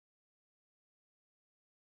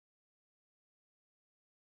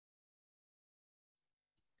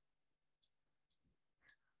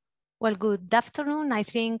Well, good afternoon. I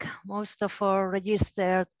think most of our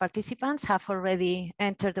registered participants have already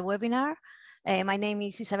entered the webinar. My name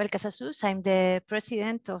is Isabel Casasus. I'm the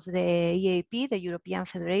president of the EAAP, the European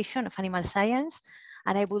Federation of Animal Science.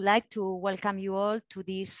 And I would like to welcome you all to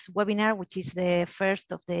this webinar, which is the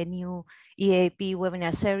first of the new EAAP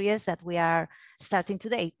webinar series that we are starting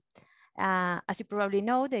today. As you probably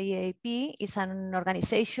know, the EAAP is an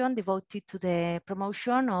organization devoted to the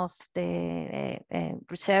promotion of the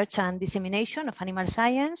research and dissemination of animal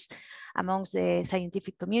science amongst the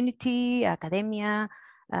scientific community, academia,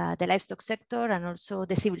 the livestock sector, and also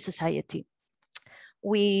the civil society.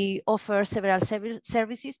 We offer several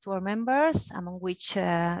services to our members, among which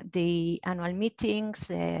the annual meetings,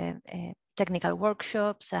 technical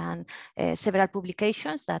workshops, and several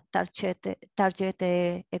publications that target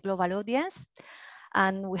a global audience.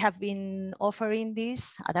 And we have been offering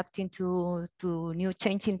this, adapting to new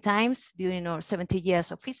changing times during our 70 years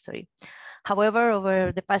of history. However,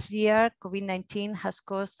 over the past year, COVID-19 has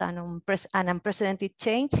caused an unprecedented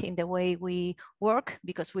change in the way we work,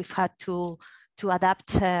 because we've had to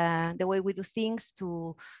adapt the way we do things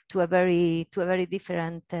to a very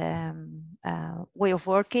different way of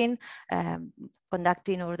working,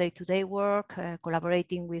 conducting our day-to-day work,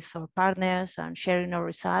 collaborating with our partners and sharing our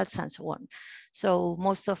results and so on. So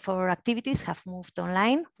most of our activities have moved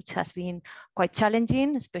online, which has been quite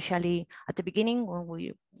challenging, especially at the beginning when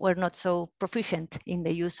we were not so proficient in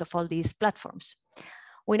the use of all these platforms.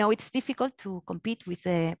 We know it's difficult to compete with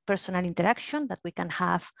the personal interaction that we can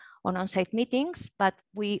have on on-site meetings, but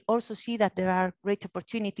we also see that there are great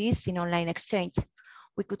opportunities in online exchange.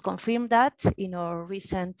 We could confirm that in our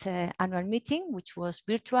recent annual meeting, which was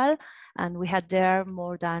virtual, and we had there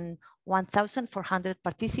more than 1,400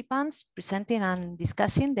 participants presenting and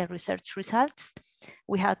discussing their research results.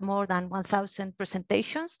 We had more than 1,000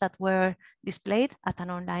 presentations that were displayed at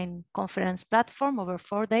an online conference platform over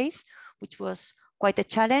 4 days, which was quite a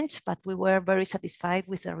challenge, but we were very satisfied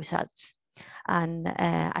with the results. And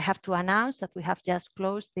I have to announce that we have just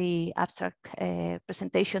closed the abstract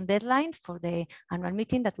presentation deadline for the annual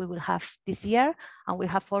meeting that we will have this year. And we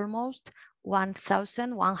have almost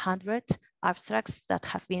 1,100 abstracts that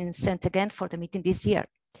have been sent again for the meeting this year.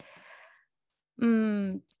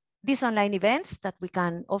 These online events that we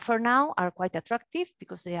can offer now are quite attractive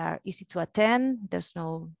because they are easy to attend. There's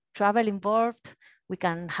no travel involved. We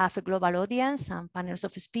can have a global audience and panels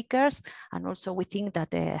of speakers. And also we think that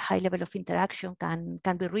the high level of interaction can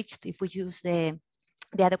be reached if we use the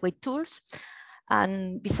adequate tools.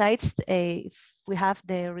 And besides, if we have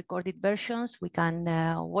the recorded versions, we can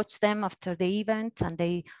watch them after the event, and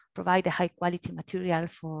they provide a high quality material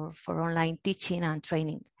for online teaching and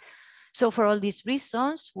training. So for all these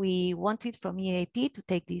reasons, we wanted from EAAP to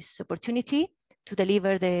take this opportunity to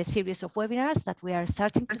deliver the series of webinars that we are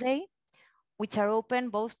starting today, which are open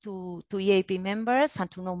both to EAAP members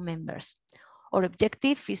and to non-members. Our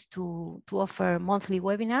objective is to offer monthly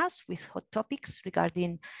webinars with hot topics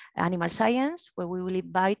regarding animal science, where we will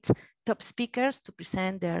invite top speakers to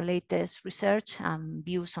present their latest research and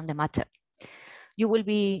views on the matter. You will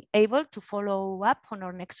be able to follow up on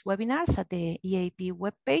our next webinars at the EAAP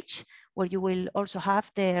webpage, where you will also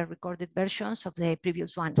have the recorded versions of the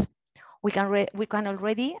previous ones. We can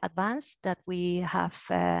already advance that we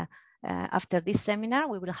have after this seminar,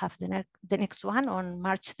 we will have the next one on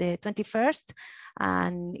March the 21st,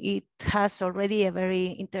 and it has already a very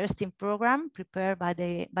interesting program prepared by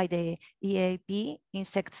the EAAP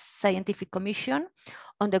Insect Scientific Commission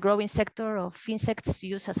on the growing sector of insects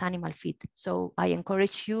used as animal feed. So I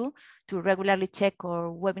encourage you to regularly check our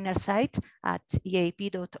webinar site at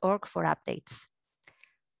eaap.org for updates.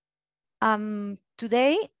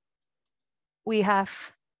 Today, we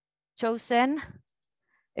have chosen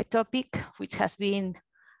a topic which has been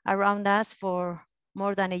around us for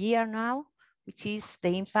more than a year now, which is the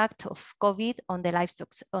impact of COVID on the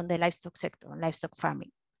livestock sector, on livestock farming.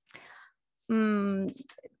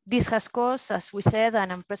 This has caused, as we said,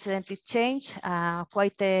 an unprecedented change,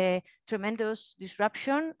 quite a tremendous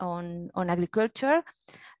disruption on agriculture,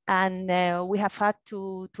 and we have had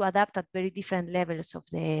to adapt at very different levels of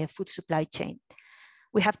the food supply chain.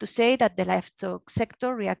 We have to say that the livestock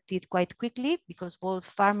sector reacted quite quickly because both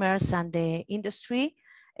farmers and the industry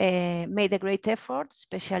made a great effort,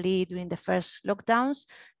 especially during the first lockdowns,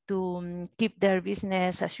 to keep their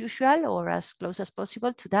business as usual or as close as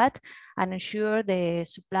possible to that and ensure the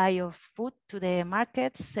supply of food to the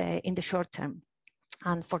markets in the short term.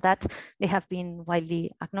 And for that, they have been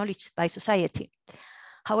widely acknowledged by society.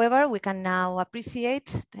 However, we can now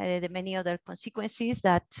appreciate the many other consequences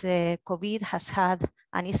that COVID has had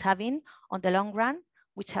and is having on the long run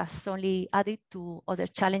which has only added to other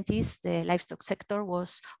challenges the livestock sector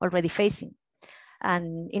was already facing.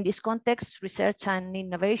 And in this context, research and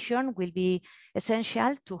innovation will be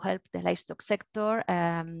essential to help the livestock sector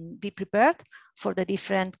be prepared for the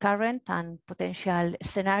different current and potential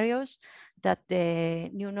scenarios that the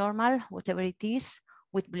new normal, whatever it is,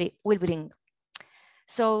 will bring.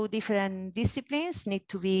 So different disciplines need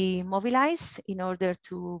to be mobilized in order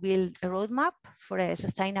to build a roadmap for a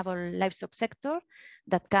sustainable livestock sector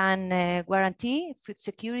that can guarantee food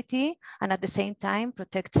security and at the same time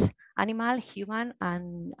protect animal, human,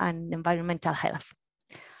 and environmental health.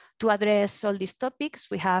 To address all these topics,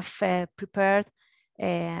 we have prepared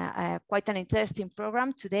quite an interesting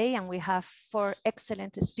program today, and we have 4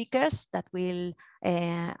 excellent speakers that will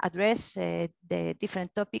address the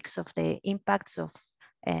different topics of the impacts of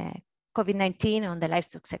COVID-19 on the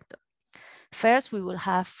livestock sector. First, we will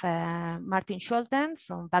have Martin Scholten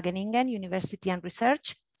from Wageningen University and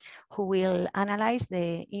Research, who will analyze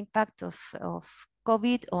the impact of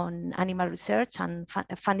COVID on animal research and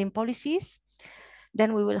funding policies.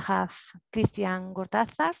 Then we will have Christian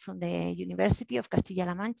Gortázar from the University of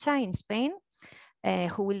Castilla-La Mancha in Spain,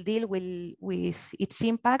 who will deal with its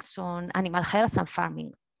impacts on animal health and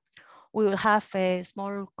farming. We will have a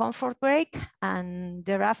small comfort break, and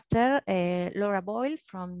thereafter, Laura Boyle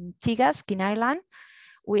from Teagasc in Ireland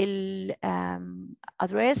will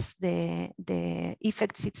address the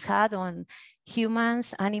effects it's had on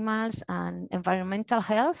humans, animals, and environmental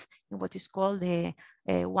health in what is called the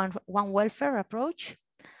one welfare approach.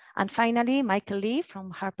 And finally, Michael Lee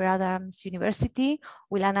from Harper Adams University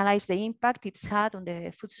will analyze the impact it's had on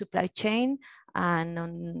the food supply chain and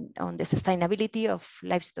on the sustainability of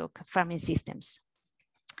livestock farming systems.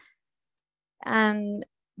 And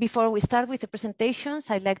before we start with the presentations,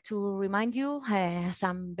 I'd like to remind you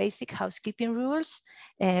some basic housekeeping rules.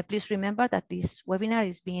 Please remember that this webinar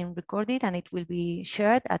is being recorded and it will be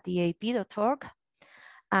shared at eaap.org.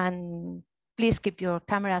 And please keep your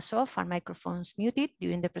cameras off and microphones muted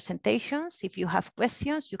during the presentations. If you have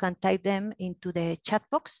questions, you can type them into the chat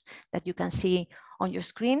box that you can see on your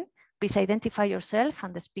screen. Please identify yourself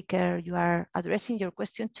and the speaker you are addressing your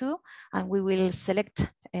question to, and we will select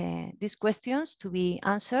these questions to be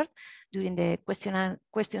answered during the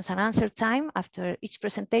questions and answer time after each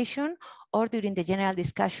presentation or during the general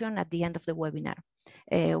discussion at the end of the webinar.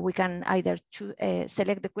 We can either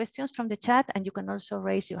select the questions from the chat, and you can also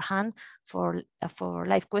raise your hand for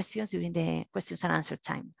live questions during the questions and answer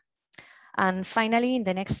time. And finally, in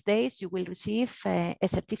the next days, you will receive a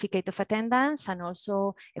certificate of attendance and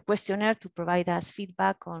also a questionnaire to provide us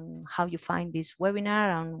feedback on how you find this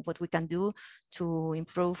webinar and what we can do to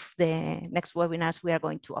improve the next webinars we are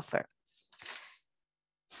going to offer.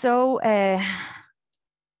 So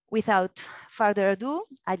without further ado,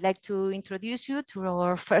 I'd like to introduce you to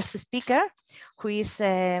our first speaker, who is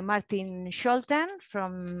Martin Scholten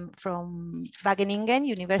from Wageningen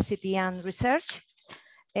University and Research.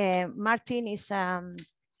 Martin is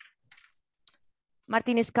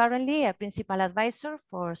currently a principal advisor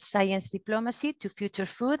for science diplomacy to future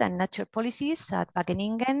food and nature policies at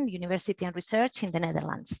Wageningen University and Research in the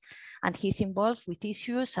Netherlands. And he's involved with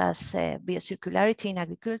issues as biocircularity in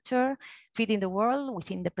agriculture, feeding the world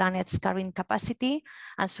within the planet's carrying capacity,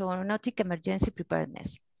 and zoonotic emergency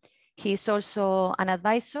preparedness. He is also an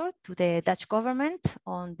advisor to the Dutch government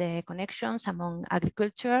on the connections among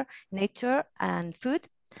agriculture, nature, and food.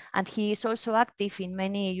 And he is also active in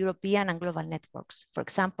many European and global networks. For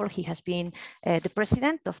example, he has been the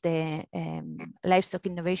president of the Livestock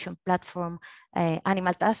Innovation Platform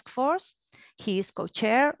Animal Task Force. He is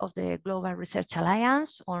co-chair of the Global Research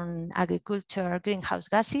Alliance on Agriculture Greenhouse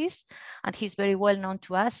Gases, and he's very well known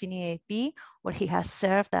to us in EAAP, where he has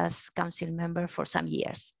served as council member for some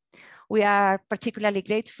years. We are particularly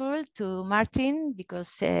grateful to Martin because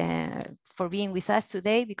for being with us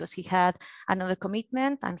today, because he had another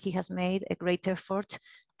commitment and he has made a great effort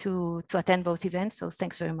to attend both events. So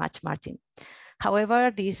thanks very much, Martin.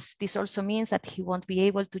 However, this also means that he won't be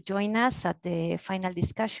able to join us at the final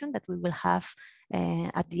discussion that we will have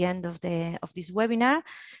at the end of this webinar.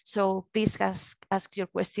 So please ask your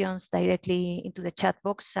questions directly into the chat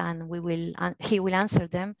box, and he will answer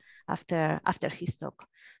them after his talk.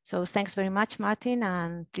 So thanks very much, Martin,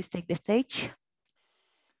 and please take the stage.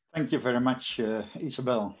 Thank you very much,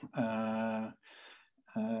 Isabel.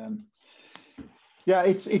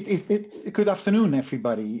 Yeah, good afternoon,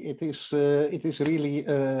 everybody. It is really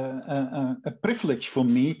a privilege for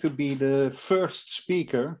me to be the first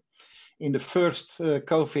speaker in the first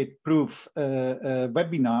COVID-proof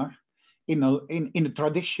webinar in the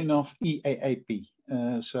tradition of EAAP.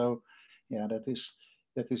 So, yeah, that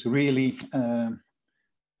is really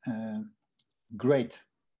Great.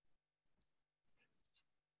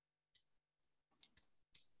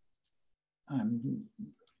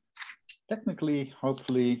 Technically,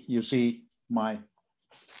 hopefully you see my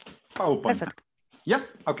PowerPoint. Perfect. Yeah,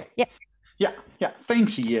 okay. Yeah. Yeah.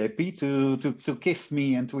 Thanks, EAAP, to give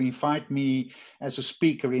me and to invite me as a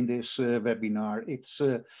speaker in this webinar. It's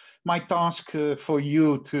my task for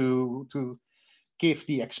you to give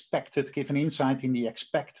an insight in the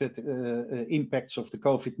expected impacts of the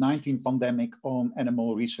COVID-19 pandemic on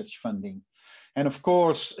animal research funding. And of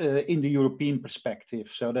course, in the European perspective.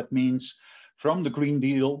 So that means from the Green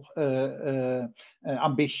Deal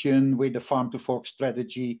ambition with the farm to fork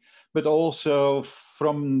strategy, but also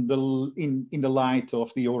from in the light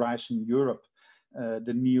of the Horizon Europe,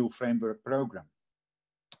 the new framework program.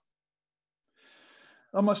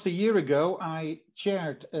 Almost a year ago, I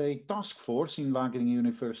chaired a task force in Wageningen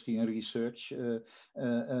University and Research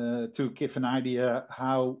to give an idea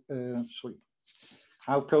how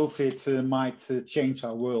COVID might change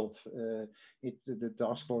our world. The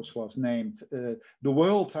task force was named "The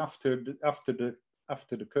World After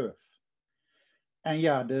the Curve." And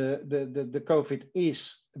yeah, the COVID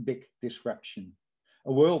is a big disruption,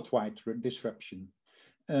 a worldwide disruption.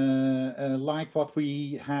 Like what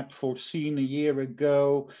we had foreseen a year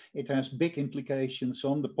ago, it has big implications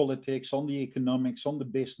on the politics, on the economics, on the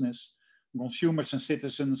business, consumers and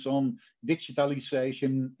citizens, on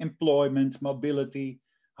digitalization, employment, mobility,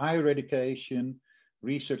 higher education,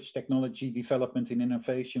 research, technology, development and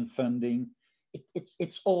innovation funding.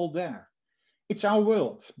 It's all there. It's our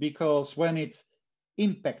world, because when it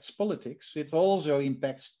impacts politics, it also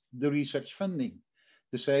impacts the research funding.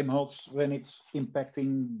 The same holds when it's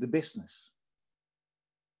impacting the business.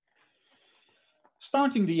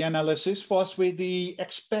 Starting the analysis was with the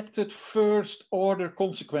expected first order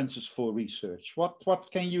consequences for research.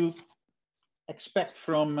 What can you expect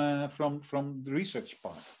from the research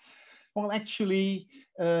part? Well, actually,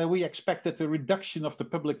 we expected a reduction of the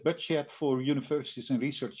public budget for universities and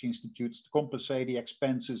research institutes to compensate the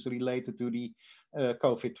expenses related to the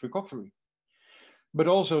COVID recovery, but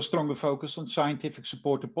also a stronger focus on scientific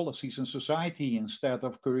supported policies and society instead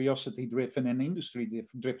of curiosity-driven and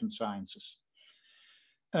industry-driven sciences.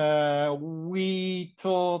 We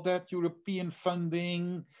thought that European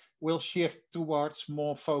funding will shift towards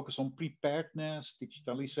more focus on preparedness,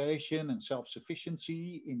 digitalization, and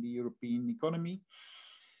self-sufficiency in the European economy.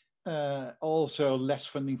 Also less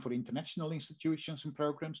funding for international institutions and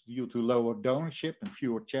programs due to lower donorship and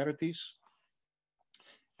fewer charities.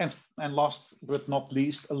 And last but not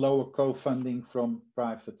least, a lower co-funding from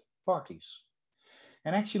private parties.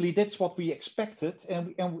 And actually, that's what we expected,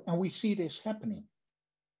 and we see this happening.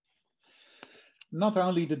 Not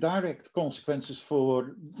only the direct consequences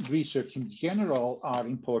for research in general are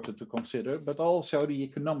important to consider, but also the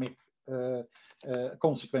economic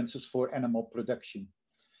consequences for animal production.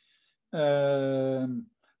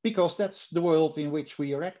 Because that's the world in which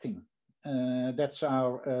we are acting. That's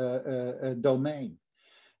our domain.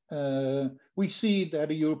 We see that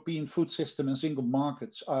the European food system and single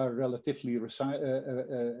markets are relatively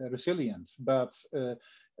resilient, but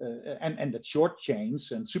and that short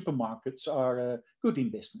chains and supermarkets are good in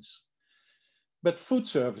business. But food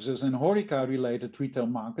services and HoReCa-related retail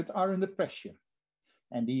market are under pressure,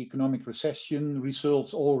 and the economic recession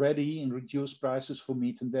results already in reduced prices for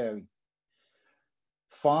meat and dairy.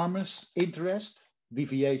 Farmers' interest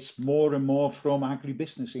deviates more and more from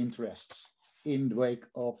agribusiness interests in the wake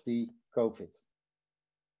of the COVID.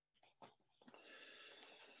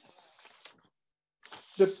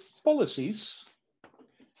 The policies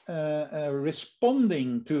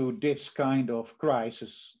responding to this kind of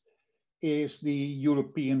crisis is the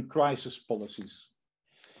European crisis policies.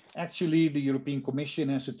 Actually, the European Commission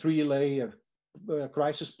has a three-layer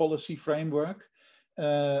crisis policy framework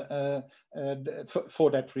for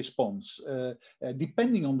that response.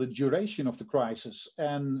 Depending on the duration of the crisis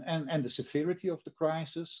and the severity of the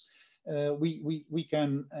crisis, we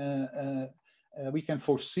can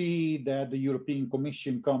foresee that the European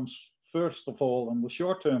Commission comes first of all on the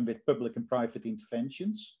short term with public and private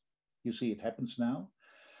interventions. You see it happens now.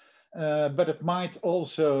 But it might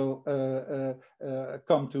also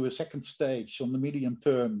come to a second stage on the medium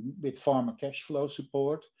term with farmer cash flow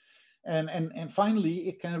support. And finally,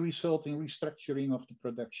 it can result in restructuring of the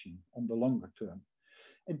production on the longer term.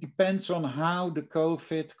 It depends on how the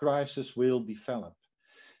COVID crisis will develop.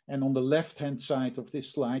 And on the left-hand side of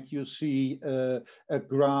this slide, you see a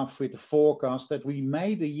graph with a forecast that we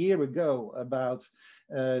made a year ago about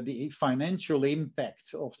the financial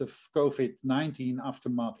impact of the COVID-19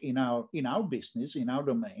 aftermath in our business, in our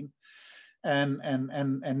domain.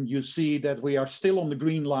 and you see that we are still on the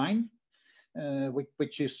green line,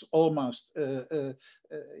 which is almost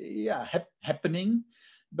happening.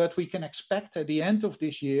 But we can expect at the end of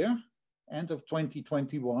this year, end of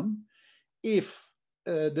 2021, if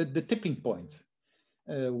the tipping point,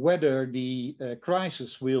 whether the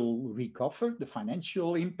crisis will recover, the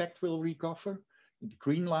financial impact will recover, the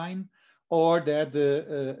green line, or that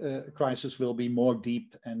the crisis will be more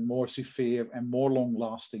deep and more severe and more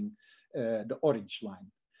long-lasting, the orange line.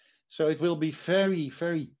 So it will be very,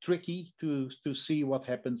 very tricky to see what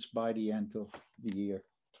happens by the end of the year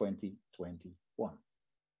 2021.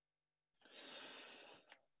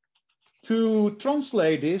 To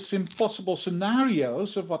translate this in possible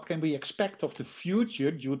scenarios of what can we expect of the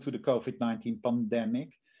future due to the COVID-19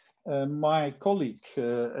 pandemic, my colleague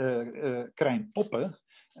Krijn Poppe,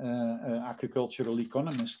 agricultural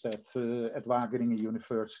economist at Wageningen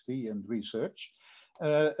University and Research,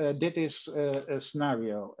 did this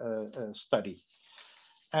scenario study.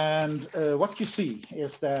 And what you see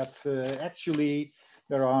is that actually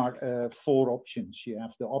there are 4 options. You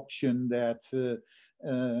have the option that the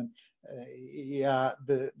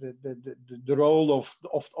role of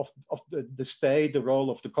the state, the role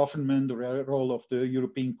of the government, the role of the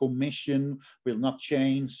European Commission will not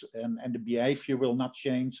change, and the behavior will not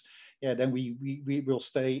change. Yeah, then we will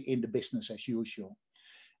stay in the business as usual.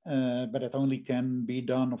 But it only can be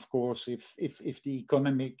done, of course, if the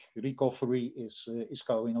economic recovery is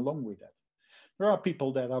going along with that. There are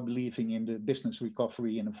people that are believing in the business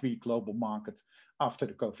recovery in a free global market after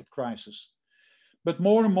the COVID crisis. But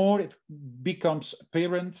more and more it becomes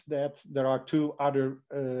apparent that there are 2 other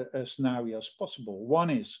scenarios possible. One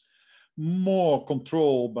is more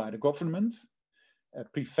control by the government,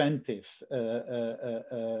 preventive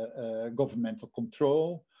governmental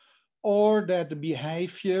control, or that the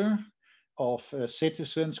behavior of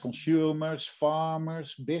citizens, consumers,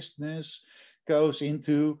 farmers, business goes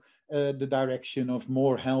into the direction of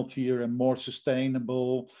more healthier and more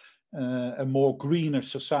sustainable, a more greener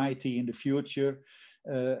society in the future,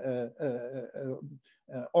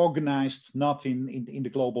 organized not in the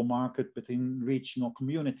global market, but in regional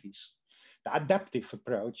communities. The adaptive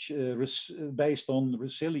approach based on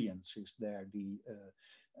resilience is there the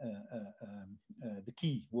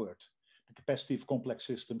key word, the capacity of complex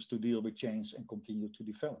systems to deal with change and continue to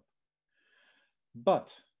develop.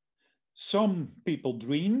 But some people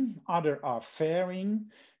dream, others are fearing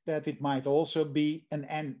that it might also be an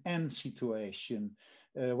end situation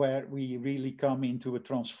where we really come into a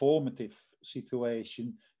transformative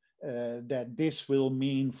situation, that this will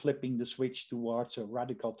mean flipping the switch towards a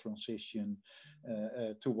radical transition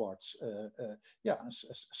towards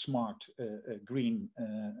smart green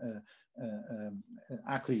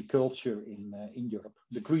agriculture in Europe,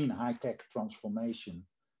 the green high-tech transformation,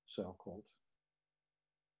 so-called.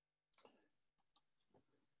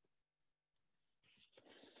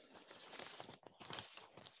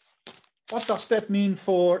 What does that mean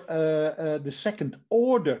for the second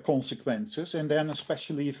order consequences, and then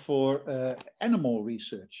especially for animal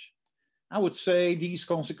research? I would say these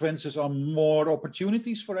consequences are more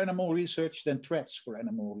opportunities for animal research than threats for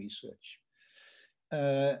animal research.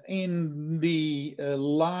 In the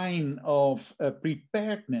line of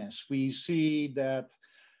preparedness, we see that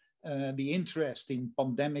the interest in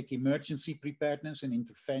pandemic emergency preparedness and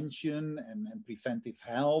intervention and preventive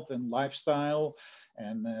health and lifestyle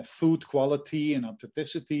and food quality and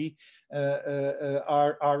authenticity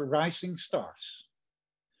are rising stars.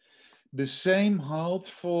 The same holds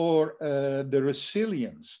for the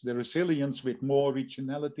resilience with more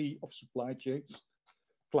regionality of supply chains,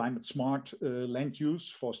 climate smart land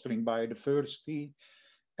use, fostering biodiversity,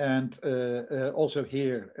 and also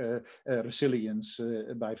here resilience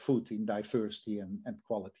by food in diversity and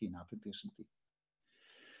quality and authenticity.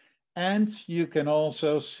 And you can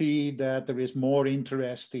also see that there is more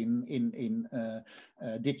interest in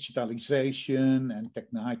digitalization and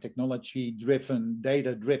high technology-driven,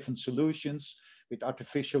 data-driven solutions with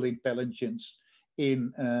artificial intelligence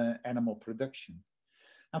in animal production.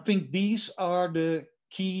 I think these are the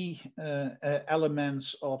key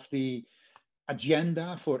elements of the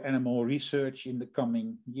agenda for animal research in the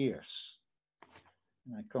coming years.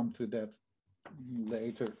 And I come to that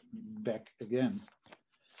later back again.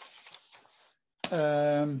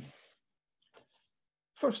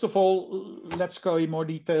 First of all, let's go in more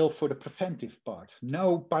detail for the preventive part.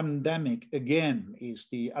 No pandemic again is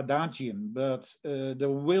the adagium, but there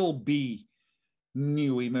will be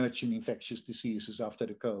new emerging infectious diseases after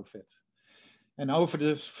the COVID. And over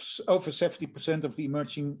 70% of the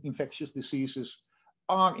emerging infectious diseases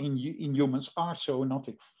are in humans are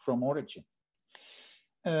zoonotic from origin.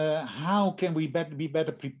 how can we be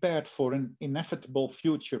better prepared for an inevitable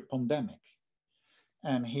future pandemic?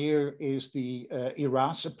 And here is the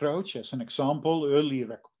ERAS approach as an example: early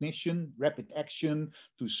recognition, rapid action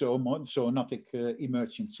to zoonotic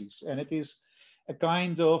emergencies. And it is a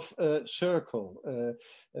kind of circle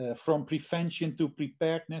from prevention to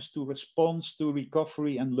preparedness to response to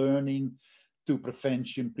recovery and learning to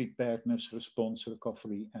prevention, preparedness, response,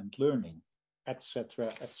 recovery and learning,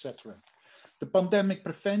 etc., etc. The pandemic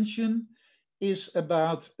prevention is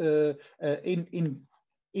about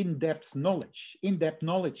in-depth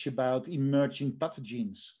knowledge about emerging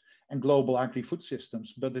pathogens and global agri-food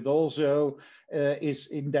systems, but it also is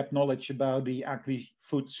in-depth knowledge about the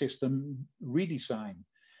agri-food system redesign,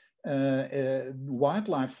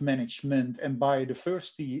 wildlife management and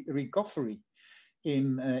biodiversity recovery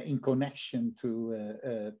in connection to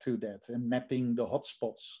that, and mapping the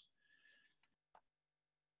hotspots.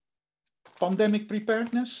 Pandemic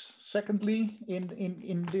preparedness, secondly,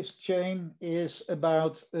 in this chain, is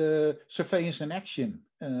about surveillance and action,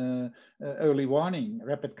 early warning,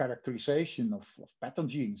 rapid characterization of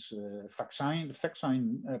pathogens,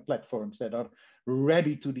 vaccine platforms that are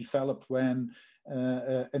ready to develop when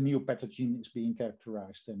a new pathogen is being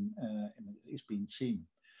characterized and is being seen,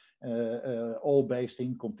 all based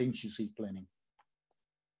in contingency planning.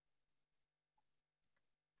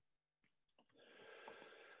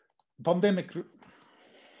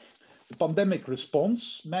 Pandemic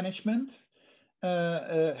response management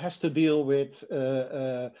has to deal with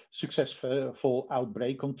successful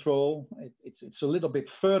outbreak control. It's a little bit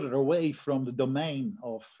further away from the domain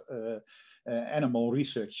of animal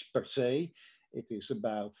research per se. It is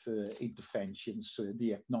about interventions,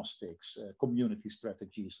 diagnostics, community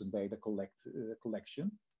strategies, and data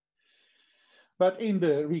collection. But in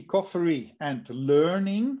the recovery and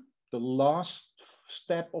learning, the last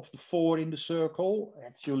step of the 4 in the circle,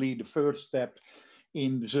 actually the first step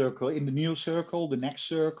in the circle, in the new circle, the next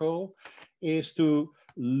circle, is to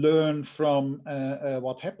learn from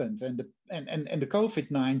what happened. And the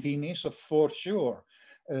COVID-19 is for sure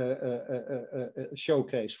a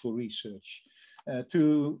showcase for research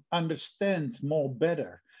to understand more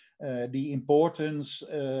better the importance,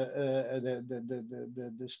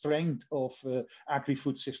 the strength of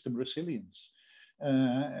agri-food system resilience.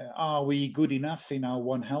 Are we good enough in our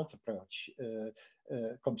One Health approach?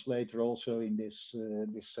 Comes later also in this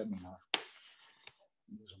seminar,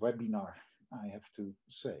 this webinar, I have to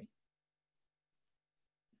say.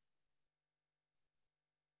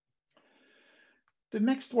 The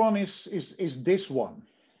next one is this one.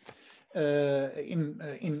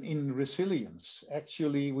 In resilience,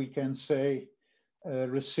 actually, we can say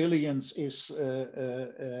resilience is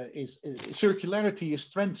circularity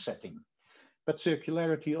is trend setting. But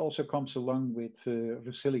circularity also comes along with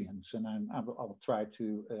resilience, and I will try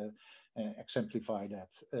to exemplify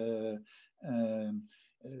that.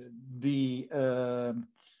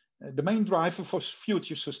 The main driver for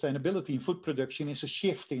future sustainability in food production is a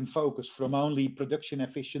shift in focus from only production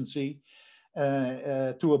efficiency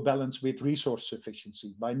to a balance with resource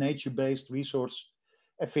sufficiency, by nature-based resource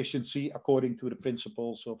efficiency according to the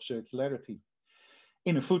principles of circularity,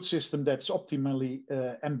 in a food system that's optimally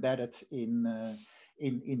embedded in a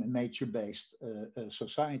nature-based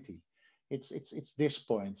society. It's this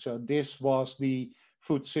point. So this was the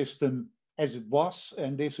food system as it was,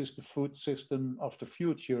 and this is the food system of the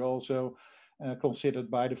future, also considered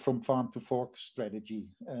by the From Farm to Fork strategy.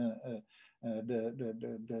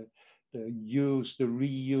 The use, the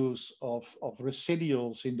reuse of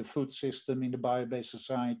residuals in the food system, in the bio-based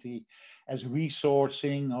society, as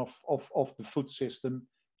resourcing of the food system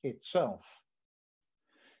itself.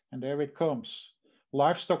 And there it comes.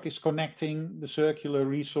 Livestock is connecting the circular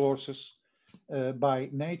resources by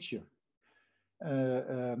nature.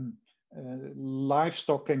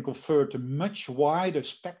 Livestock can convert a much wider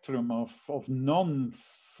spectrum of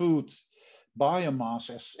non-food biomass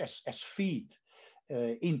as feed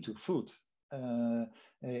into food.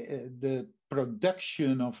 The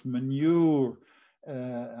production of manure,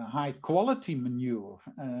 high quality manure,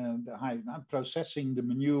 processing the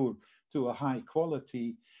manure to a high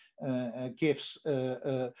quality gives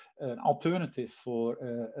an alternative for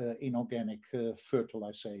inorganic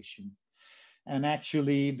fertilization. And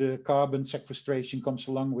actually the carbon sequestration comes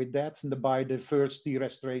along with that, and the biodiversity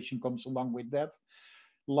restoration comes along with that.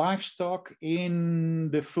 Livestock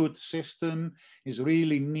in the food system is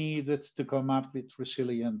really needed to come up with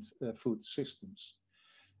resilient food systems.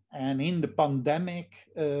 And in the pandemic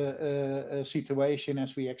situation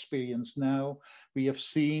as we experience now, we have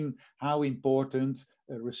seen how important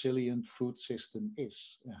a resilient food system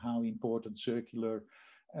is, how important circular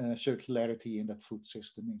circularity in that food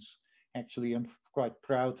system is. Actually, I'm quite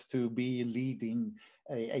proud to be leading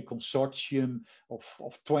a consortium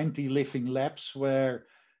of 20 living labs where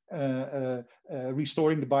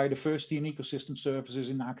restoring the biodiversity and ecosystem services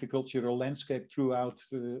in agricultural landscape throughout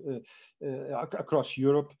across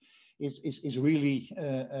Europe is really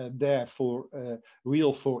there for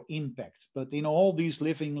real for impact. But in all these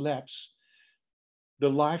living labs, the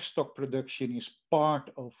livestock production is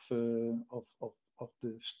part of the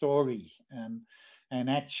story, and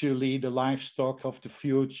actually the livestock of the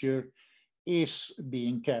future is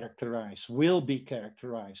being characterized, will be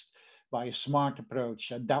characterized by a smart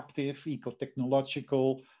approach, adaptive,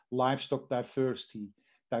 eco-technological livestock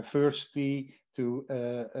diversity to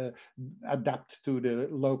adapt to the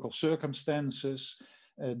local circumstances,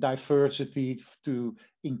 diversity to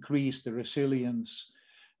increase the resilience,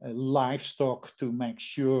 livestock to make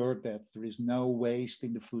sure that there is no waste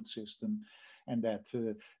in the food system, and that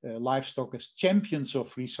livestock as champions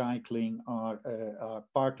of recycling are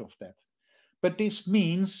part of that. But this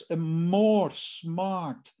means a more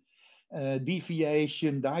smart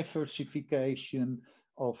diversification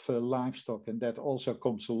of livestock, and that also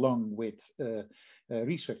comes along with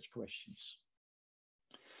research questions.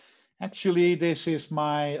 Actually, this is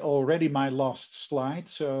already my last slide,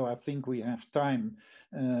 so I think we have time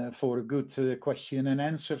for a good question and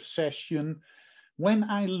answer session. When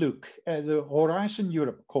I look at the Horizon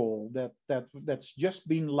Europe call that's just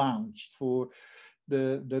been launched for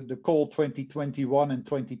the call 2021 and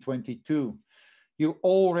 2022, you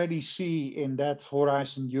already see in that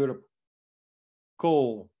Horizon Europe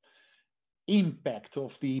call impact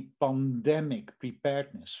of the pandemic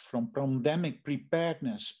preparedness, from pandemic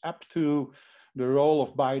preparedness up to the role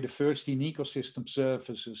of biodiversity and ecosystem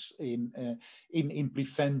services in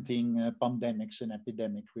preventing pandemics and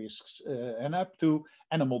epidemic risks, and up to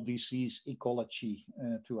animal disease ecology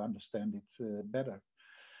to understand it better.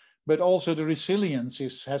 But also the resilience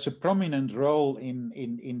has a prominent role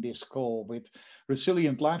in this call, with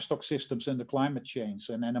resilient livestock systems and the climate change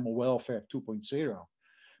and animal welfare 2.0.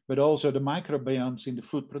 But also the microbiomes in the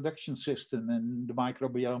food production system, and the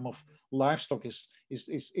microbiome of livestock is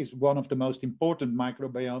one of the most important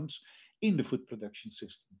microbiomes in the food production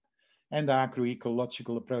system. And the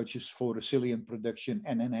agroecological approaches for resilient production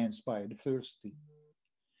and enhanced biodiversity.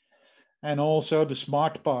 And also the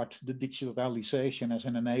smart part, the digitalization as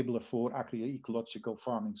an enabler for agroecological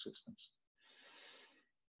farming systems.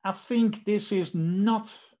 I think this is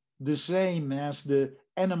not the same as the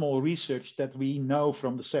animal research that we know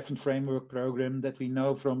from the 7th Framework Program, that we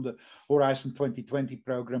know from the Horizon 2020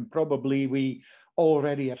 program. Probably we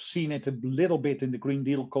already have seen it a little bit in the Green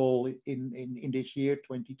Deal call in this year,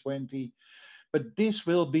 2020. But this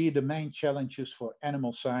will be the main challenges for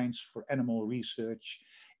animal science, for animal research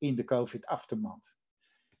in the COVID aftermath.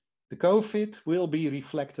 The COVID will be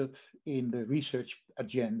reflected in the research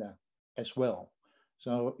agenda as well.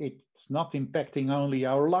 So it's not impacting only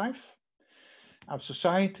our life, our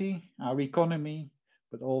society, our economy,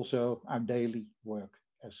 but also our daily work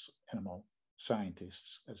as animal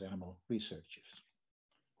scientists, as animal researchers.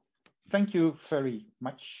 Thank you very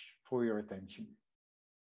much for your attention.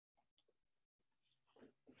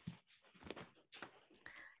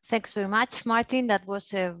 Thanks very much, Martin. That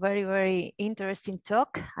was a very, very interesting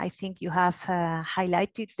talk. I think you have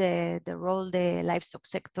highlighted the role the livestock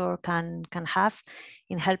sector can have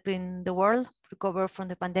in helping the world recover from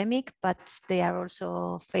the pandemic, but they are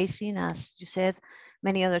also facing, as you said,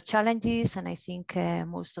 many other challenges. And I think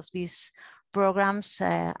most of these programs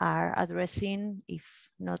are addressing, if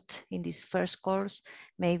not in this first course,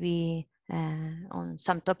 maybe on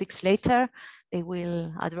some topics later, they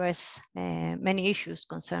will address many issues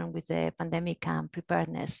concerned with the pandemic and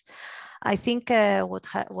preparedness. I think what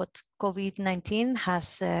COVID-19 has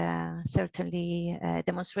certainly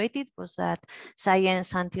demonstrated was that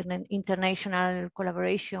science and international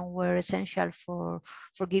collaboration were essential for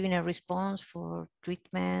giving a response for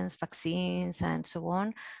treatments, vaccines, and so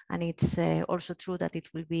on. And it's also true that it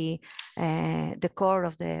will be the core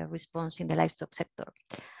of the response in the livestock sector.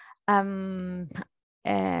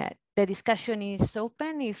 The discussion is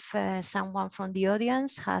open if someone from the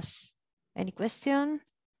audience has any question.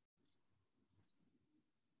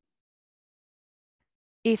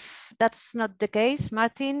 If that's not the case,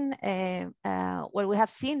 Martin, well, we have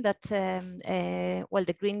seen that well,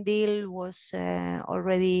 the Green Deal was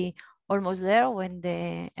already almost there when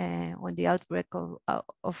the outbreak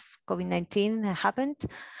of COVID-19 happened.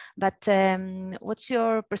 But what's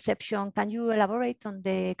your perception? Can you elaborate on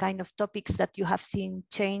the kind of topics that you have seen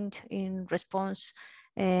change in response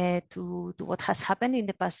to what has happened in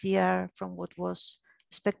the past year from what was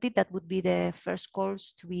expected that would be the first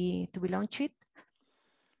calls to be launched?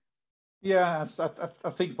 Yeah, I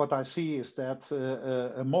think what I see is that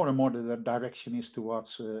more and more the direction is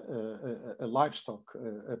towards a livestock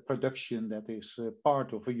production that is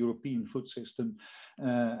part of a European food system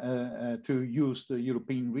to use the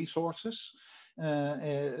European resources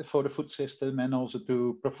for the food system, and also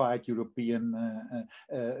to provide European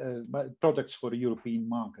products for the European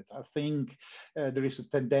market. I think there is a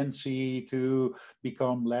tendency to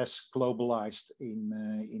become less globalized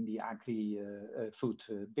in the agri-food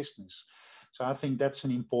business. So I think that's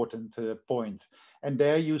an important point. And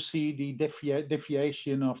there you see the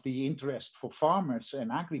deviation of the interest for farmers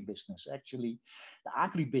and agribusiness. Actually, the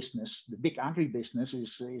agribusiness, the big agribusiness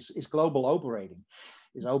is global operating,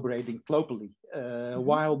 is operating globally,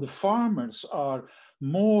 while the farmers are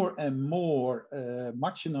more and more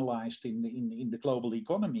marginalized in the global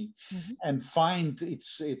economy, and find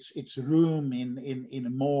its room in a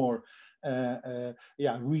more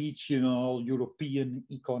regional European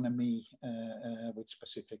economy with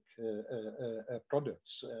specific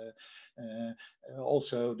products.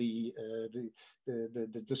 Also, the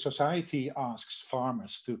society asks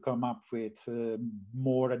farmers to come up with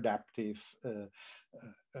more adaptive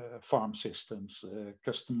farm systems,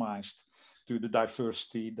 customized to the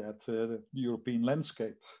diversity that the European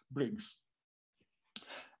landscape brings.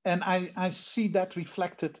 And I see that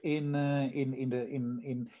reflected in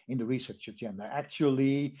the research agenda.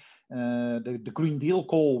 Actually, the Green Deal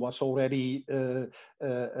call was already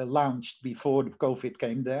launched before the COVID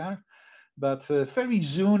came there. But very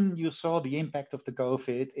soon you saw the impact of the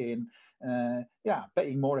COVID in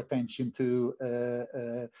paying more attention to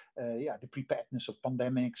the preparedness of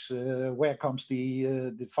pandemics. Where comes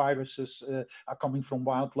the viruses are coming from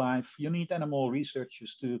wildlife? You need animal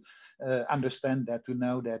researchers to understand that, to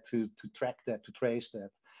know that, to track that, to trace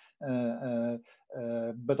that.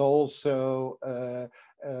 But also a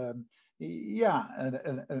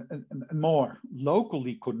more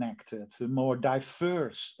locally connected, a more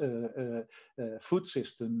diverse food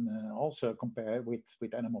system, also compared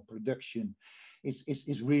with animal production,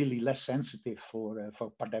 is really less sensitive for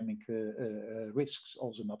pandemic risks,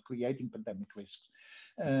 also not creating pandemic risks,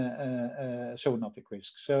 zoonotic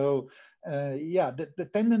risks. So the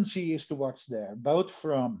tendency is towards there, both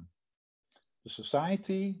from the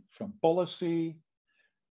society, from policy,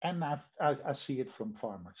 and I see it from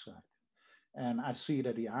farmer side. And I see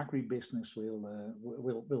that the agribusiness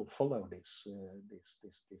will follow this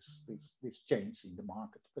change in the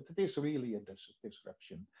market. But it is really a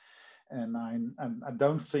disruption, and I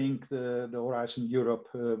don't think the Horizon Europe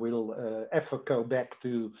will ever go back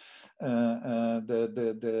to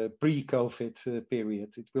the pre-COVID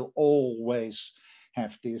period. It will always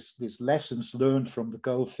have this lessons learned from the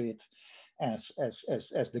COVID as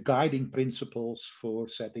the guiding principles for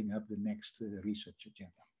setting up the next research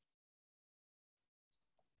agenda.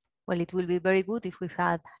 Well, it will be very good if we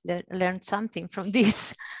had learned something from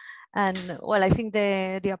this. And well, I think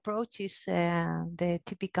the approach is the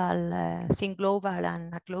typical think global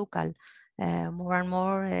and not local. More and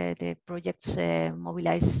more, the projects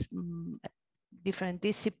mobilize different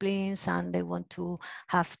disciplines, and they want to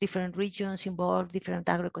have different regions involved, different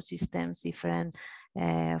agroecosystems, different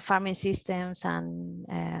farming systems, and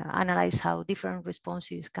analyze how different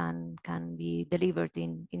responses can be delivered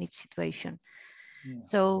in each situation. Yeah.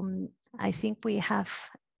 So I think we have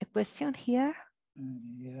a question here.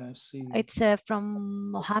 I see. It's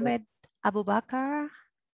from Mohammed Abu Bakr.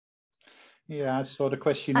 Yeah, I saw the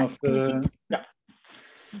question of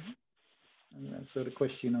so the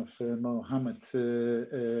question of Mohammed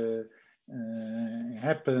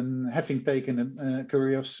having taken a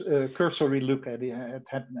cursory look at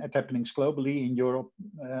happenings globally in your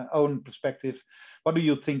own perspective, what do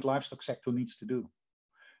you think livestock sector needs to do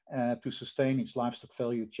to sustain its livestock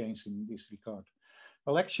value chains in this regard?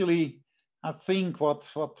 Well, actually, I think what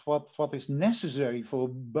is necessary for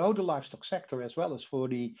both the livestock sector as well as for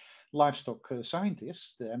the livestock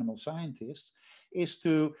scientists, the animal scientists, is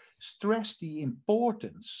to stress the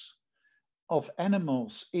importance of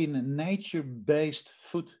animals in a nature-based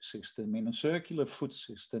food system, in a circular food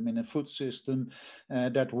system, in a food system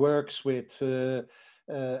that works with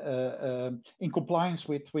in compliance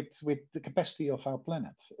with the capacity of our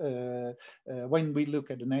planet. When we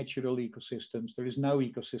look at the natural ecosystems, there is no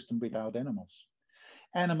ecosystem without animals.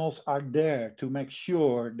 animals are there to make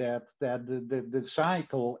sure that the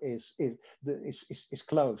cycle is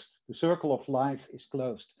closed. The circle of life is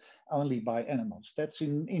closed only by animals. That's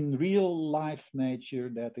in real life nature.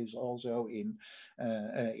 That is also in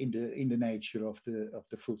the nature of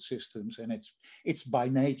the food systems, and it's by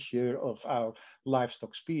nature of our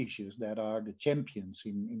livestock species that are the champions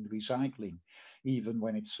in recycling, even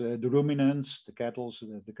when it's the ruminants, the cattle,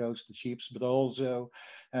 the goats, the sheep, but also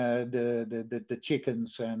the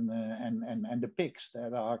chickens and the pigs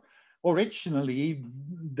that are originally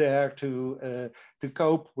there to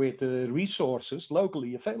cope with the resources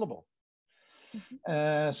locally available.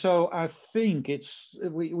 So I think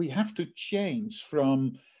we have to change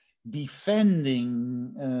from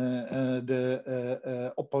defending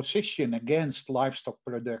the opposition against livestock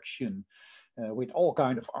production with all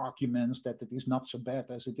kind of arguments that it is not so bad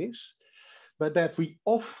as it is, but that we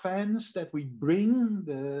offense, that we bring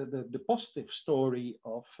the positive story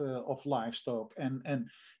of livestock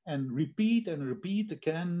and repeat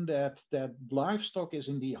again that livestock is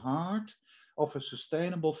in the heart of a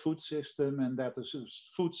sustainable food system, and that is a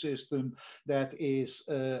food system that is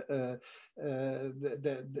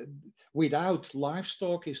without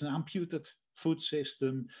livestock is an amputated food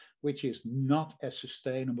system, which is not as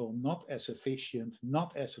sustainable, not as efficient,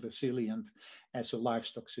 not as resilient as a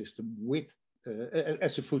livestock system with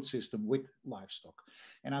as a food system with livestock.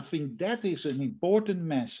 And I think that is an important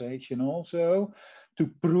message, and also to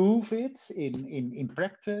prove it in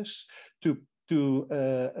practice, to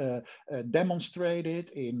demonstrate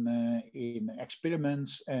it in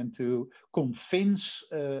experiments, and to convince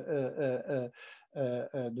the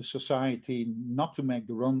society not to make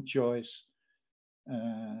the wrong choice.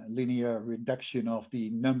 Linear reduction of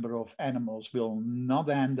the number of animals will not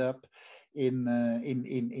end up in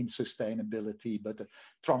sustainability, but a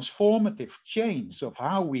transformative change of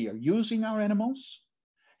how we are using our animals.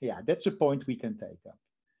 Yeah, that's a point we can take up.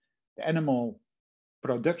 The animal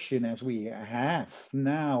production as we have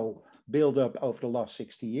now built up over the last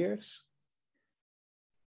 60 years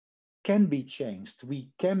can be changed. We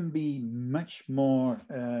can be much more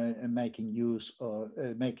making use of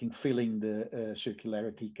filling the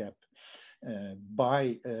circularity gap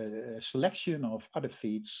by selection of other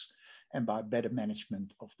feeds and by better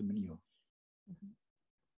management of the manure.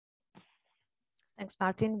 Thanks,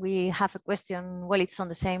 Martin. We have a question, well, it's on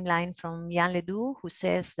the same line from Jan Ledoux, who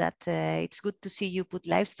says that it's good to see you put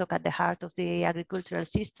livestock at the heart of the agricultural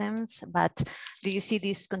systems, but do you see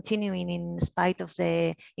this continuing in spite of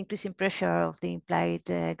the increasing pressure of the implied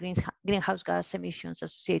greenhouse gas emissions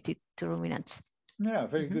associated to ruminants? Yeah,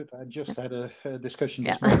 very good. I just had a discussion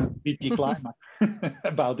this morning with VP Climate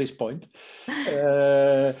about this point,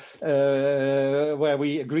 where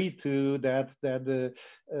we agreed to that there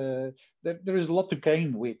is a lot to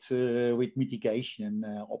gain with mitigation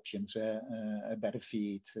options, better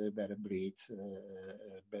feed, better breed,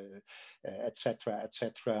 etc.,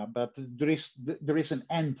 etc. But there is an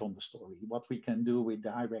end on the story. What we can do with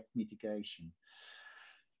direct mitigation.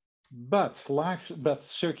 But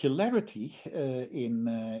circularity in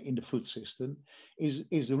the food system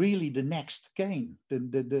is really the next gain. The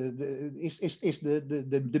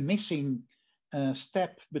missing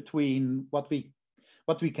step between what we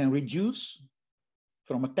can reduce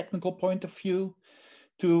from a technical point of view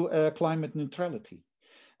to climate neutrality.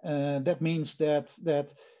 That means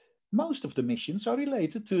that most of the emissions are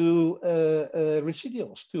related to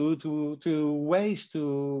residuals, to waste,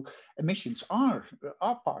 to emissions are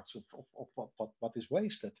parts of what is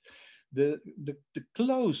wasted. The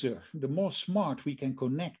closer, the more smart we can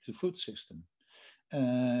connect the food system,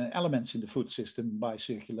 elements in the food system by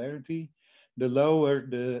circularity, the lower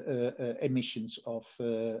the emissions of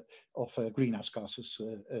greenhouse gases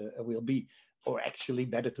will be, or actually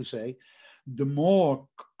better to say, the more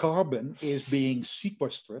carbon is being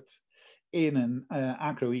sequestered in an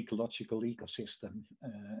agroecological ecosystem,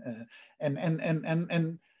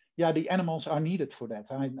 and yeah, the animals are needed for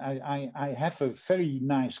that. I have a very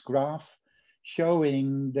nice graph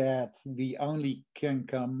showing that we only can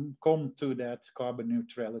come to that carbon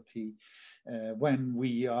neutrality when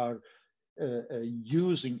we are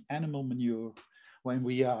using animal manure, when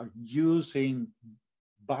we are using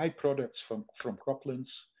byproducts from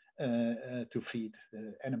croplands to feed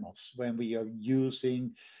animals, when we are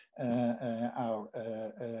using our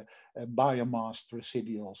biomass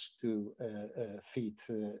residuals to feed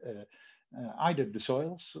either the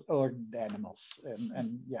soils or the animals,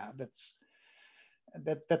 and yeah,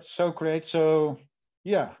 that's so great. So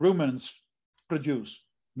yeah, ruminants produce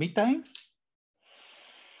methane.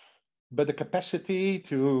 but the capacity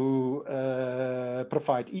to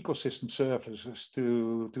provide ecosystem services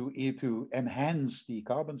to enhance the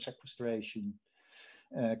carbon sequestration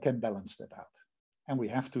can balance that out. And we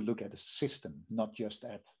have to look at a system, not just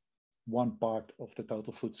at one part of the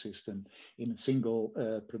total food system in a single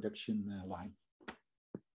production line.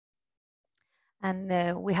 And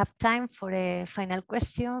we have time for a final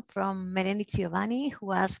question from Melanie Giovanni,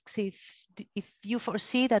 who asks if you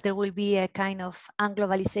foresee that there will be a kind of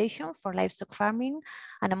unglobalization for livestock farming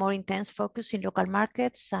and a more intense focus in local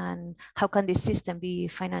markets, and how can this system be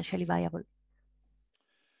financially viable?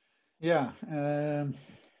 Yeah,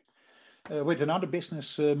 with another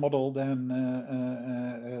business model than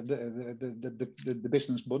the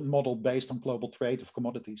business model based on global trade of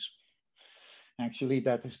commodities. Actually,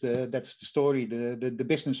 that's the story. The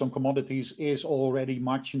business on commodities is already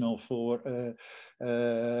marginal for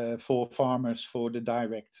farmers, for the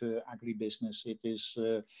direct agribusiness.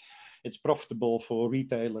 It's profitable for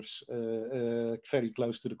retailers, very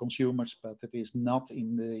close to the consumers, but it is not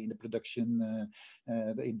in the production,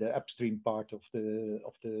 in the upstream part of the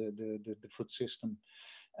food system.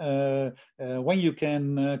 When you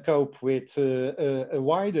can cope with a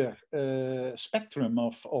wider spectrum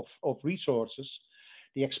of resources,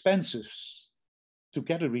 the expenses to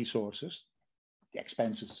gather resources, the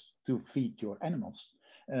expenses to feed your animals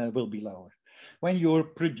will be lower. When you're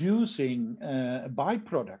producing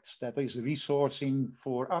byproducts, that is resourcing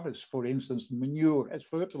for others, for instance, manure as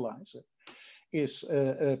fertilizer, is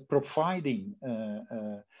providing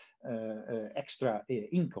extra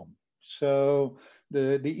income. So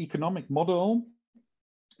the economic model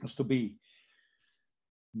has to be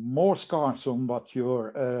more scarce on what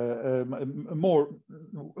your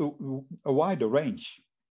a wider range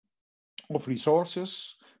of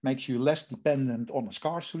resources, makes you less dependent on a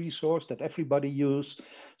scarce resource that everybody use,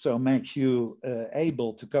 so makes you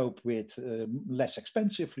able to cope with less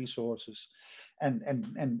expensive resources. And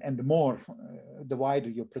the more, the wider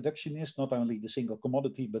your production is, not only the single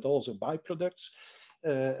commodity, but also byproducts,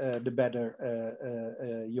 the better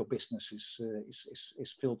your business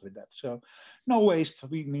is filled with that. So no waste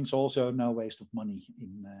means also no waste of money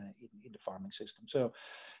in the farming system. So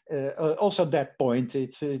also that point,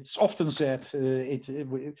 it's often said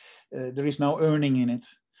there is no earning in it.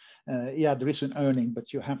 Yeah, there is an earning,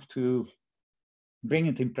 but you have to bring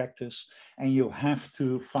it in practice, and you have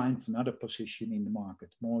to find another position in the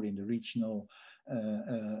market, more in the regional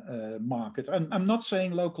market. I'm not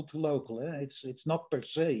saying local to local. It's not per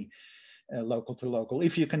se local to local.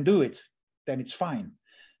 If you can do it, then it's fine.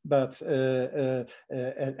 But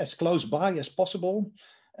as close by as possible,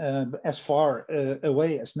 as far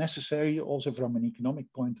away as necessary, also from an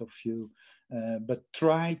economic point of view, but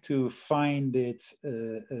try to find it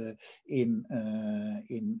in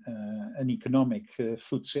an economic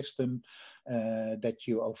food system that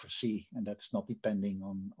you oversee, and that's not depending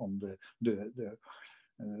on the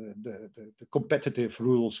competitive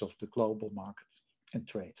rules of the global market and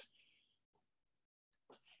trade.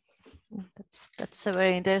 That's a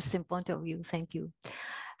very interesting point of view. Thank you.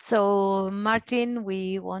 So Martin,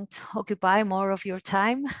 we won't occupy more of your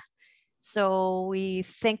time. So we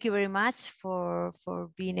thank you very much for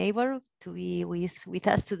being able to be with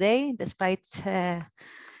us today, despite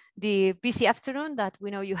the busy afternoon that we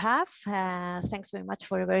know you have. Thanks very much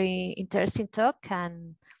for a very interesting talk,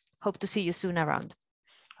 and hope to see you soon around.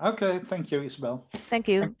 Okay, thank you, Isabel. Thank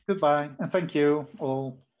you. Goodbye, and thank you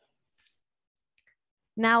all.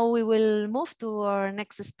 Now we will move to our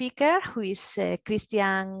next speaker, who is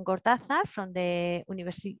Christian Gortázar from the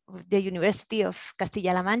University of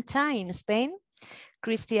Castilla-La Mancha in Spain.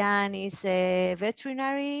 Christian is a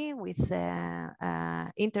veterinary with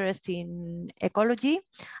interest in ecology,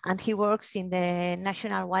 and he works in the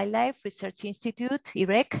National Wildlife Research Institute,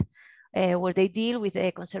 EAAP, where they deal with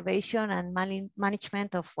the conservation and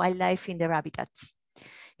management of wildlife in their habitats.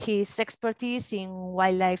 His expertise in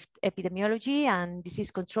wildlife epidemiology and disease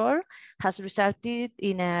control has resulted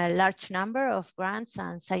in a large number of grants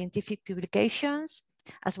and scientific publications,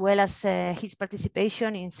 as well as his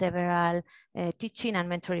participation in several teaching and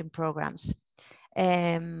mentoring programs.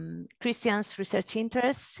 Christian's research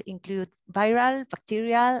interests include viral,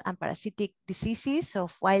 bacterial, and parasitic diseases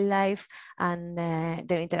of wildlife and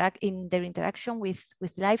their interaction with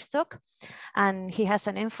livestock. And he has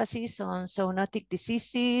an emphasis on zoonotic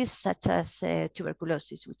diseases such as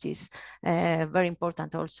tuberculosis, which is very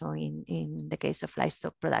important also in the case of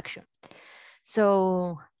livestock production.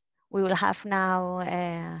 So we will have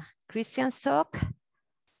now Christian's talk.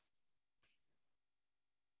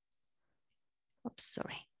 Oops,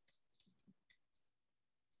 sorry.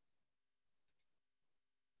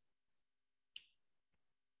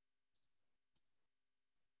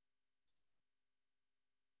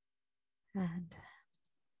 And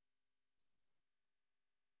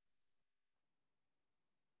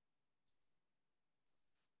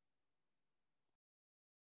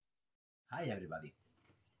Hi everybody,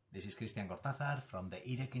 this is Christian Gortázar from the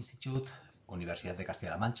EAAP Institute, Universidad de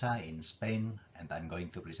Castilla-La Mancha in Spain, and I'm going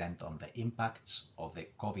to present on the impacts of the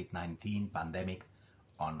Covid-19 pandemic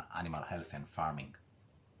on animal health and farming.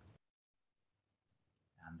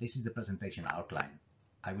 And this is the presentation outline.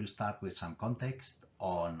 I will start with some context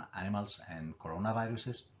on animals and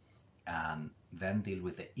coronaviruses, and then deal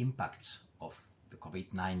with the impacts of the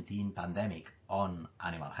Covid-19 pandemic on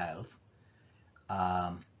animal health.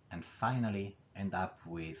 And finally end up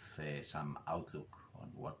with some outlook on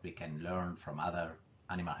what we can learn from other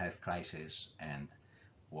animal health crises and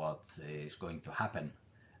what is going to happen,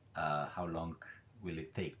 how long will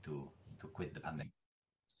it take to quit the pandemic.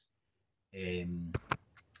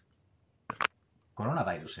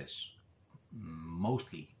 Coronaviruses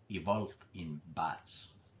mostly evolved in bats,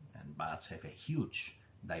 and bats have a huge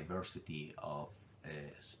diversity of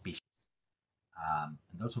species. And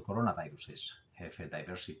also coronaviruses have a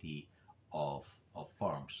diversity of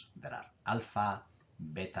forms. There are alpha,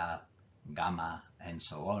 beta, gamma, and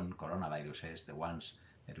so on coronaviruses. The ones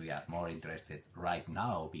that we are more interested right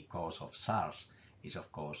now because of SARS is,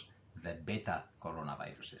 of course, the beta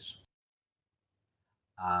coronaviruses.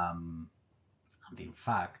 And in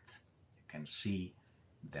fact, you can see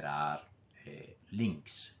there are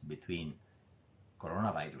links between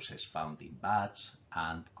coronaviruses found in bats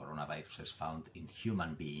and coronaviruses found in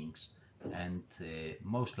human beings, and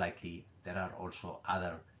most likely there are also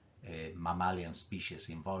other mammalian species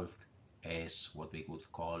involved as what we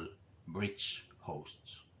would call bridge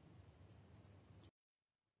hosts.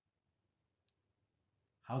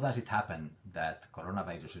 How does it happen that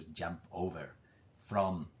coronaviruses jump over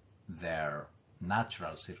from their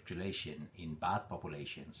natural circulation in bat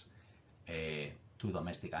populations to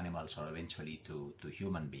domestic animals or eventually to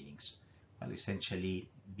human beings? Well, essentially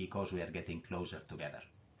because we are getting closer together.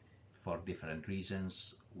 For different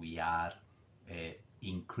reasons, we are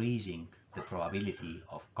increasing the probability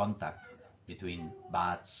of contact between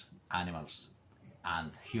bats, animals,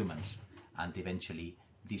 and humans, and eventually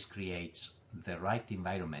this creates the right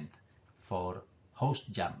environment for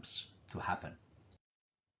host jumps to happen.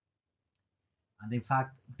 And in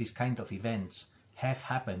fact, these kind of events have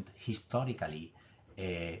happened historically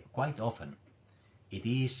quite often. It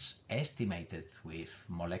is estimated with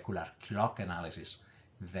molecular clock analysis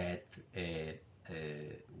that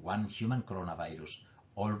one human coronavirus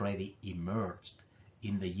already emerged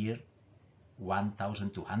in the year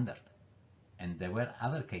 1200, and there were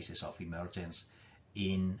other cases of emergence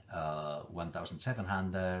in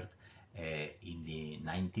 1700, in the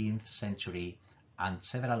 19th century, and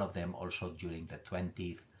several of them also during the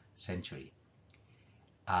 20th century.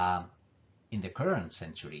 In the current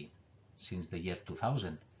century, since the year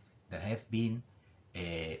 2000, there have been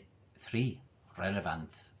 3 relevant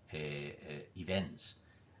events.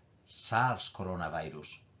 SARS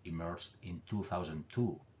coronavirus emerged in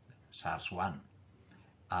 2002, SARS-1,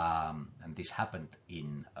 and this happened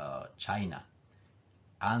in China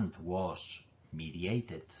and was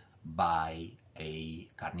mediated by a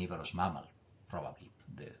carnivorous mammal, probably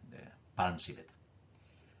the palm civet.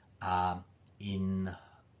 In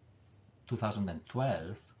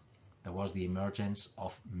 2012, there was the emergence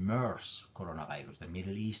of MERS coronavirus, the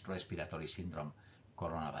Middle East Respiratory Syndrome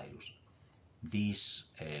coronavirus. This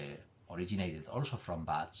originated also from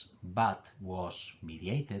bats, but was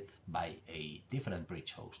mediated by a different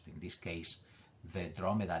bridge host, in this case, the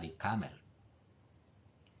dromedary camel.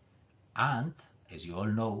 And, as you all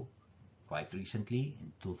know, quite recently,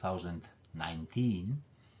 in 2019,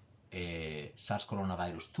 SARS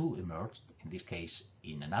coronavirus 2 emerged, in this case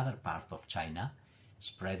in another part of China,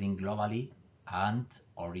 spreading globally and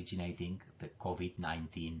originating the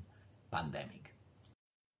COVID-19 pandemic.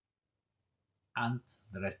 And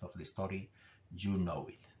the rest of the story, you know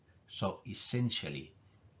it. So essentially,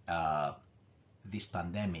 this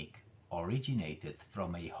pandemic originated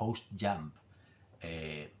from a host jump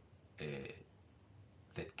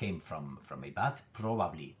that came from a bat,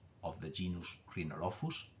 probably of the genus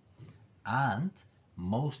Rhinolophus, and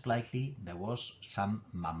most likely there was some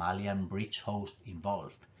mammalian bridge host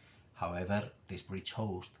involved. However, this bridge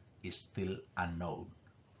host is still unknown.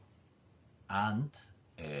 And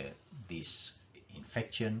this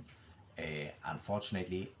infection,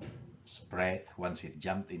 unfortunately, spread, once it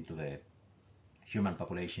jumped into the human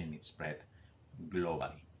population, it spread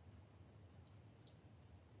globally.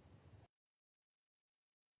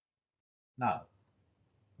 Now,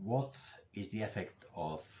 what is the effect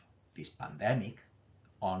of this pandemic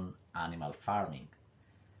on animal farming?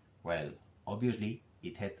 Well, obviously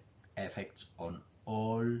it had effects on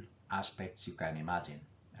all aspects you can imagine,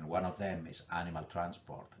 and one of them is animal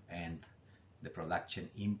transport and the production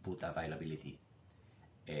input availability.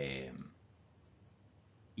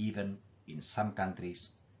 Even in some countries,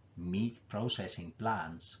 meat processing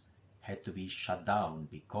plants had to be shut down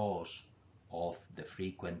because of the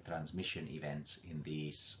frequent transmission events in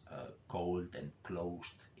these cold and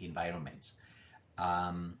closed environments.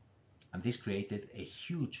 And this created a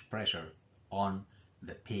huge pressure on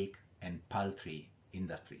the pig and poultry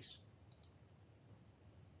industries.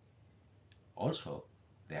 Also,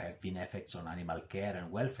 there have been effects on animal care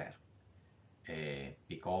and welfare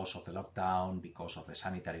because of the lockdown, because of the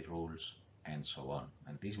sanitary rules, and so on.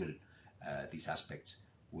 And these aspects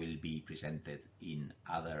will be presented in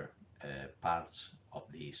other parts of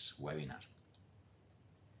this webinar.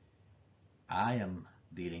 I am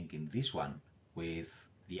dealing in this one with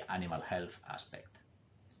the animal health aspect.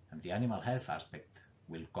 And the animal health aspect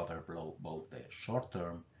will cover both the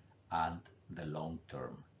short-term and the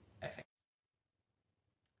long-term effects.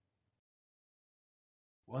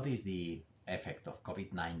 What is the effect of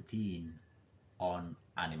COVID-19 on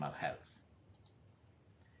animal health?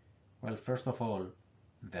 Well, first of all,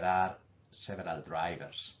 there are several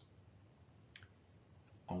drivers.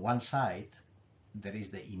 On one side, there is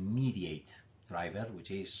the immediate driver,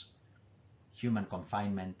 which is human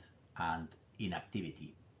confinement and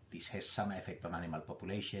inactivity. This has some effect on animal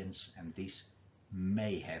populations, and this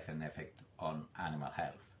may have an effect on animal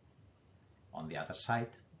health. On the other side,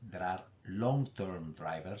 there are long-term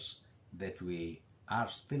drivers that we are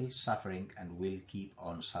still suffering and will keep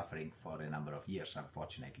on suffering for a number of years,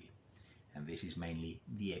 unfortunately. And this is mainly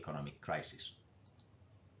the economic crisis.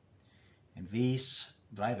 And these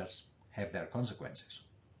drivers have their consequences.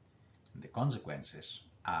 And the consequences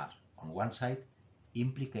are, on one side,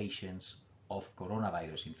 implications of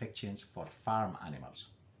coronavirus infections for farm animals.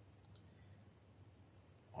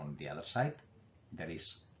 On the other side, there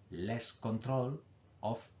is less control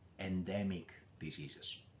of endemic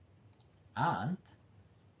diseases. And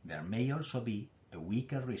there may also be a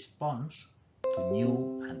weaker response to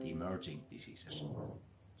new and emerging diseases.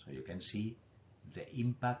 So you can see the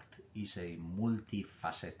impact is a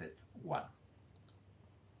multifaceted one.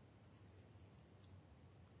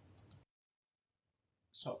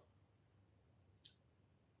 So,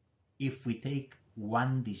 if we take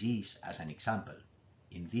one disease as an example,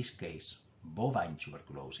 in this case bovine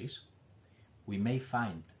tuberculosis, we may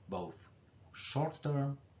find both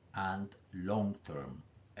short-term and long-term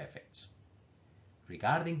effects.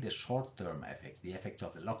 Regarding the short-term effects, the effects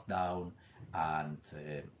of the lockdown and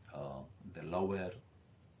the lower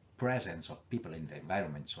presence of people in the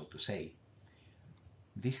environment, so to say,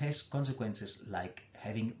 this has consequences like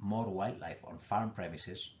having more wildlife on farm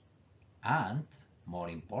premises and, more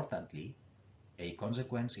importantly, a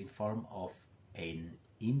consequence in form of an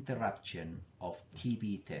interruption of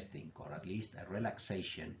TB testing, or at least a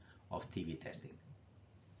relaxation of TB testing.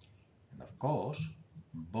 And of course,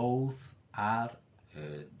 both are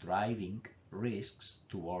driving risks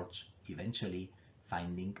towards eventually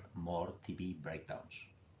finding more TB breakdowns.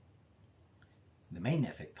 The main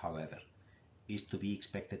effect, however, is to be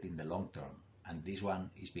expected in the long term, and this one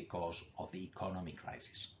is because of the economic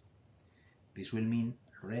crisis. This will mean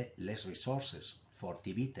less resources for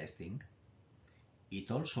TB testing. It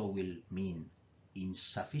also will mean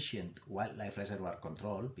insufficient wildlife reservoir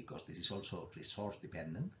control, because this is also resource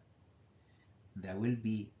dependent. There will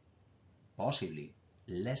be possibly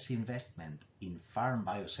less investment in farm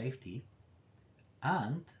biosafety,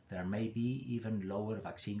 and there may be even lower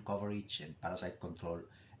vaccine coverage and parasite control,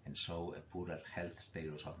 and so a poorer health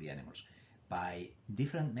status of the animals. By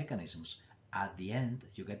different mechanisms, at the end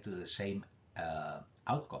you get to the same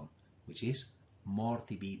outcome, which is more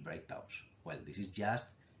TB breakdowns. Well, this is just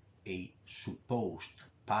a supposed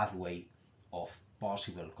pathway of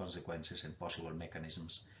possible consequences and possible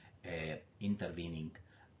mechanisms intervening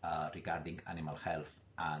regarding animal health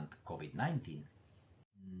and COVID-19.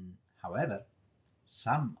 However,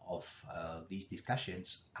 some of these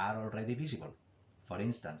discussions are already visible. For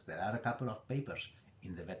instance, there are a couple of papers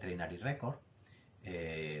in the veterinary record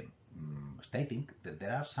stating that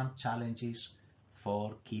there are some challenges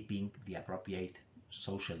for keeping the appropriate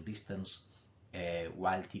social distance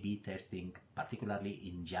while TB testing, particularly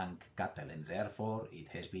in young cattle, and therefore it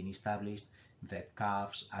has been established that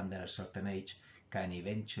calves under a certain age can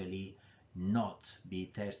eventually not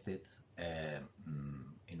be tested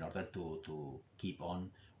in order to keep on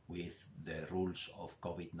with the rules of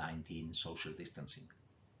COVID-19 social distancing.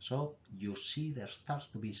 So you see there starts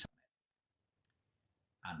to be some.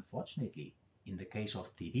 Unfortunately, in the case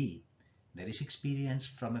of TB, there is experience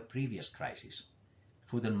from a previous crisis,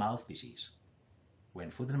 foot and mouth disease.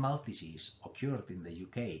 When foot and mouth disease occurred in the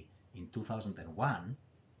UK in 2001,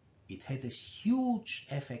 it had a huge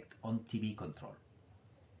effect on TB control.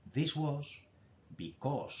 This was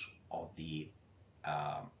because of the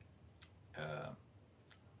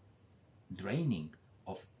draining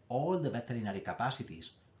of all the veterinary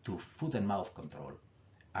capacities to foot and mouth control,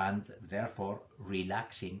 and therefore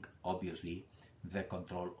relaxing, obviously, the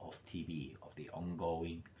control of TB, of the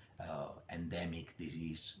ongoing endemic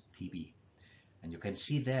disease TB. And you can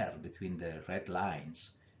see there between the red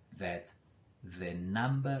lines that the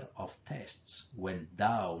number of tests went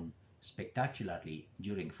down spectacularly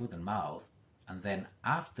during foot and mouth, and then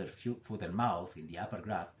after foot and mouth, in the upper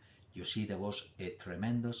graph, you see there was a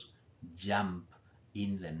tremendous jump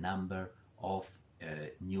in the number of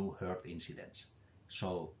new herd incidents.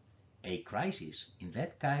 So a crisis, in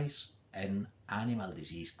that case an animal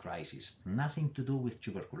disease crisis, nothing to do with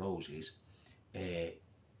tuberculosis,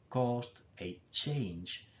 caused a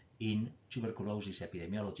change in tuberculosis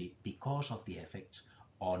epidemiology because of the effects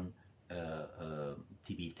on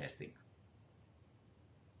TB testing.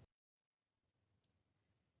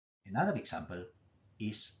 Another example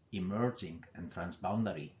is emerging and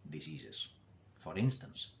transboundary diseases. For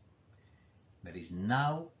instance, there is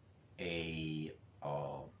now an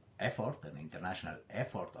international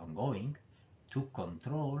effort ongoing to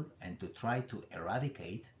control and to try to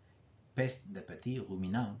eradicate peste des petits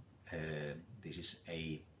ruminants. This is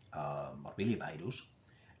a morbillivirus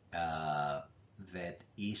that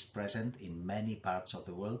is present in many parts of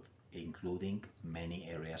the world, including many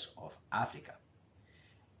areas of Africa.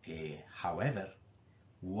 However,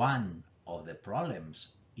 one of the problems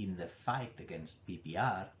in the fight against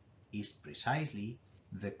PPR is precisely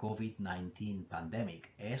the COVID-19 pandemic,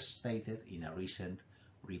 as stated in a recent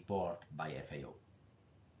report by FAO.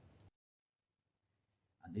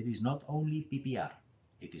 And it is not only PPR,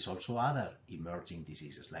 it is also other emerging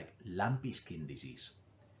diseases like lumpy skin disease.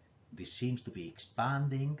 This seems to be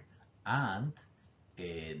expanding, and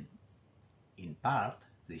in part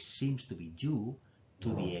this seems to be due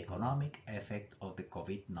to the economic effect of the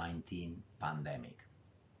COVID-19 pandemic.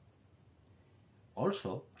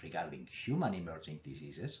 Also, regarding human emerging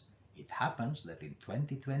diseases, it happens that in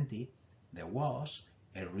 2020 there was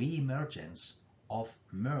a re-emergence of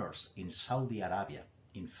MERS in Saudi Arabia,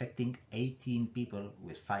 infecting 18 people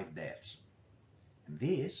with 5 deaths. And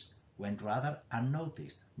this went rather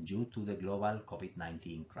unnoticed due to the global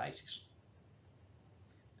COVID-19 crisis.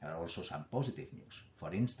 There are also some positive news.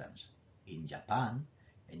 For instance, in Japan,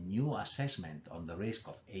 a new assessment on the risk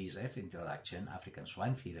of ASF introduction, African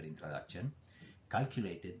swine fever introduction,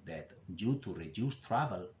 calculated that due to reduced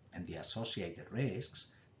travel and the associated risks,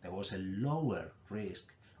 there was a lower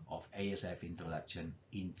risk of ASF introduction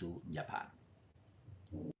into Japan.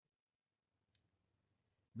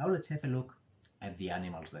 Now let's have a look at the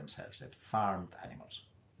animals themselves, at farmed animals.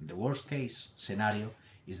 The worst case scenario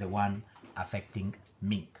is the one affecting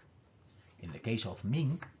mink. In the case of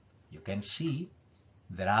mink, you can see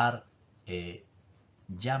there are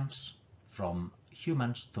jumps from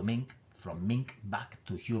humans to mink, from mink back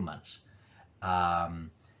to humans. And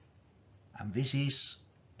this is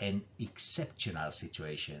an exceptional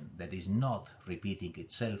situation that is not repeating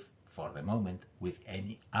itself for the moment with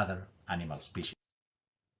any other animal species.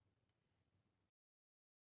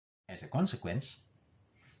 As a consequence,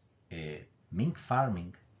 mink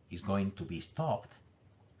farming is going to be stopped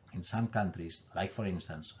in some countries, like for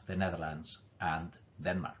instance the Netherlands and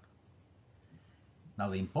Denmark. Now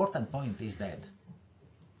the important point is that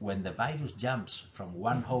when the virus jumps from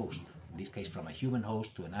one host, in this case from a human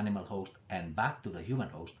host to an animal host and back to the human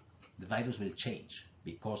host, the virus will change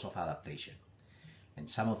because of adaptation. And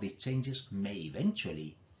some of these changes may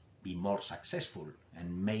eventually be more successful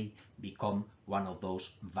and may become one of those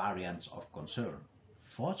variants of concern.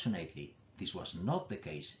 Fortunately, this was not the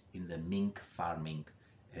case in the mink farming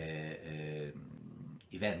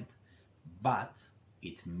event, but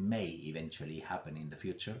it may eventually happen in the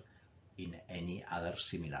future in any other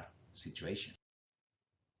similar situation.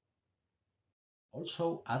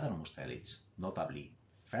 Also, other mustelids, notably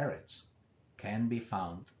ferrets, can be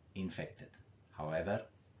found infected. However,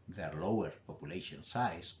 their lower population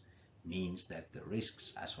size means that the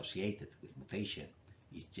risks associated with mutation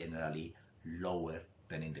is generally lower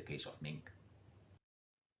than in the case of mink.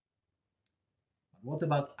 But what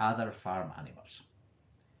about other farm animals?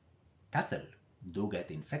 Cattle do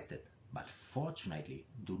get infected, but fortunately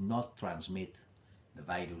do not transmit the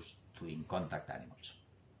virus to in-contact animals.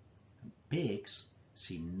 And pigs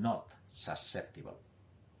seem not susceptible.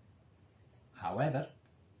 However,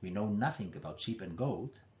 we know nothing about sheep and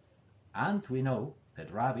goat, And we know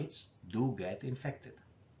that rabbits do get infected.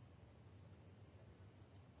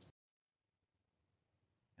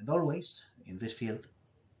 And always in this field,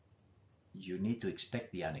 you need to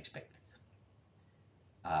expect the unexpected.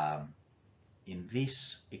 In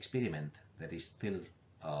this experiment that is still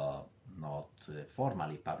not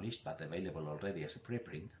formally published, but available already as a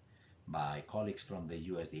preprint by colleagues from the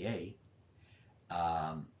USDA,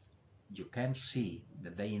 you can see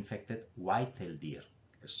that they infected white-tailed deer,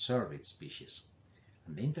 a cervid species.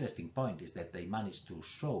 And the interesting point is that they managed to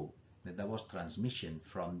show that there was transmission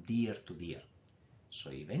from deer to deer.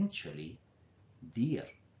 So eventually, deer,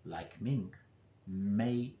 like mink,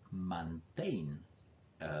 may maintain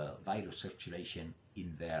virus circulation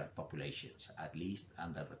in their populations, at least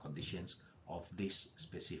under the conditions of this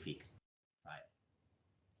specific trial.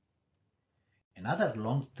 Another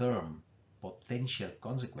long-term potential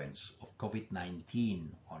consequence of COVID-19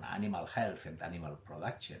 on animal health and animal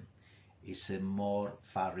production is a more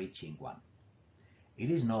far-reaching one.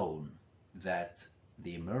 It is known that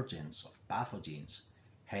the emergence of pathogens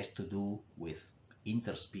has to do with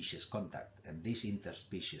interspecies contact, and this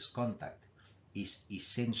interspecies contact is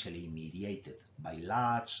essentially mediated by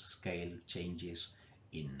large-scale changes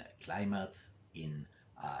in climate, in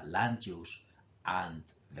land use, and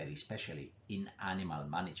very especially in animal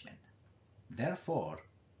management. Therefore,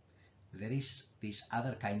 there is this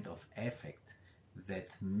other kind of effect that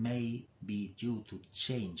may be due to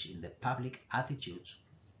change in the public attitudes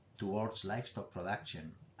towards livestock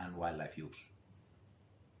production and wildlife use.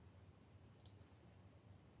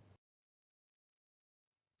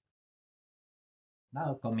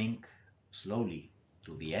 Now, coming slowly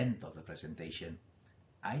to the end of the presentation,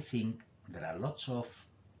 I think there are lots of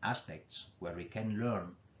aspects where we can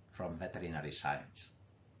learn from veterinary science.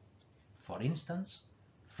 For instance,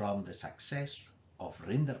 from the success of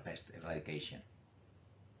rinderpest eradication,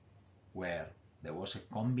 where there was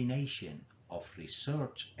a combination of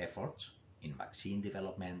research efforts in vaccine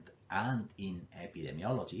development and in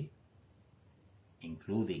epidemiology,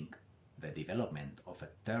 including the development of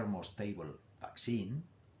a thermostable vaccine,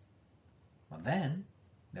 but then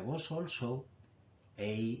there was also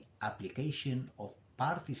an application of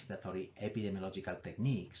participatory epidemiological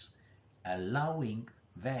techniques allowing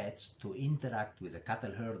vets to interact with the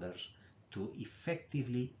cattle herders to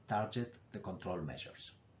effectively target the control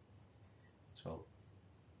measures. So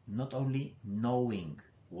not only knowing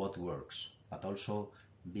what works, but also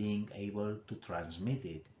being able to transmit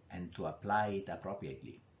it and to apply it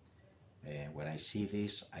appropriately. When I see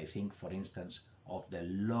this, I think, for instance, of the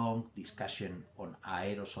long discussion on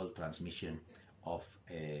aerosol transmission of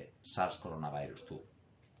SARS coronavirus 2.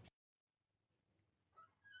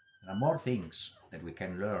 There are more things that we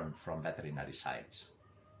can learn from veterinary science.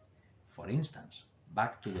 For instance,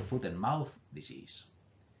 back to the foot and mouth disease.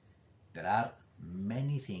 There are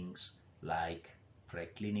many things like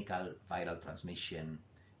preclinical viral transmission,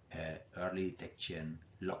 early detection,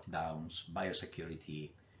 lockdowns,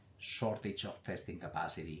 biosecurity, shortage of testing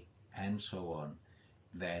capacity, and so on,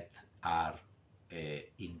 that are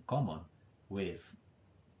in common with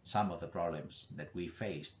some of the problems that we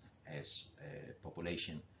faced as a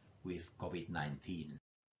population with COVID-19.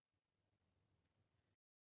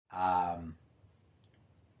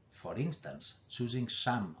 For instance, choosing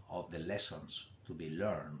some of the lessons to be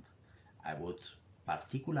learned, I would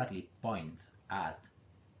particularly point at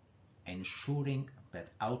ensuring that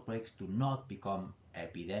outbreaks do not become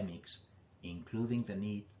epidemics, including the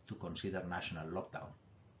need to consider national lockdown.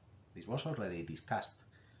 This was already discussed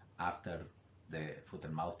after the foot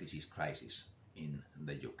and mouth disease crisis in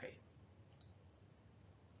the UK.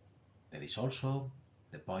 There is also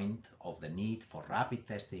the point of the need for rapid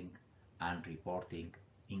testing and reporting,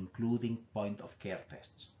 including point-of-care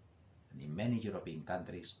tests. And in many European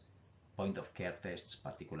countries, point-of-care tests,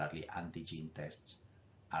 particularly antigen tests,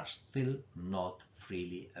 are still not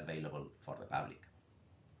freely available for the public.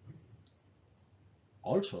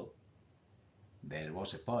 Also, there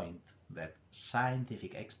was a point that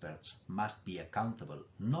scientific experts must be accountable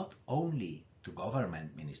not only to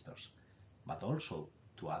government ministers, but also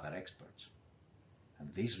to other experts. And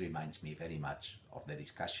this reminds me very much of the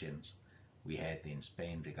discussions we had in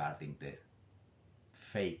Spain regarding the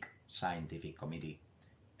fake scientific committee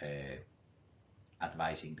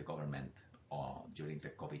advising the government during the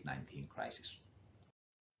COVID-19 crisis.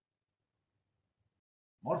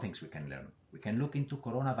 More things we can learn. We can look into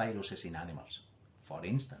coronaviruses in animals. For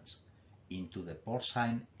instance, into the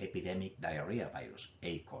porcine epidemic diarrhea virus,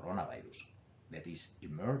 a coronavirus that is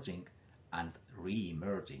emerging and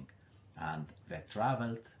re-emerging, and that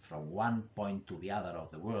traveled from one point to the other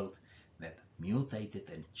of the world, that mutated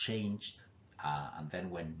and changed and then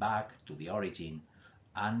went back to the origin,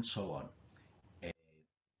 and so on. We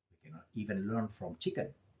can even learn from chicken,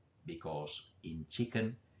 because in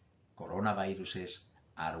chicken, coronaviruses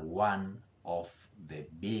are one of the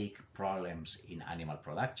big problems in animal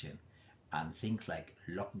production, and things like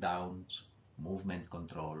lockdowns, movement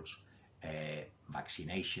controls,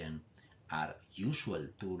 vaccination are usual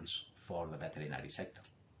tools for the veterinary sector.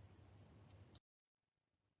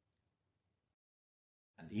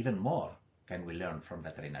 And even more can we learn from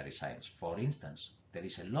veterinary science. For instance, there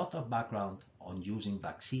is a lot of background on using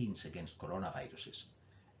vaccines against coronaviruses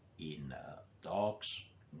in dogs,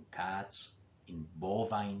 in cats, in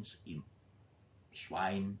bovines, in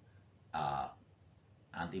swine,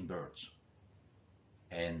 and in birds.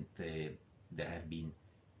 And there have been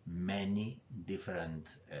many different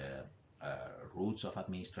routes of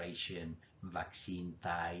administration, vaccine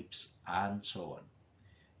types, and so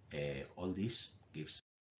on. All this gives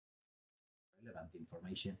relevant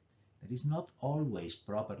information that is not always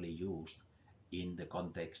properly used in the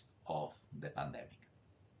context of the pandemic.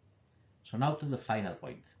 So now to the final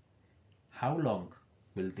point. How long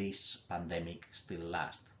will this pandemic still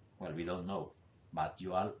last? Well, we don't know, but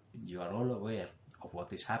you are all aware of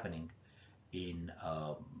what is happening in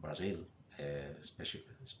Brazil,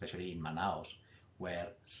 especially in Manaus, where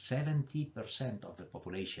 70% of the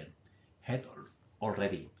population had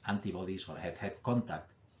already antibodies or had had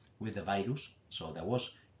contact with the virus. So there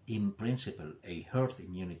was, in principle, a herd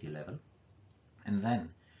immunity level. And then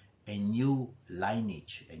a new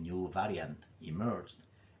lineage, a new variant emerged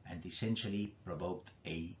and essentially provoked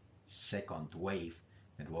a second wave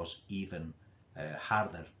that was even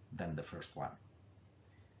harder than the first one.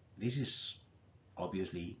 This is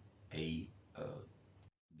obviously a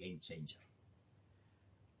game changer.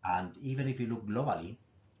 And even if you look globally,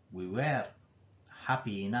 we were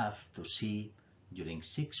happy enough to see during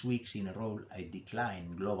 6 weeks in a row a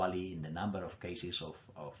decline globally in the number of cases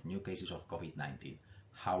of new cases of COVID-19.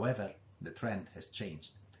 However, the trend has changed.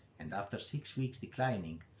 And after 6 weeks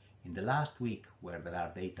declining, in the last week where there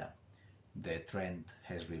are data, the trend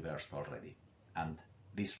has reversed already. And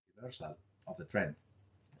this reversal of the trend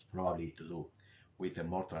has probably to do with the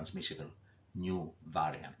more transmissible new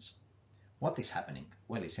variants. What is happening?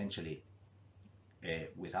 Well, essentially,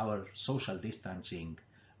 with our social distancing,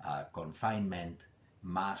 confinement,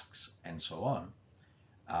 masks, and so on,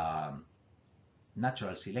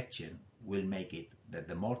 natural selection will make it that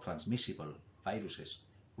the more transmissible viruses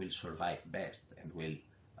will survive best and will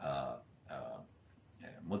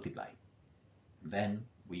multiply. Then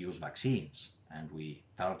we use vaccines and we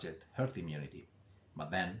target herd immunity. But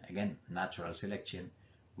then again, natural selection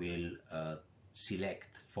will select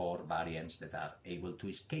for variants that are able to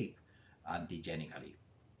escape antigenically.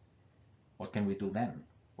 What can we do then?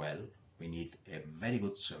 Well, we need a very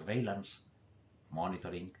good surveillance,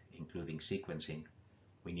 monitoring, including sequencing.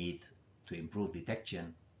 We need to improve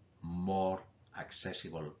detection, more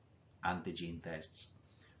accessible antigen tests.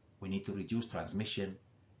 We need to reduce transmission,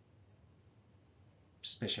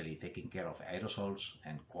 especially taking care of aerosols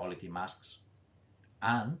and quality masks.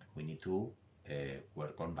 And we need to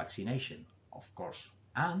work on vaccination, of course.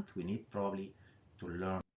 And we need probably to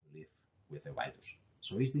learn to live with the virus.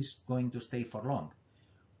 So is this going to stay for long?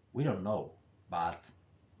 We don't know, but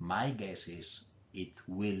my guess is it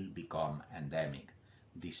will become endemic,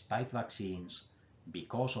 despite vaccines,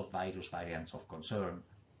 because of virus variants of concern,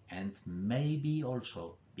 and maybe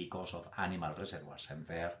also because of animal reservoirs. And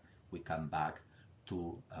there we come back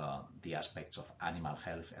to the aspects of animal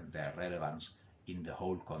health and their relevance in the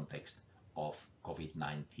whole context of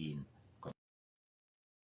COVID-19.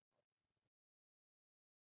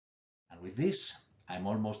 And with this, I'm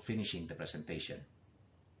almost finishing the presentation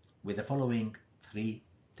with the following 3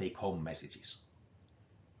 take-home messages.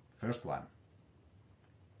 First one,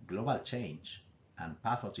 global change and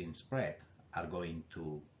pathogen spread are going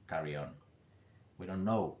to carry on. We don't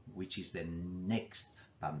know which is the next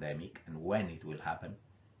pandemic and when it will happen,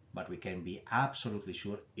 but we can be absolutely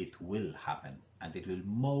sure it will happen, and it will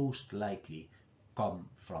most likely come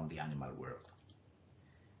from the animal world.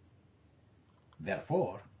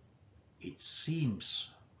 Therefore, it seems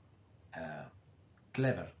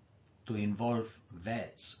clever to involve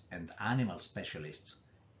vets and animal specialists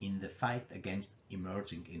in the fight against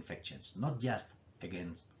emerging infections, not just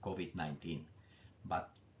against COVID-19, but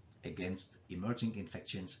against emerging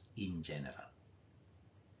infections in general.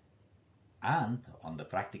 And on the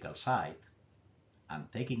practical side,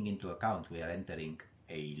 and taking into account we are entering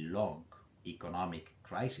a long economic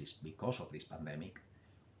crisis because of this pandemic,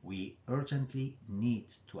 we urgently need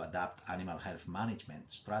to adapt animal health management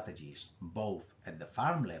strategies both at the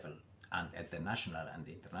farm level and at the national and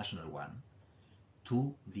international one,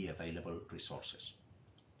 to the available resources.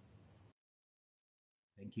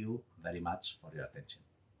 Thank you very much for your attention.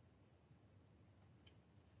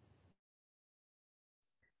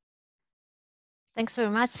 Thanks very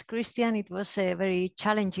much, Christian. It was a very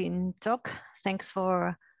challenging talk. Thanks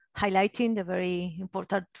for highlighting the very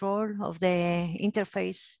important role of the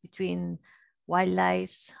interface between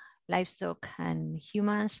wildlife, livestock, and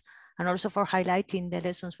humans, and also for highlighting the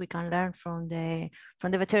lessons we can learn from the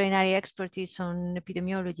veterinary expertise on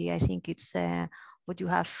epidemiology. I think it's what you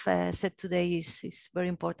have said today is very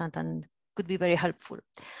important and could be very helpful.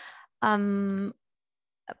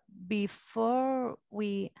 Before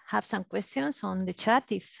we have some questions on the chat,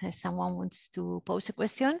 if someone wants to pose a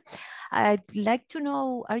question, I'd like to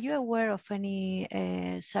know, are you aware of any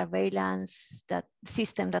surveillance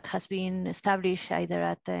system that has been established either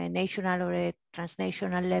at a national or a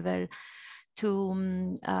transnational level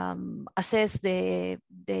to assess the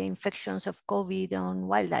infections of COVID on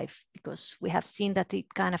wildlife? Because we have seen that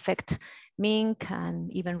it can affect mink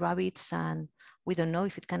and even rabbits, and we don't know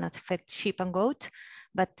if it can affect sheep and goat.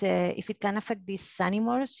 But if it can affect these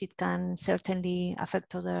animals, it can certainly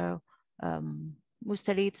affect other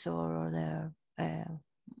mustelids or other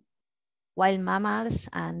wild mammals,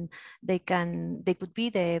 and they could be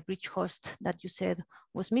the breech host that you said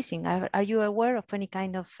was missing. Are you aware of any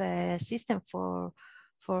kind of system for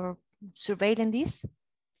surveilling this?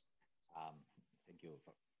 Thank you.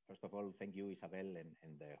 First of all, thank you, Isabel,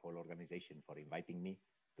 and the whole organization for inviting me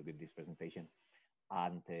to give this presentation.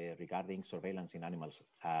 And regarding surveillance in animals,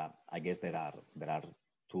 I guess there are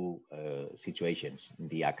two situations: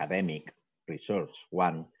 the academic research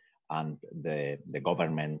one and the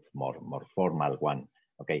government more formal one.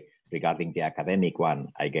 Okay, regarding the academic one,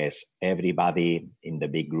 I guess everybody in the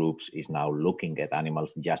big groups is now looking at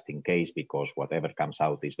animals just in case, because whatever comes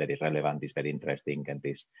out is very relevant, is very interesting, and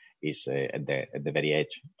this is at the very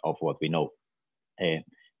edge of what we know.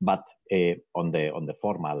 But on the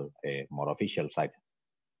formal, more official side,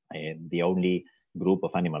 the only group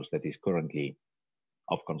of animals that is currently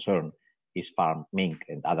of concern is farm mink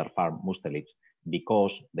and other farm mustelids,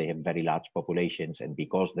 because they have very large populations, and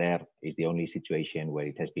because there is the only situation where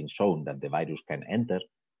it has been shown that the virus can enter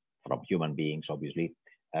from human beings, obviously,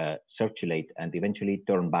 circulate, and eventually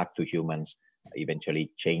turn back to humans,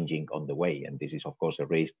 eventually changing on the way. And this is, of course, a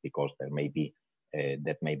risk, because there may be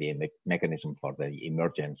that may be a mechanism for the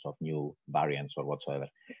emergence of new variants or whatsoever.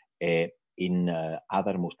 In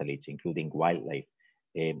other mustelids, including wildlife,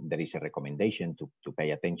 there is a recommendation to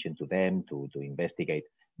pay attention to them, to investigate,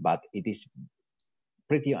 but it is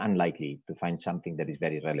pretty unlikely to find something that is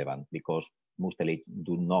very relevant, because mustelids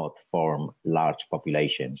do not form large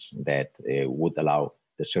populations that would allow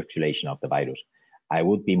the circulation of the virus. I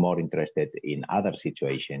would be more interested in other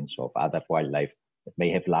situations of other wildlife that may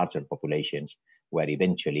have larger populations, where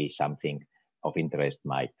eventually something of interest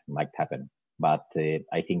might happen. But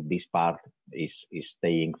I think this part is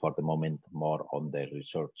staying for the moment more on the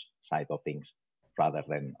research side of things rather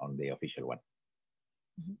than on the official one.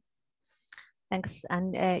 Mm-hmm. Thanks.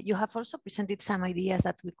 And you have also presented some ideas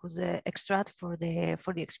that we could extract for the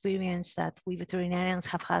experience that we veterinarians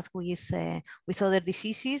have had with other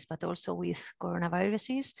diseases, but also with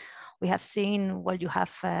coronaviruses. We have seen, well, you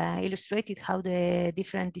have illustrated how the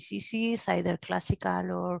different diseases, either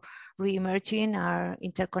classical or re-emerging, are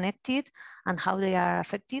interconnected, and how they are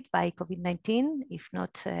affected by COVID-19, if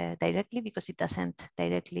not directly, because it doesn't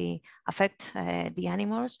directly affect the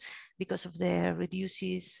animals because of the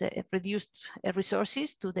reduced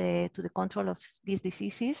resources to the control of these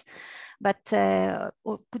diseases. But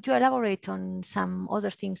could you elaborate on some other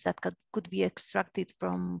things that could be extracted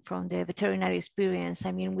from the veterinary experience?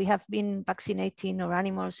 I mean, we have been vaccinating our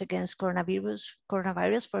animals against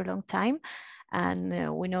coronavirus for a long time.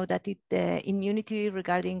 And we know that the immunity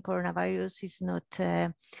regarding coronavirus is not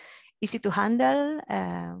easy to handle.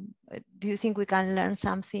 Do you think we can learn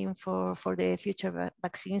something for the future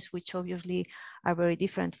vaccines, which obviously are very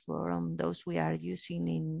different from those we are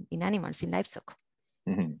using in animals, in livestock?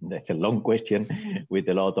 That's a long question with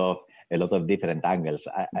a lot of different angles.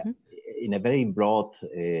 In a very broad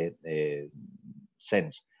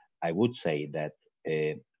sense, I would say that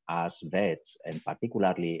as vets, and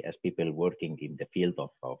particularly as people working in the field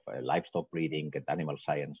of livestock breeding and animal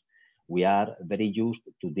science, we are very used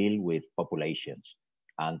to deal with populations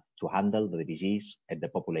and to handle the disease at the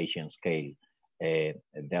population scale.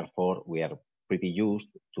 Therefore, we are pretty used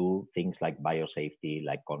to things like biosafety,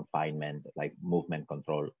 like confinement, like movement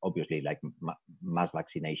control, obviously like mass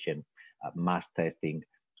vaccination, mass testing,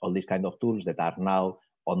 all these kind of tools that are now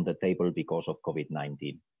on the table because of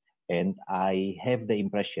COVID-19. And I have the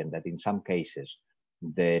impression that in some cases,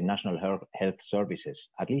 the national health services,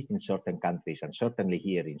 at least in certain countries and certainly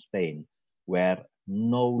here in Spain, were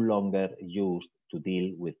no longer used to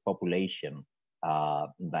deal with population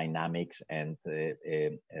dynamics and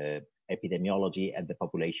epidemiology at the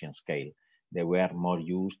population scale. They were more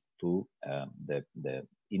used to the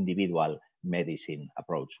individual medicine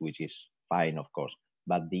approach, which is fine, of course,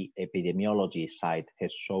 but the epidemiology side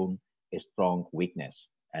has shown a strong weakness.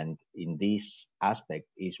 And in this aspect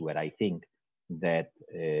is where I think that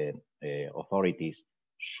authorities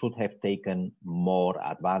should have taken more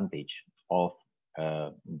advantage of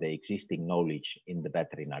the existing knowledge in the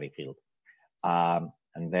veterinary field.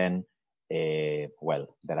 And then, well,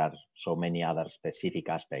 there are so many other specific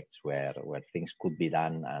aspects where things could be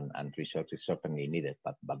done and research is certainly needed,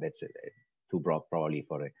 but that's too broad probably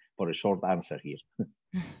for a short answer here.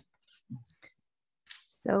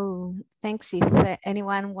 So thanks. If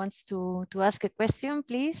anyone wants to ask a question,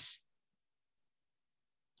 please.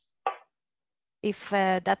 If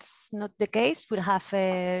that's not the case, we'll have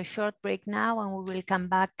a short break now and we will come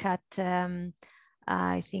back at,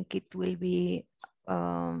 I think it will be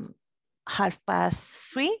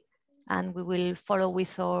 3:30, and we will follow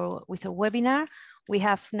with our webinar. We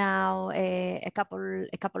have now a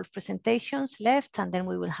couple of presentations left, and then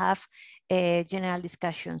we will have a general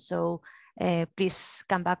discussion. So please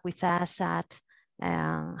come back with us at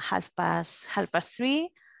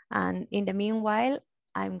 3:30. And in the meanwhile,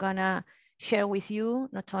 I'm gonna share with you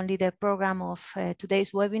not only the program of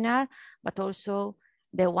today's webinar, but also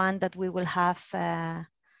the one that we will have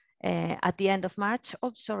at the end of March.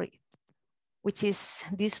 Oh, sorry, which is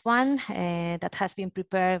this one that has been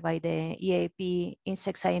prepared by the EAAP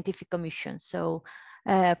Insect Scientific Commission. So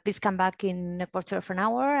please come back in a quarter of an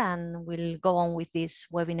hour and we'll go on with this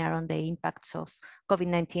webinar on the impacts of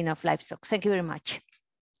COVID-19 of livestock. Thank you very much.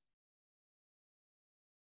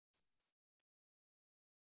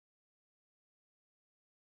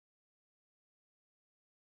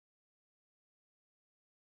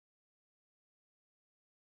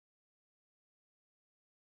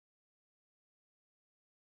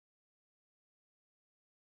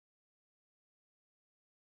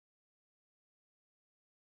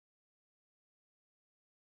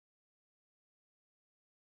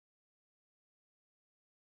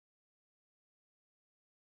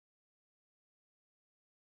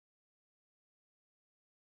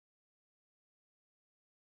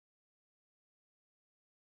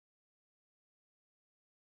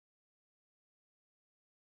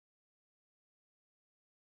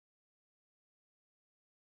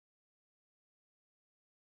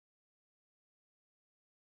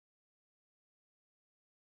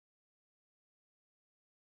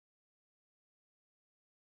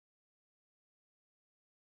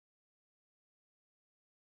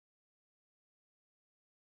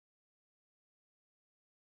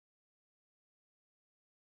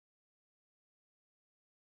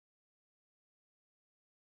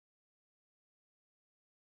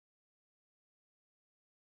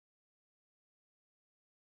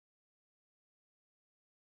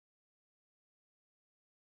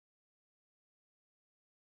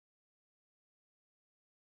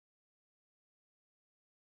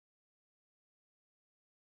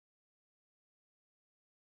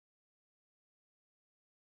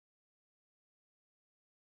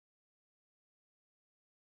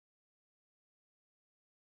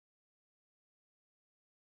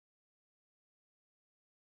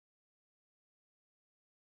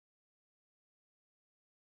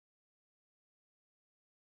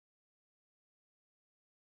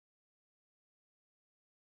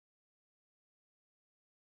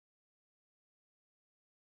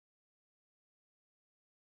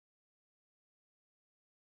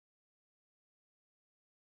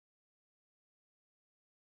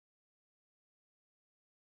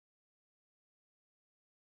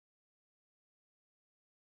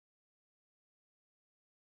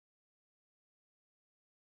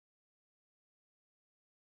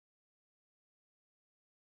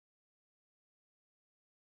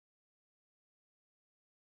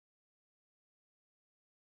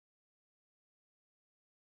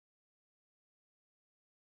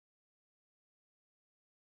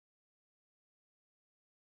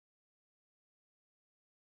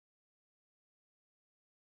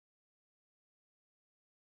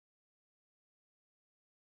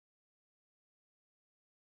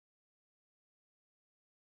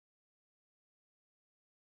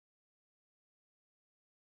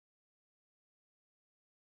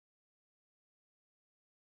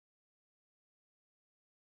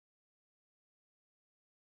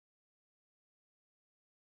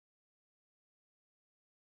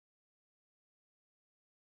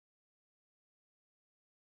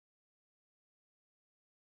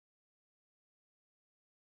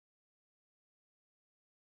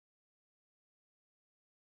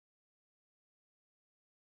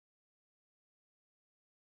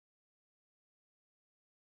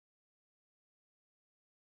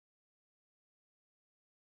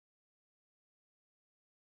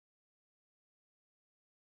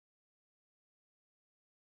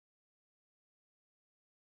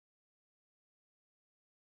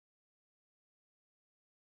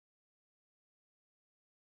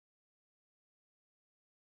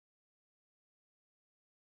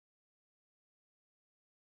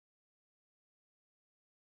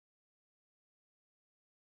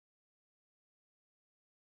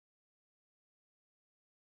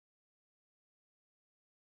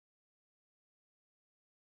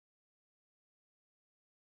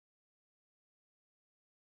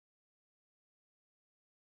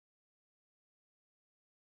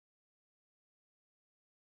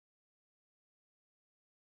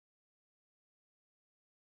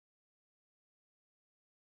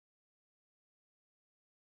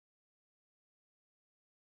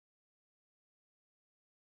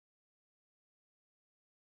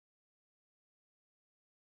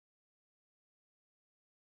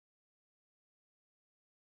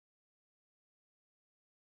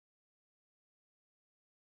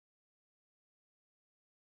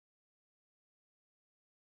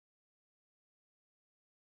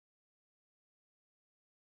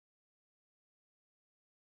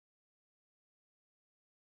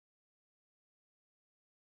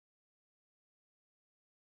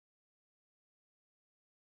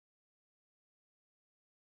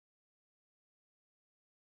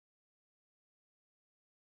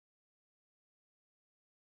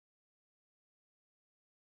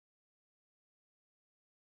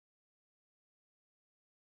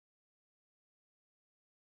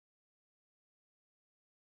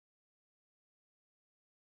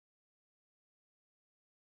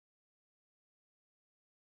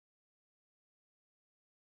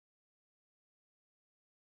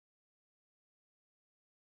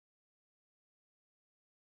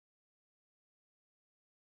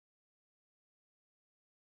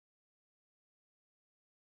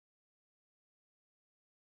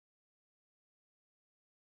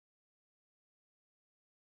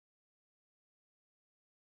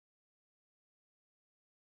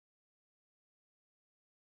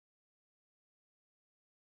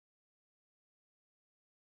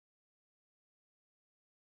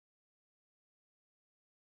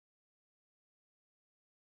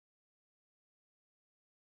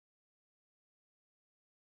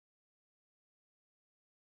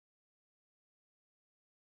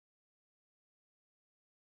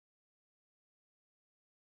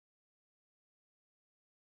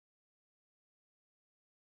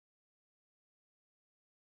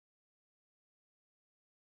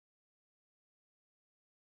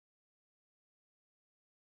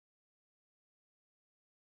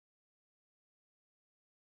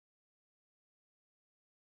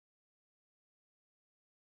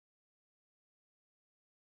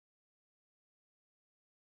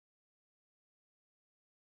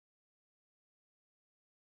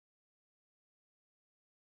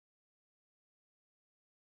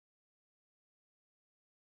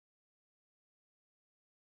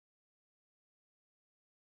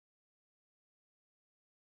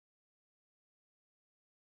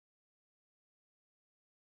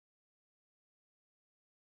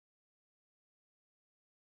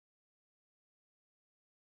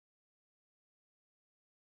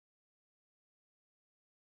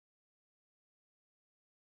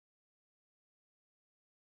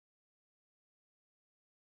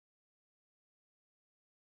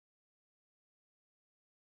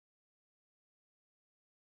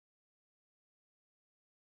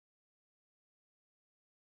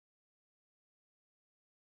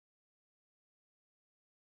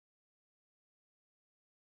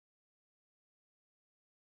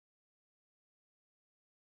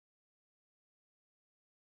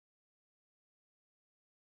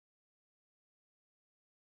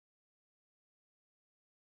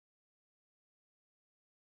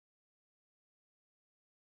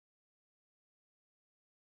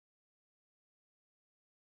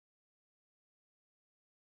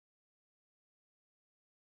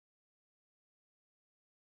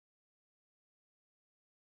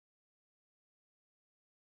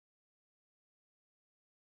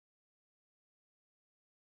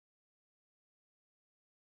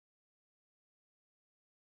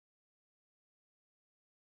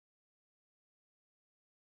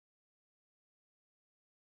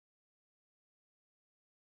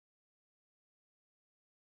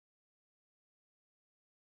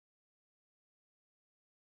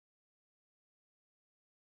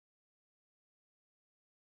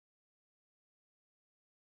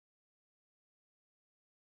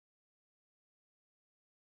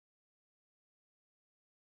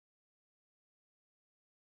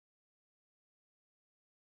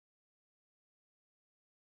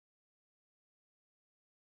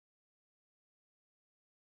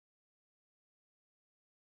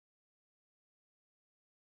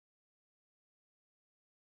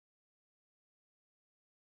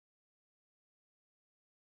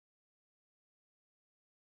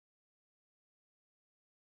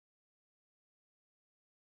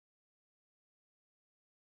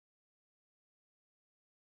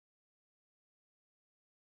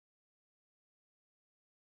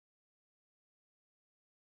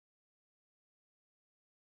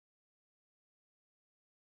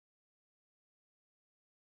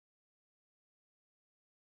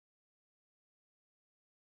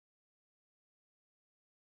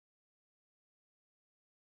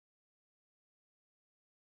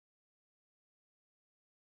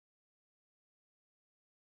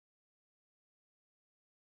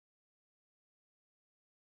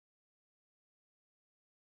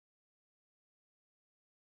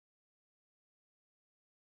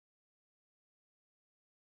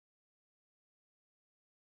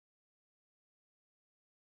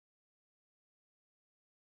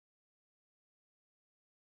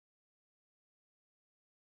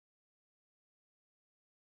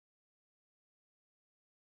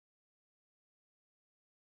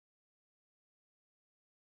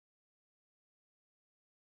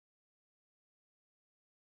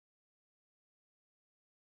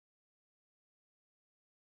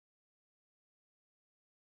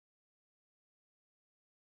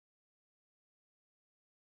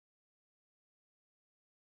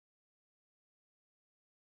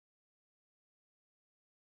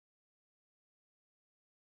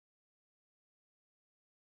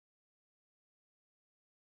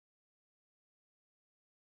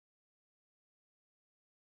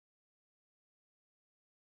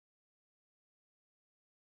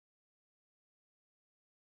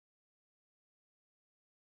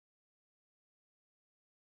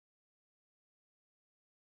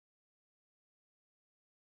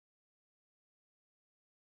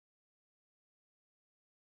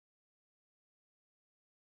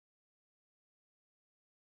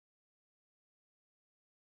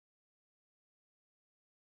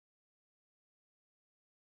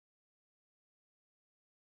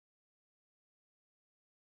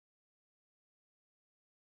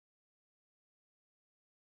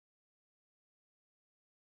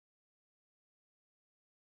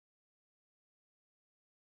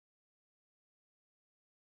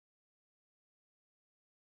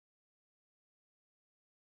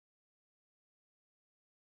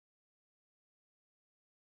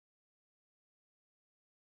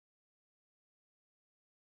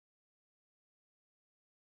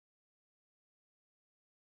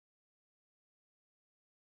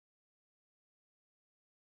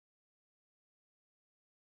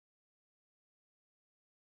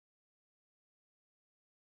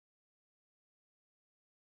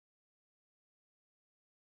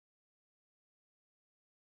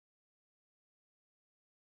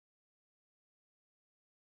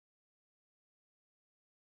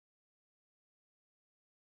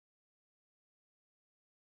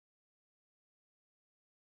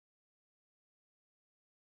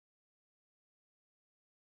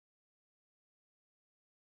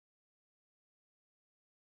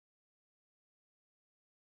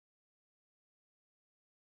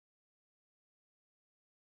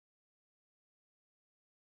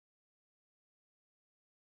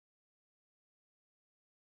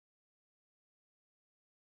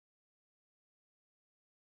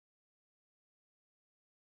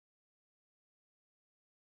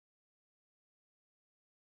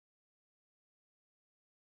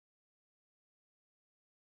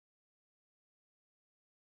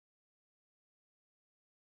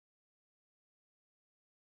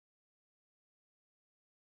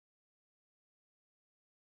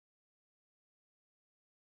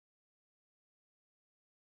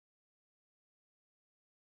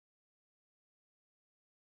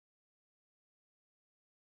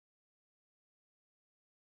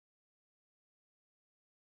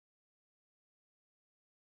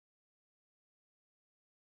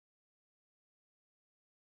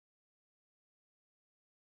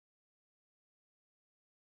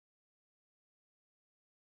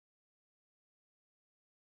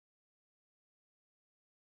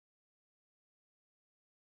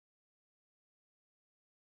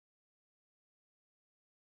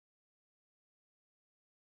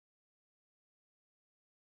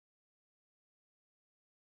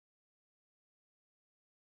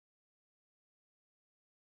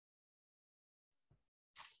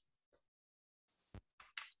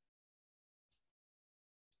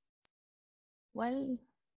 Well,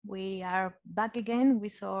 we are back again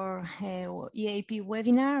with our EAAP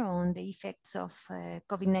webinar on the effects of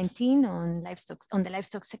COVID-19 on the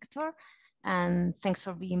livestock sector. And thanks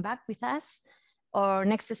for being back with us. Our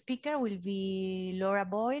next speaker will be Laura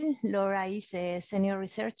Boyle. Laura is a senior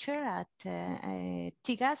researcher at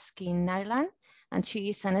Teagasc in Ireland, and she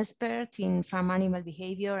is an expert in farm animal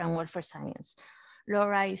behavior and welfare science.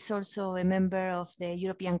 Laura is also a member of the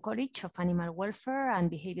European College of Animal Welfare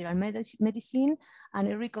and Behavioral Medicine, and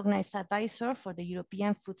a recognized advisor for the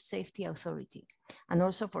European Food Safety Authority, and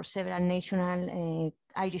also for several national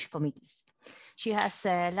Irish committees. She has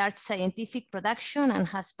a large scientific production and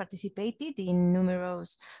has participated in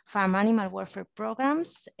numerous farm animal welfare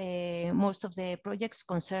programs, most of the projects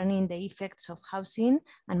concerning the effects of housing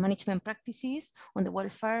and management practices on the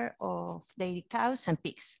welfare of dairy cows and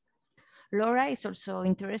pigs. Laura is also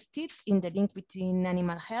interested in the link between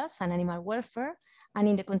animal health and animal welfare, and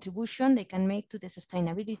in the contribution they can make to the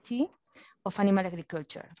sustainability of animal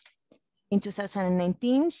agriculture. In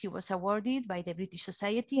 2019, she was awarded by the British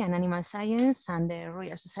Society and Animal Science and the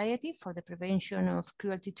Royal Society for the Prevention of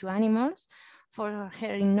Cruelty to Animals for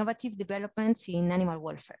her innovative developments in animal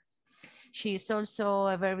welfare. She is also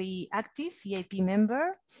a very active EAP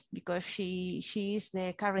member because she is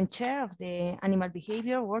the current chair of the Animal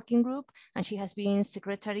Behavior Working Group, and she has been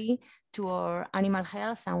secretary to our Animal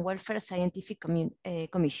Health and Welfare Scientific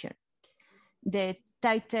Commission. The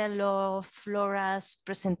title of Laura's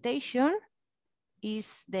presentation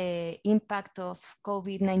is The Impact of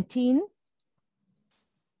COVID-19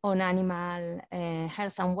 on Animal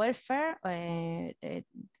Health and Welfare.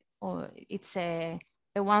 It's a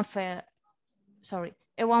one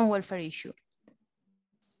welfare issue.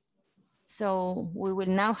 So we will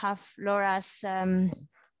now have Laura's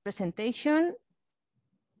presentation.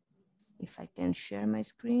 If I can share my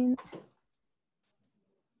screen.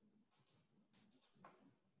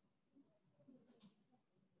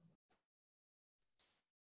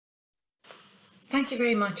 Thank you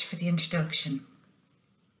very much for the introduction.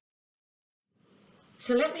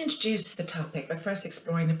 So let me introduce the topic by first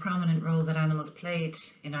exploring the prominent role that animals played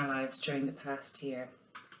in our lives during the past year.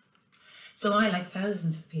 So I, like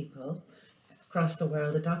thousands of people across the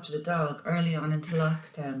world, adopted a dog early on into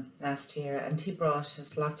lockdown last year, and he brought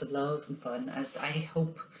us lots of love and fun, as I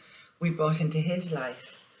hope we brought into his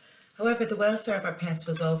life. However, the welfare of our pets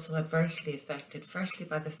was also adversely affected, firstly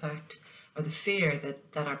by the fact or the fear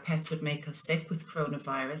that our pets would make us sick with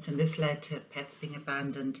coronavirus, and this led to pets being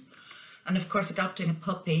abandoned. And of course, adopting a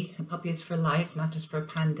puppy is for life, not just for a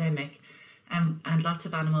pandemic. And lots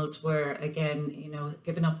of animals were, again,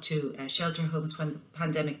 given up to shelter homes when the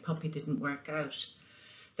pandemic puppy didn't work out.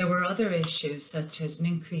 There were other issues, such as an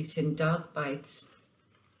increase in dog bites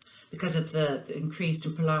because of the increased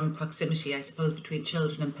and prolonged proximity, I suppose, between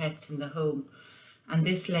children and pets in the home. And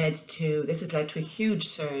this has led to a huge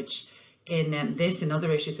surge in this and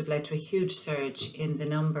other issues have led to a huge surge in the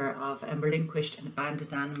number of relinquished and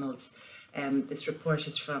abandoned animals. This report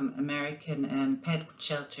is from American pet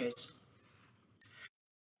shelters.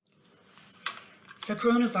 So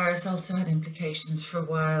coronavirus also had implications for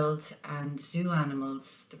wild and zoo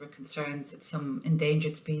animals. There were concerns that some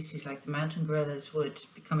endangered species like the mountain gorillas would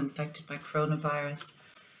become infected by coronavirus.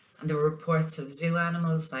 And there were reports of zoo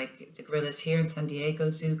animals like the gorillas here in San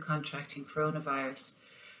Diego Zoo contracting coronavirus.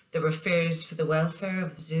 There were fears for the welfare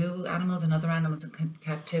of zoo animals and other animals in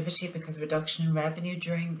captivity because of reduction in revenue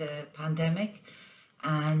during the pandemic.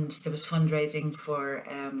 And there was fundraising for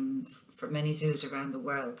many zoos around the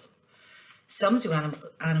world. Some zoo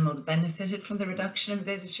animals benefited from the reduction in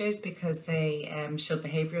visitors because they showed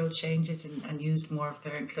behavioural changes and used more of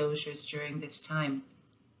their enclosures during this time.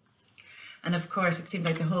 And of course, it seemed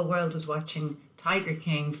like the whole world was watching Tiger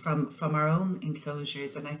King from our own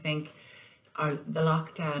enclosures. And I think the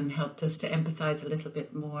lockdown helped us to empathise a little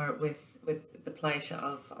bit more with the plight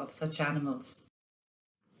of such animals.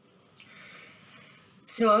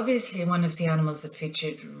 So obviously one of the animals that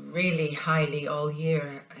featured really highly all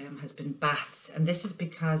year has been bats, and this is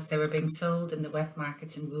because they were being sold in the wet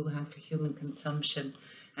markets in Wuhan for human consumption.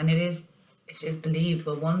 And it is believed,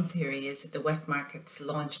 well, one theory is that the wet markets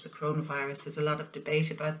launched the coronavirus. There's a lot of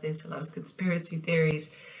debate about this, a lot of conspiracy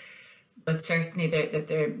theories, but certainly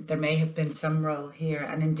there may have been some role here.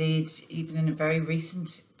 And indeed, even in a very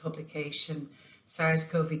recent publication,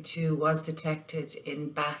 SARS-CoV-2 was detected in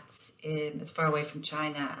bats as far away from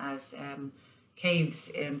China as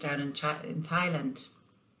caves down in Thailand.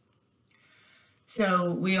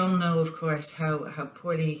 So we all know, of course, how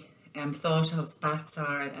poorly thought of bats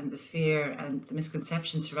are, and the fear and the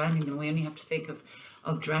misconceptions surrounding them. We only have to think of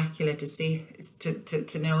of Dracula to see,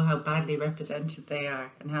 to know how badly represented they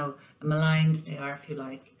are and how maligned they are, if you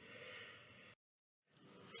like.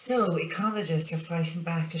 So ecologists are fighting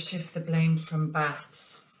back to shift the blame from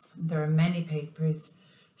bats. There are many papers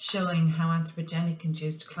showing how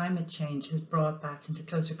anthropogenic-induced climate change has brought bats into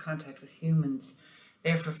closer contact with humans,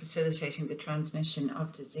 therefore facilitating the transmission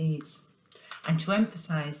of disease. And to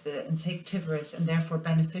emphasize the insectivorous and therefore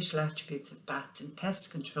beneficial attributes of bats in pest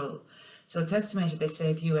control. So it's estimated they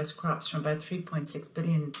save US crops from about $3.6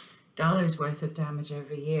 billion worth of damage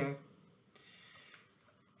every year.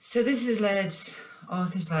 So this has led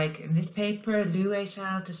authors like in this paper, Liu et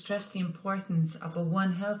al. To stress the importance of a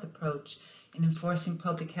One Health approach in enforcing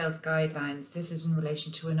public health guidelines. This is in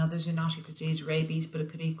relation to another zoonotic disease, rabies, but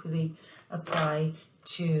it could equally apply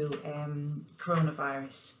to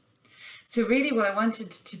coronavirus. So really what I wanted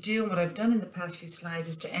to do and what I've done in the past few slides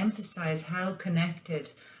is to emphasize how connected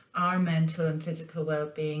our mental and physical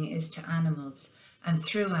well-being is to animals and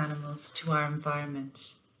through animals to our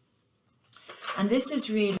environment. And this is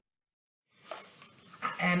really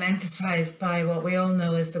emphasized by what we all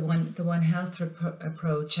know as the One Health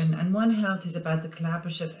approach. And One Health is about the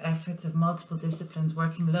collaborative efforts of multiple disciplines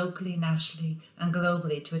working locally, nationally, and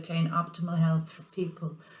globally to attain optimal health for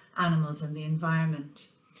people, animals, and the environment.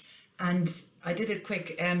 And I did a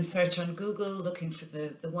quick search on Google looking for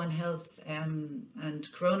the One Health and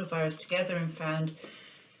coronavirus together and found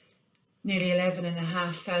nearly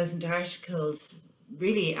 11,500 articles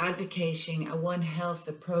really advocating a One Health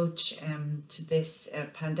approach to this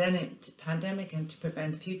pandemic and to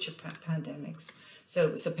prevent future pandemics.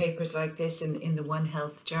 So papers like this in the One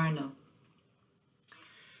Health journal.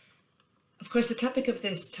 Of course, the topic of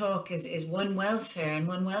this talk is One Welfare, and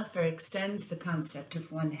One Welfare extends the concept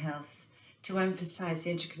of One Health to emphasize the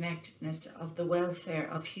interconnectedness of the welfare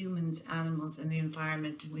of humans, animals, and the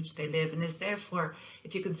environment in which they live, and is therefore,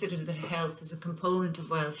 if you consider that health as a component of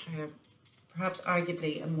welfare, perhaps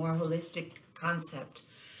arguably a more holistic concept.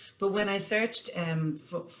 But when I searched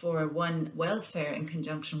for One Welfare in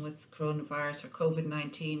conjunction with coronavirus or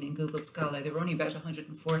COVID-19 in Google Scholar, there were only about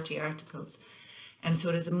 140 articles. And so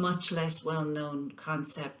it is a much less well-known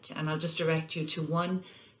concept. And I'll just direct you to one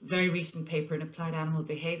very recent paper in Applied Animal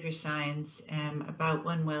Behavior Science about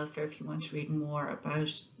One Welfare if you want to read more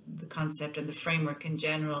about the concept and the framework in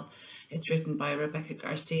general. It's written by Rebecca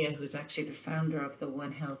Garcia, who is actually the founder of the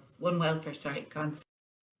One Welfare concept.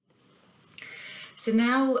 So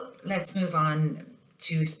now let's move on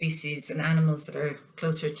to species and animals that are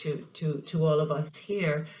closer to all of us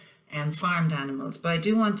here. Farmed animals, but I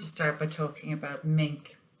do want to start by talking about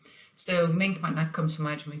mink. So mink might not come to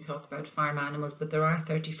mind when we talk about farm animals, but there are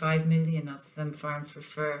 35 million of them farmed for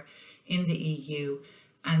fur in the EU,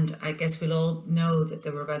 and I guess we'll all know that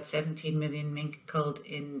there were about 17 million mink culled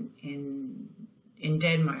in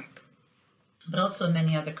Denmark, but also in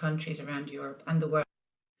many other countries around Europe and the world.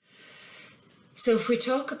 So if we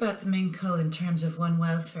talk about the mink cull in terms of One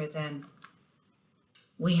Welfare, then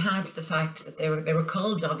we had the fact that they were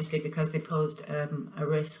culled obviously because they posed a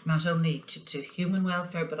risk not only to human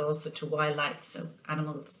welfare but also to wildlife, so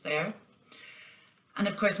animals there. And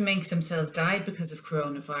of course mink themselves died because of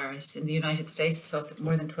coronavirus. In the United States, so that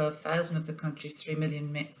more than 12,000 of the country's 3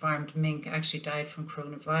 million farmed mink actually died from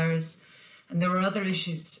coronavirus. And there were other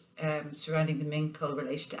issues surrounding the mink cull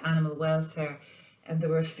related to animal welfare. And there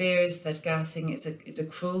were fears that gassing is a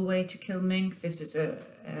cruel way to kill mink. This is a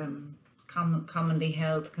commonly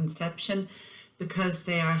held conception. Because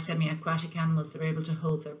they are semi-aquatic animals, they're able to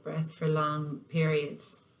hold their breath for long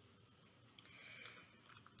periods.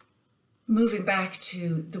 Moving back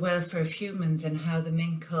to the welfare of humans and how the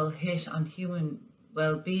mink cull hit on human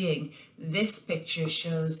well-being, this picture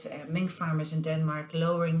shows mink farmers in Denmark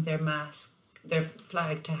lowering their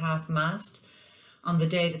flag to half-mast on the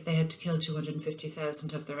day that they had to kill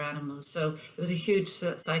 250,000 of their animals. So it was a huge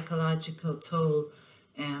psychological toll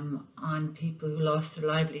on people who lost their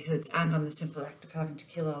livelihoods and on the simple act of having to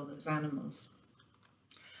kill all those animals.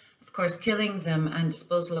 Of course, killing them and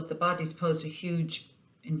disposal of the bodies posed a huge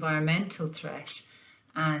environmental threat,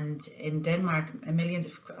 and in Denmark millions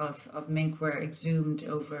of mink were exhumed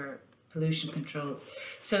over pollution controls.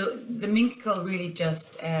 So the mink cull really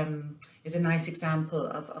just is a nice example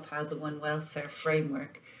of how the One Welfare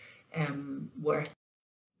framework works.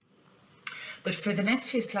 But for the next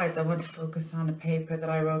few slides, I want to focus on a paper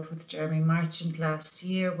that I wrote with Jeremy Marchant last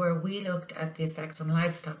year, where we looked at the effects on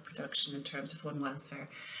livestock production in terms of One Welfare,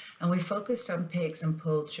 and we focused on pigs and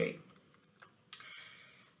poultry.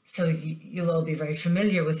 So you'll all be very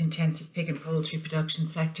familiar with intensive pig and poultry production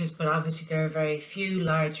sectors, but obviously there are very few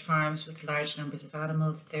large farms with large numbers of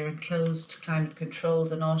animals. They're enclosed, climate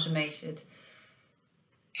controlled and automated.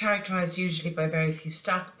 characterized usually by very few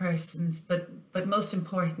stock persons, but most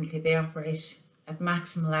importantly, they operate at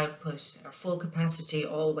maximal output or full capacity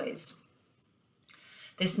always.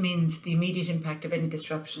 This means the immediate impact of any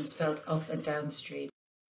disruption is felt up and downstream.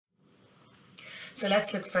 So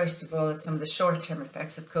let's look first of all at some of the short-term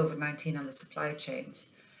effects of COVID-19 on the supply chains.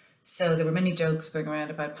 So there were many jokes going around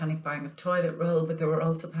about panic buying of toilet roll, but there were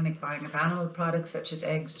also panic buying of animal products such as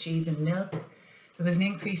eggs, cheese and milk. There was an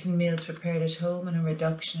increase in meals prepared at home and a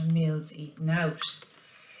reduction in meals eaten out.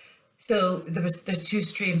 So there's two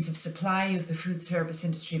streams of supply of the food service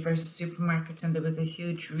industry versus supermarkets, and there was a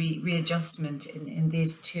huge readjustment in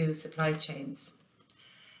these two supply chains.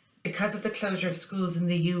 Because of the closure of schools in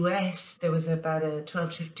the US, there was about a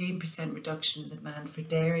 12 to 15% reduction in the demand for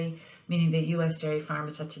dairy, meaning that US dairy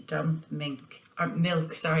farmers had to dump milk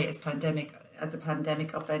as the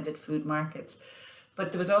pandemic upended food markets.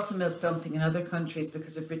 But there was also milk dumping in other countries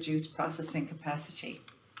because of reduced processing capacity.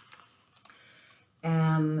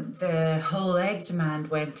 The whole egg demand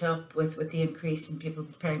went up with the increase in people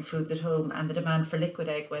preparing foods at home, and the demand for liquid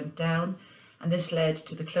egg went down. And this led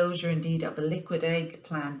to the closure, indeed, of a liquid egg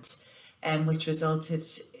plant, which resulted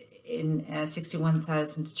in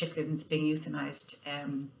 61,000 chickens being euthanized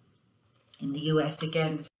in the US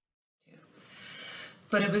again.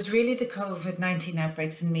 But it was really the COVID-19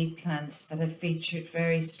 outbreaks in meat plants that have featured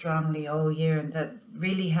very strongly all year, and that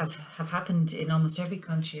really have happened in almost every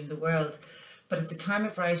country in the world. But at the time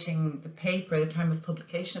of writing the paper, the time of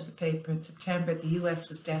publication of the paper in September, the US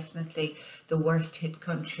was definitely the worst hit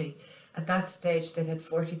country. At that stage, they'd had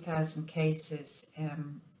 40,000 cases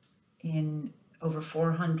in over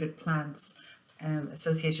 400 plants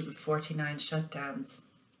associated with 49 shutdowns.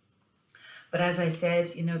 But as I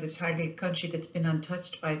said, there's hardly a country that's been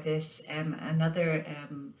untouched by this. Another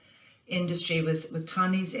industry was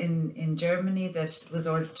Tönnies in Germany that was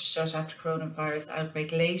ordered to shut after coronavirus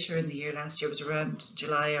outbreak later in the year. Last year was around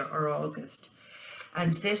July or August.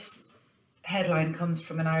 And this headline comes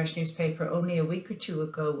from an Irish newspaper only a week or two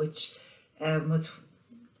ago, which was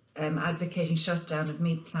advocating shutdown of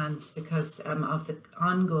meat plants because of the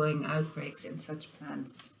ongoing outbreaks in such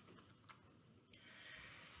plants.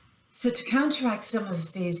 So to counteract some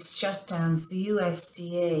of these shutdowns, the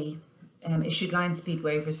USDA issued line speed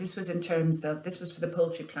waivers. This was for the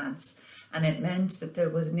poultry plants, and it meant that there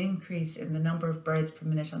was an increase in the number of birds per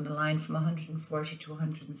minute on the line from 140 to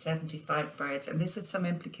 175 birds. And this has some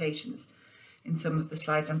implications in some of the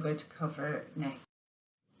slides I'm going to cover next.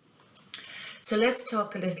 So let's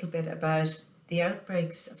talk a little bit about the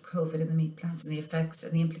outbreaks of COVID in the meat plants and the effects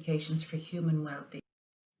and the implications for human well-being.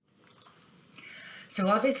 So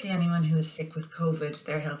obviously anyone who is sick with COVID,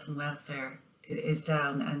 their health and welfare is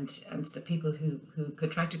down, and the people who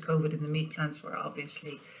contracted COVID in the meat plants were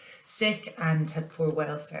obviously sick and had poor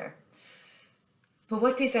welfare. But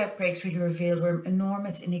what these outbreaks really revealed were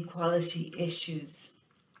enormous inequality issues.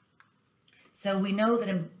 So we know that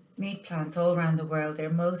in meat plants all around the world, they're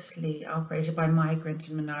mostly operated by migrant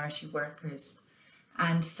and minority workers.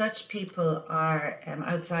 And such people are,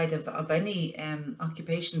 outside of any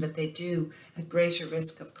occupation that they do, at greater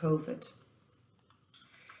risk of COVID.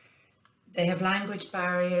 They have language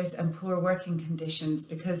barriers and poor working conditions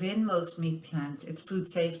because in most meat plants, it's food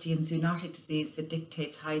safety and zoonotic disease that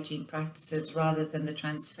dictates hygiene practices rather than the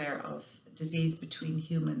transfer of disease between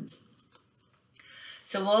humans.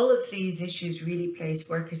 So all of these issues really place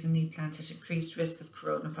workers in meat plants at increased risk of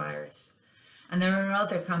coronavirus. And there are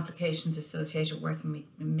other complications associated with working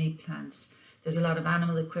in meat plants. There's a lot of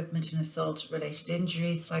animal equipment and assault-related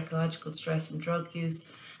injuries, psychological stress and drug use,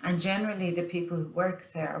 and generally the people who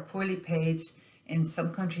work there are poorly paid. In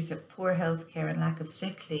some countries have poor health care and lack of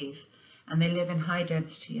sick leave, and they live in high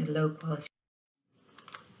density and low quality.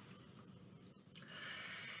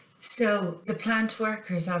 So the plant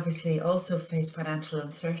workers obviously also face financial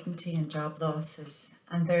uncertainty and job losses,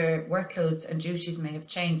 and their workloads and duties may have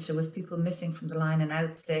changed. So with people missing from the line and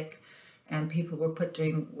out sick, and people were put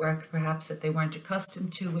doing work perhaps that they weren't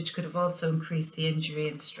accustomed to, which could have also increased the injury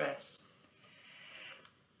and stress.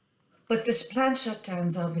 But the plant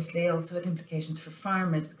shutdowns obviously also had implications for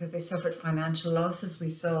farmers because they suffered financial losses. We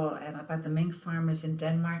saw about the mink farmers in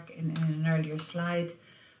Denmark in an earlier slide.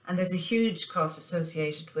 And there's a huge cost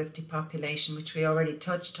associated with depopulation, which we already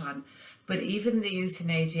touched on. But even the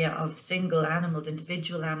euthanasia of single animals,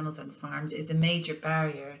 individual animals on farms, is a major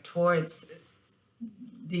barrier towards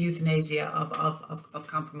the euthanasia of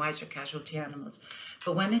compromised or casualty animals.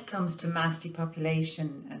 But when it comes to mass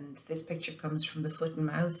depopulation, and this picture comes from the foot and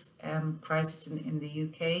mouth crisis in the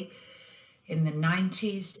UK in the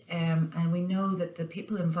 90s, and we know that the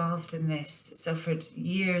people involved in this suffered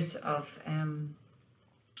years of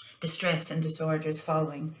distress and disorders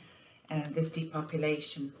following this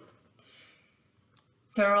depopulation.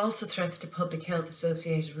 There are also threats to public health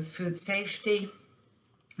associated with food safety,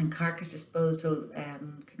 and carcass disposal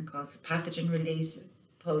can cause pathogen release,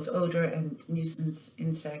 pose odour and nuisance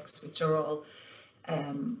insects, which are all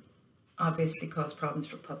obviously cause problems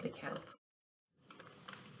for public health.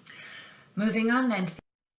 Moving on then to the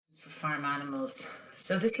for farm animals.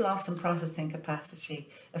 So this loss in processing capacity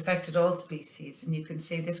affected all species, and you can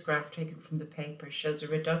see this graph taken from the paper shows a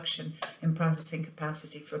reduction in processing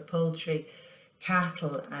capacity for poultry,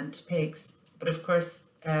 cattle and pigs. But of course,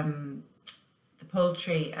 the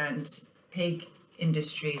poultry and pig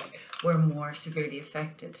industries were more severely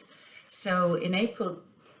affected. So in April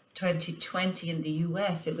 2020 in the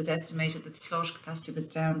US, it was estimated that slaughter capacity was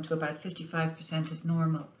down to about 55% of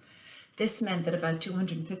normal. This meant that about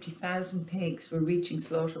 250,000 pigs were reaching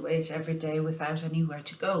slaughter weight every day without anywhere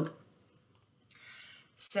to go.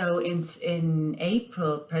 So in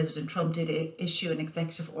April, President Trump did issue an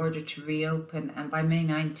executive order to reopen, and by May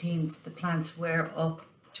 19th, the plants were up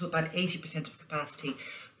to about 80% of capacity.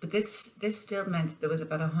 But this still meant that there was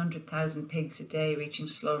about 100,000 pigs a day reaching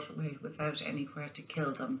slaughter weight without anywhere to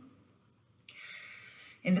kill them.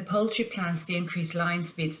 In the poultry plants, the increased line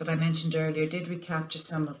speeds that I mentioned earlier did recapture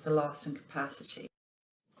some of the loss in capacity.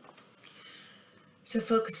 So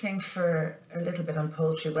focusing for a little bit on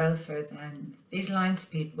poultry welfare then, these line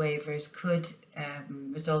speed waivers could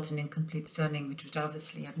result in incomplete stunning, which would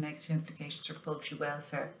obviously have negative implications for poultry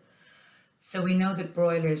welfare. So we know that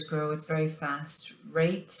broilers grow at very fast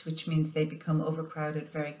rates, which means they become overcrowded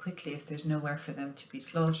very quickly if there's nowhere for them to be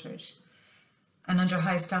slaughtered. And under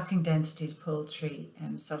high stocking densities, poultry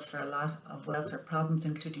suffer a lot of welfare problems,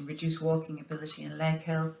 including reduced walking ability and leg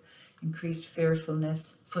health, increased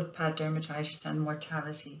fearfulness, foot pad dermatitis and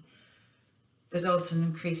mortality. There's also an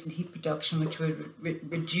increase in heat production, which would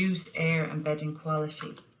reduce air and bedding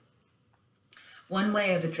quality. One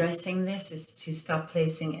way of addressing this is to stop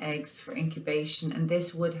placing eggs for incubation, and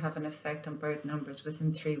this would have an effect on bird numbers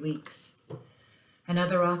within 3 weeks.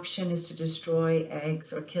 Another option is to destroy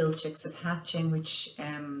eggs or kill chicks at hatching, which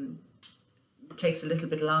takes a little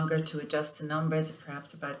bit longer to adjust the numbers,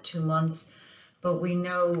 perhaps about 2 months. But we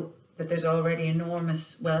know that there's already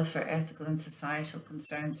enormous welfare, ethical and societal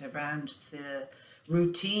concerns around the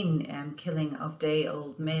routine killing of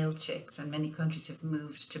day-old male chicks, and many countries have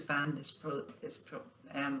moved to ban this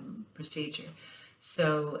procedure.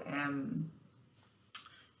 So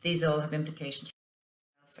these all have implications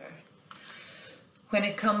for welfare. When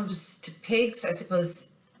it comes to pigs, I suppose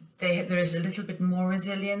there is a little bit more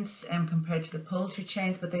resilience compared to the poultry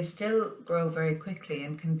chains, but they still grow very quickly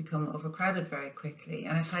and can become overcrowded very quickly.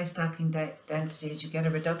 And at high stocking densities, you get a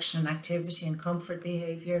reduction in activity and comfort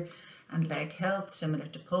behaviour and leg health, similar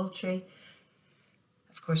to poultry.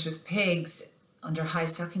 Of course, with pigs, under high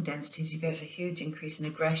stocking densities, you get a huge increase in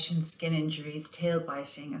aggression, skin injuries, tail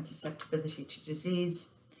biting and susceptibility to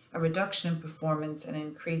disease, a reduction in performance, and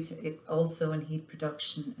increase also in heat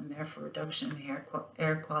production, and therefore reduction in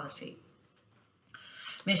air quality.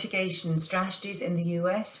 Mitigation strategies in the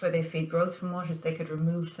US, where they feed growth promoters, they could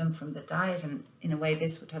remove them from the diet, and in a way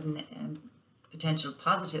this would have potential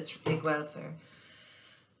positives for pig welfare.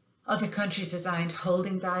 Other countries designed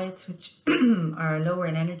holding diets, which are lower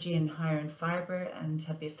in energy and higher in fibre and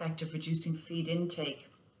have the effect of reducing feed intake.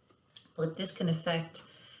 But this can affect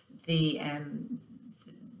the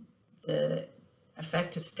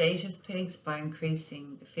affective state of pigs by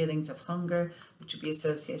increasing the feelings of hunger, which would be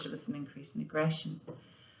associated with an increase in aggression.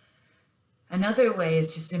 Another way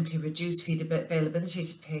is to simply reduce feed availability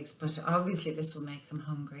to pigs, but obviously this will make them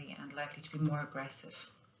hungry and likely to be more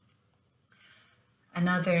aggressive.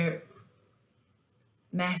 Another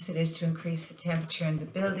method is to increase the temperature in the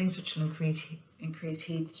buildings, which will increase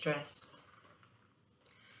heat stress.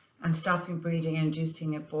 And stopping breeding and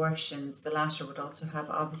inducing abortions, the latter would also have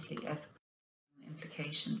obviously ethical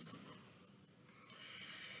implications.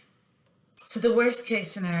 So the worst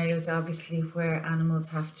case scenario is obviously where animals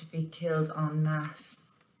have to be killed en masse.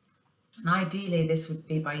 And ideally this would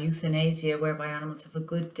be by euthanasia, whereby animals have a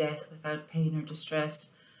good death without pain or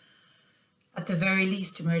distress. At the very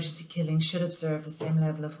least, emergency killing should observe the same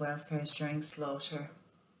level of welfare as during slaughter.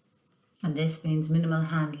 And this means minimal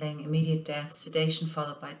handling, immediate death, sedation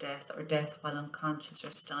followed by death, or death while unconscious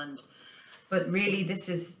or stunned. But really, this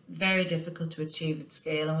is very difficult to achieve at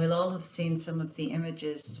scale. And we'll all have seen some of the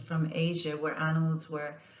images from Asia where animals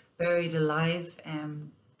were buried alive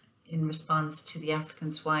in response to the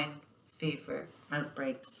African swine fever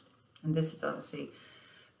outbreaks. And this is obviously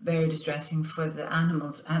very distressing for the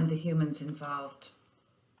animals and the humans involved.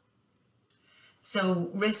 So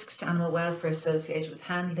risks to animal welfare associated with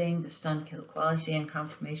handling, the stun kill quality and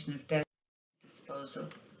confirmation of death disposal.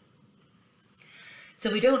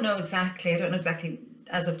 So we don't know exactly, I don't know exactly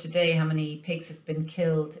as of today how many pigs have been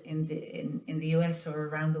killed in the US or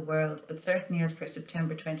around the world, but certainly as per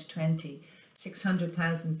September 2020,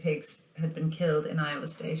 600,000 pigs had been killed in Iowa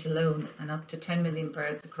State alone, and up to 10 million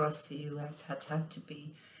birds across the US had to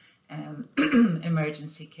be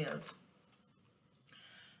emergency killed.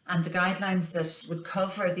 And the guidelines that would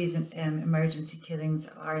cover these emergency killings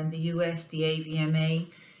are in the US, the AVMA,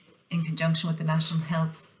 in conjunction with the National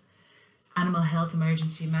Animal Health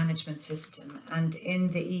Emergency Management System. And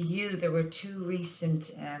in the EU, there were two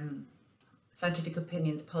recent scientific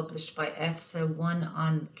opinions published by EFSA, one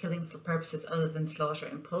on killing for purposes other than slaughter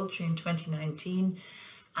in poultry in 2019,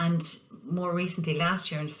 and more recently,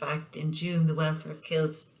 last year, in fact, in June, the welfare of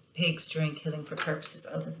killed pigs during killing for purposes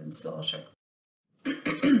other than slaughter.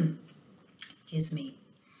 Excuse me.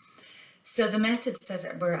 So the methods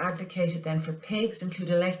that were advocated then for pigs include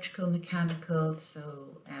electrical, mechanical,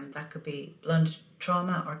 so that could be blunt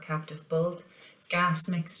trauma or captive bolt, gas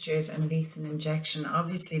mixtures and lethal injection.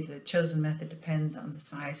 Obviously the chosen method depends on the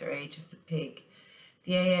size or age of the pig.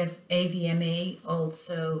 The AVMA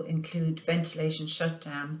also include ventilation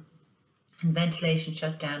shutdown and ventilation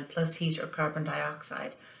shutdown plus heat or carbon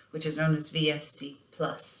dioxide, which is known as VSD+.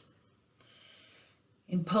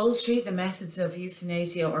 In poultry, the methods of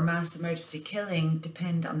euthanasia or mass emergency killing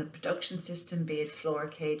depend on the production system, be it floor,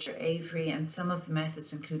 cage or aviary, and some of the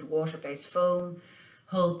methods include water-based foam,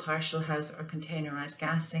 whole, partial, house or containerized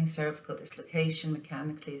gassing, cervical dislocation,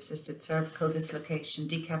 mechanically assisted cervical dislocation,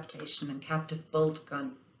 decapitation and captive bolt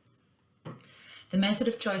gun. The method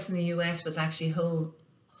of choice in the US was actually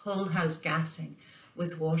whole house gassing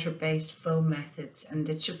with water-based foam methods, and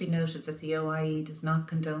it should be noted that the OIE does not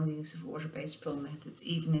condone the use of water-based foam methods,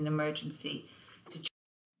 even in emergency situations.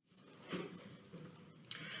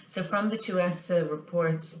 So from the two EFSA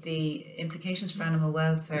reports, the implications for animal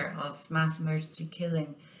welfare of mass emergency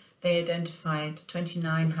killing, they identified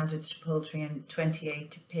 29 hazards to poultry and 28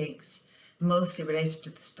 to pigs, mostly related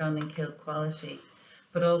to the stun and kill quality,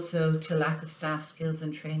 but also to lack of staff skills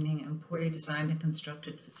and training and poorly designed and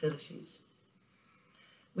constructed facilities.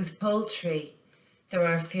 With poultry, there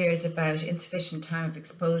are fears about insufficient time of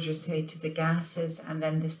exposure, say, to the gases, and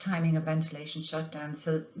then this timing of ventilation shutdown.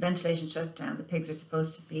 So ventilation shutdown, the pigs are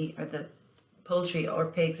supposed to be, or the poultry or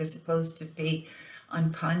pigs are supposed to be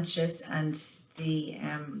unconscious, and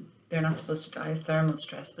they're not supposed to die of thermal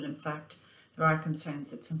stress, but in fact, there are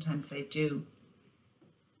concerns that sometimes they do.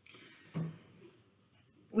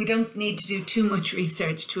 We don't need to do too much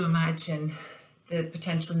research to imagine the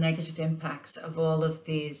potential negative impacts of all of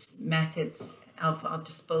these methods of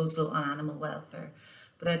disposal on animal welfare.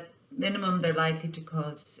 But at minimum, they're likely to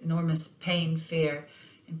cause enormous pain, fear,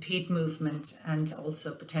 impede movement, and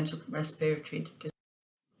also potential respiratory disease.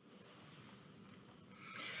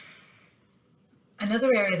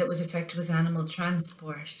 Another area that was affected was animal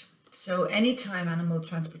transport. So anytime animal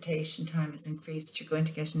transportation time is increased, you're going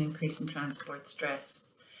to get an increase in transport stress.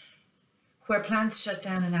 Where plants shut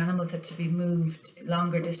down and animals had to be moved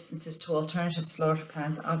longer distances to alternative slaughter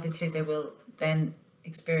plants, obviously they will then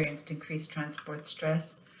experience increased transport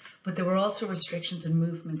stress. But there were also restrictions in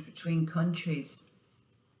movement between countries.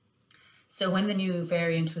 So when the new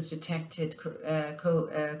variant was detected,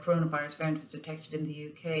 coronavirus variant was detected in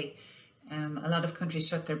the UK, a lot of countries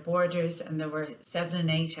shut their borders, and there were 7 and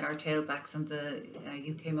 8 hour tailbacks on the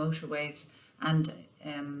UK motorways and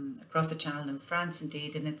across the channel in France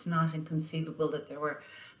indeed, and it's not inconceivable that there were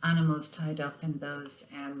animals tied up in those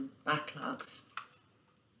backlogs.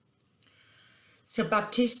 So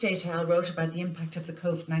Baptiste et al. Wrote about the impact of the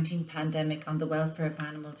Covid-19 pandemic on the welfare of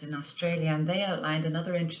animals in Australia, and they outlined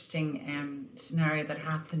another interesting scenario that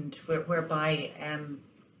happened whereby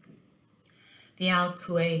the Al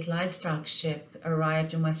Kuwait livestock ship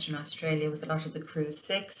arrived in Western Australia with a lot of the crew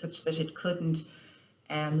sick, such that it couldn't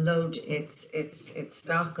load its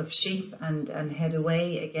stock of sheep and head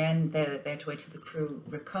away again. They had to wait till the crew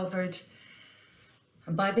recovered.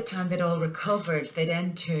 And by the time they'd all recovered, they'd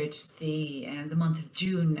entered the month of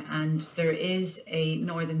June, and there is a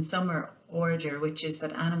Northern Summer order, which is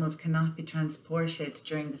that animals cannot be transported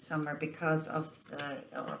during the summer because of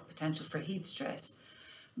the potential for heat stress.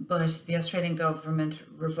 But the Australian government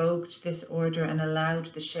revoked this order and allowed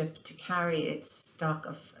the ship to carry its stock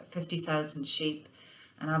of 50,000 sheep.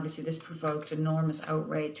 And obviously this provoked enormous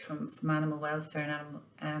outrage from animal welfare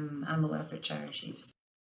and animal welfare charities.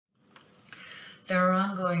 There are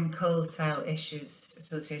ongoing cold sow issues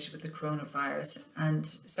associated with the coronavirus, and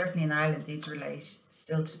certainly in Ireland these relate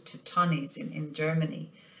still to tunnies in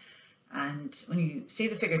Germany. And when you see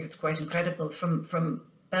the figures, it's quite incredible. From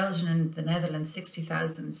Belgium and the Netherlands,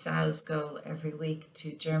 60,000 sows go every week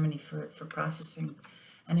to Germany for processing.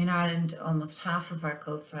 And in Ireland, almost half of our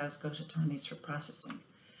culled sows go to Tonys for processing.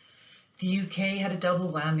 The UK had a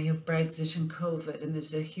double whammy of Brexit and COVID, and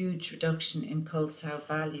there's a huge reduction in culled sow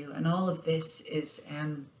value. And all of this is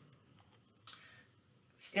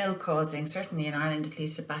still causing, certainly in Ireland at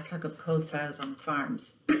least, a backlog of culled sows on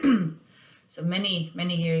farms. So many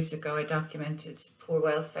years ago, I documented poor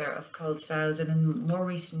welfare of culled sows, and in more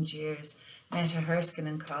recent years, Meta Herskin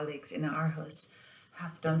and colleagues in Aarhus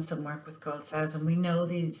have done some work with culled sows, and we know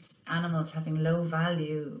these animals having low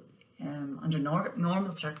value under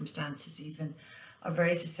normal circumstances even are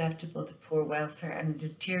very susceptible to poor welfare and a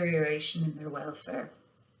deterioration in their welfare,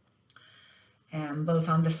 both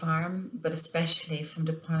on the farm, but especially from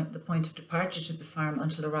the point of departure to the farm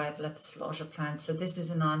until arrival at the slaughter plant. So this is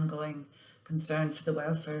an ongoing concern for the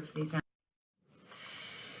welfare of these animals.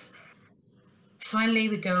 Finally,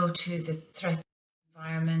 we go to the threat to the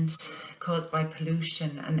environment caused by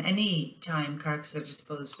pollution, and any time carcasses are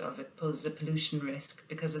disposed of, it poses a pollution risk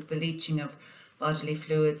because of the leaching of bodily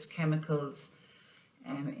fluids, chemicals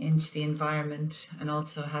into the environment, and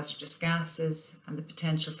also hazardous gases and the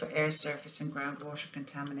potential for air surface and groundwater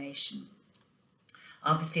contamination.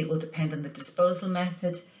 Obviously, it will depend on the disposal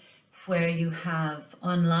method. Where you have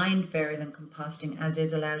unlined burial and composting, as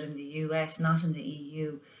is allowed in the US, not in the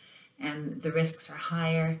EU, the risks are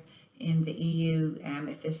higher. In the EU,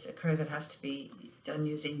 if this occurs, it has to be done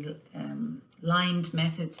using lined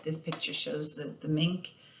methods. This picture shows the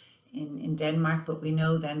mink in Denmark, but we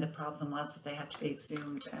know then the problem was that they had to be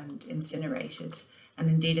exhumed and incinerated. And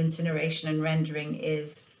indeed, incineration and rendering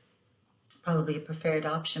is probably a preferred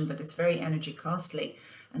option, but it's very energy costly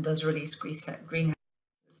and does release greenhouse.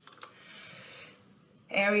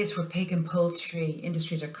 Areas where pig and poultry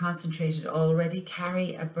industries are concentrated already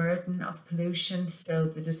carry a burden of pollution, so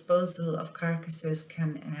the disposal of carcasses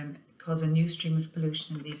can cause a new stream of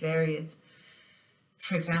pollution in these areas.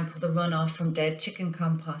 For example, the runoff from dead chicken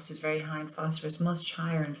compost is very high in phosphorus, much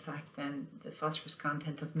higher in fact than the phosphorus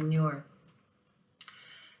content of manure.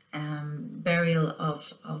 Burial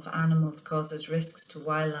of animals causes risks to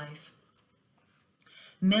wildlife.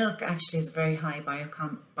 Milk actually has a very high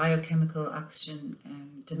biochemical oxygen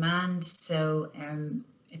demand, so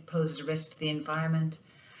it poses a risk to the environment.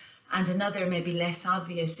 And another maybe less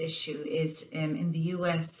obvious issue is in the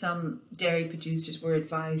US, some dairy producers were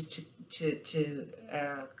advised to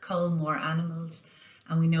cull more animals,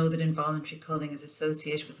 and we know that involuntary culling is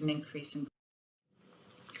associated with an increase in.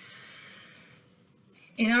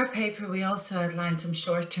 In our paper, we also outlined some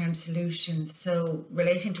short-term solutions. So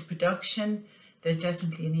relating to production, there's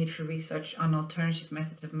definitely a need for research on alternative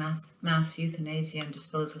methods of mass euthanasia and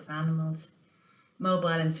disposal of animals.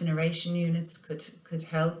 Mobile incineration units could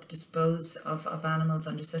help dispose of animals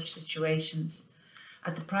under such situations.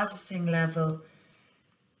 At the processing level,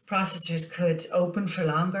 processors could open for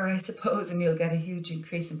longer, I suppose, and you'll get a huge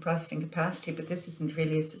increase in processing capacity, but this isn't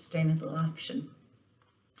really a sustainable option.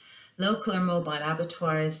 Local or mobile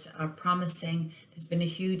abattoirs are promising. There's been a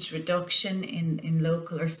huge reduction in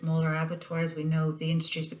local or smaller abattoirs. We know the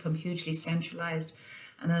industry has become hugely centralized,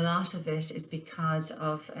 and a lot of it is because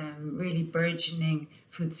of really burgeoning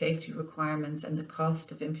food safety requirements, and the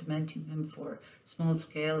cost of implementing them for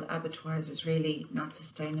small-scale abattoirs is really not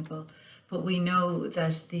sustainable. But we know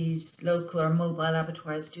that these local or mobile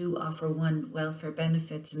abattoirs do offer welfare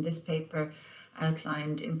benefits, and this paper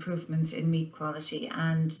outlined improvements in meat quality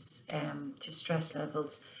and to stress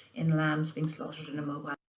levels in lambs being slaughtered in a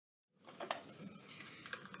mobile.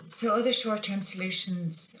 So other short-term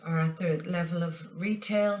solutions are at the level of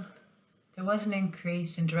retail. There was an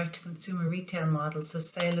increase in direct-to-consumer retail models, so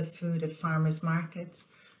sale of food at farmers'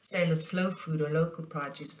 markets, sale of slow food or local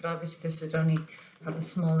produce, but obviously this would only have a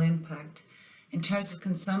small impact. In terms of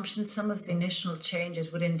consumption, some of the initial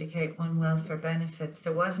changes would indicate welfare benefits.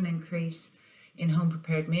 There was an increase in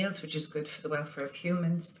home-prepared meals, which is good for the welfare of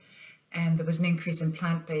humans. And there was an increase in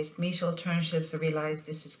plant-based meat alternatives. I realise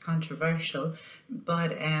this is controversial,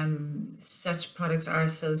 but such products are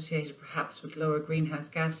associated perhaps with lower greenhouse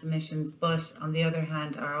gas emissions, but on the other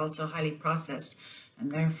hand are also highly processed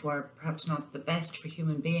and therefore perhaps not the best for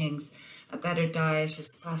human beings. A better diet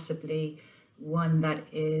is possibly one that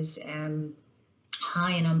is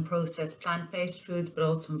high in unprocessed plant-based foods, but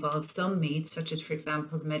also involves some meats, such as, for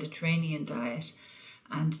example, the Mediterranean diet.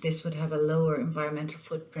 And this would have a lower environmental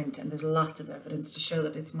footprint, and there's lots of evidence to show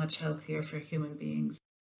that it's much healthier for human beings.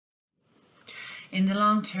 In the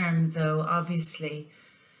long term, though, obviously,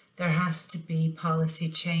 there has to be policy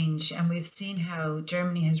change. And we've seen how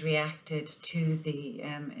Germany has reacted to the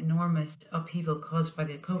enormous upheaval caused by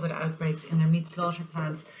the COVID outbreaks in their meat slaughter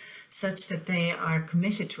plants, such that they are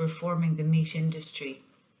committed to reforming the meat industry.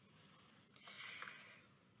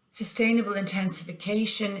 Sustainable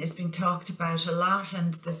intensification is being talked about a lot,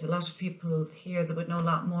 and there's a lot of people here that would know a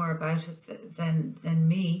lot more about it than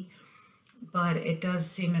me, but it does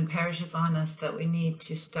seem imperative on us that we need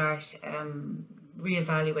to start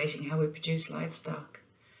re-evaluating how we produce livestock.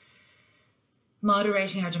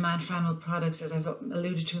 Moderating our demand for animal products, as I've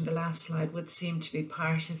alluded to in the last slide, would seem to be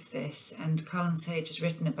part of this, and Colin Sage has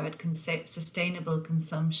written about sustainable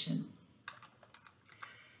consumption.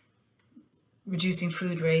 Reducing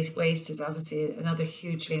food waste is obviously another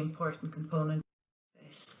hugely important component of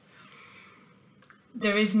this.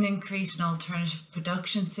 There is an increase in alternative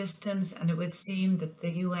production systems, and it would seem that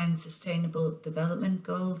the UN Sustainable Development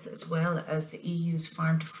Goals, as well as the EU's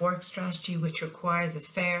Farm to Fork strategy, which requires a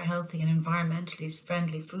fair, healthy and environmentally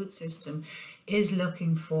friendly food system, is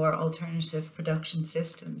looking for alternative production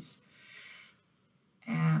systems.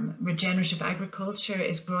 Regenerative agriculture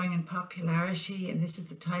is growing in popularity, and this is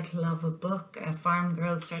the title of a book, Farm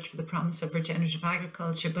Girls Search for the Promise of Regenerative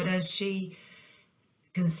Agriculture. But as she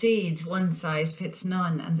concedes, one size fits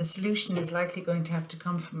none, and the solution is likely going to have to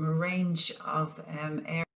come from a range of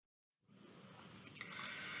areas.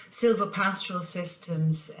 Silvopastoral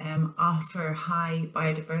systems offer high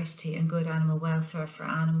biodiversity and good animal welfare for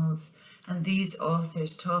animals, and these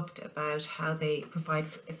authors talked about how they provide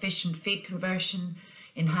efficient feed conversion,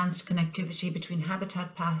 enhanced connectivity between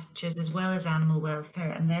habitat patches, as well as animal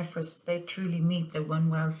welfare, and therefore they truly meet the One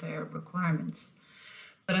Welfare requirements.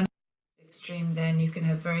 But on the extreme, then you can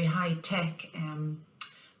have very high-tech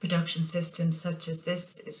production systems, such as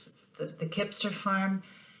this is the Kipster farm,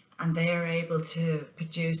 and they are able to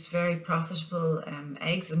produce very profitable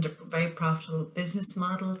eggs under a very profitable business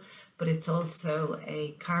model, but it's also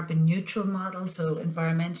a carbon neutral model, so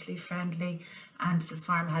environmentally friendly. And the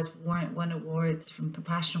farm has won awards from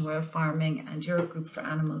Compassion World Farming and Eurogroup for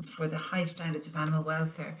Animals for the high standards of animal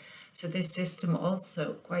welfare. So this system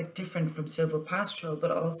also quite different from silvopastoral, but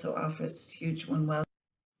also offers huge One Welfare.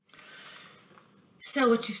 So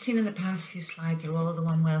what you've seen in the past few slides are all the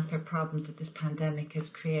One Welfare problems that this pandemic has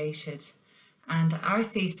created. And our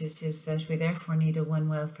thesis is that we therefore need a One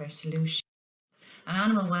Welfare solution. And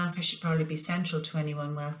animal welfare should probably be central to any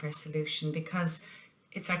One Welfare solution, because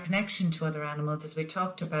it's our connection to other animals, as we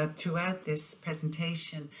talked about throughout this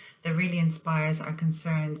presentation, that really inspires our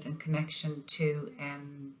concerns and connection to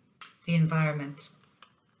the environment.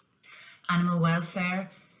 Animal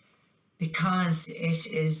welfare, because it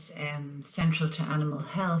is central to animal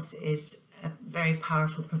health, is a very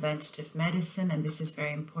powerful preventative medicine, and this is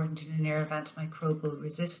very important in an era of antimicrobial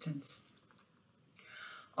resistance.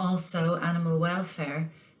 Also,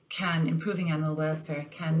 improving animal welfare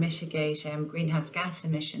can mitigate greenhouse gas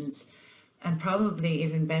emissions, and probably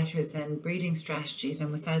even better than breeding strategies,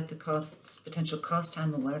 and without the potential cost to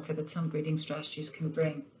animal welfare that some breeding strategies can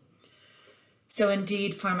bring. So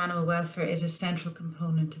indeed, farm animal welfare is a central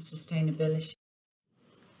component of sustainability.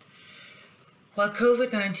 While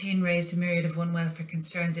COVID-19 raised a myriad of One Welfare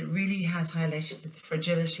concerns, it really has highlighted the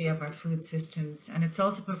fragility of our food systems, and it's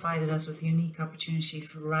also provided us with a unique opportunity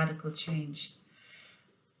for radical change,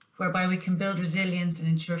 whereby we can build resilience and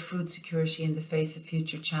ensure food security in the face of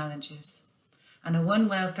future challenges. And a One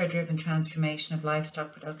Welfare-driven transformation of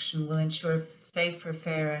livestock production will ensure a safer,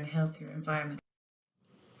 fairer and healthier environment.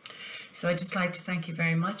 So I'd just like to thank you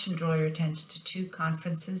very much and draw your attention to two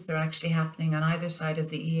conferences. They're actually happening on either side of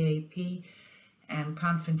the EAAP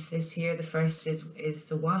conference this year. The first is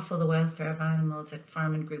the WAFL, the Welfare of Animals at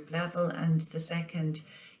Farm and Group level, and the second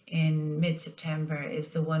in mid-September is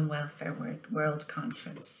the One Welfare World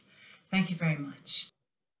Conference. Thank you very much.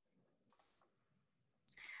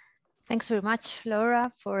 Thanks very much,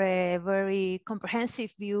 Laura, for a very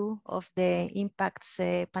comprehensive view of the impacts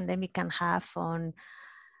the pandemic can have on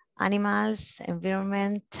animals,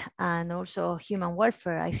 environment, and also human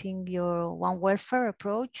welfare. I think your One Welfare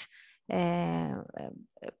approach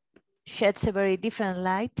sheds a very different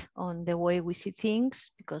light on the way we see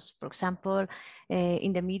things, because, for example,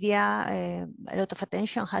 in the media, a lot of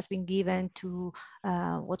attention has been given to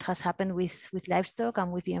what has happened with livestock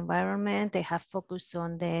and with the environment. They have focused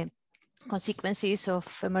on the consequences of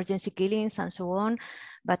emergency killings and so on,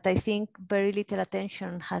 but I think very little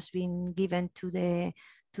attention has been given to the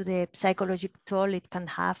psychological toll it can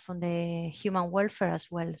have on the human welfare as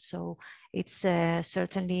well. So it's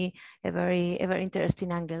certainly a very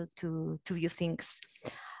interesting angle to view things.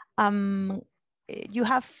 You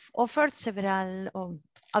have offered several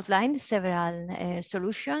outlined several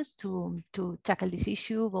solutions to tackle this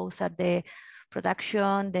issue, both at the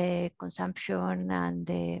production, the consumption, and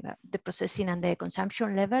the processing and the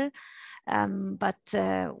consumption level.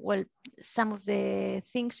 Well, some of the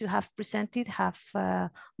things you have presented have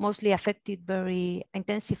mostly affected very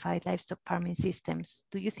intensified livestock farming systems.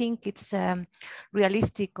 Do you think it's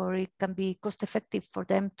realistic, or it can be cost effective for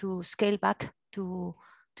them to scale back to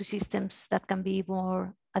systems that can be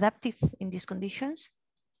more adaptive in these conditions?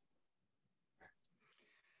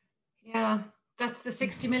 Yeah, that's the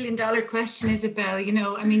 $60 million question, Isabel. You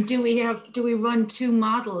know, I mean, do we run two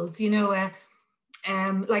models, you know,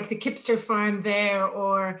 like the Kipster farm there,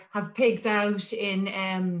 or have pigs out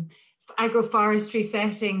in agroforestry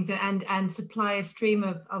settings and supply a stream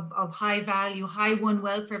of high value, high one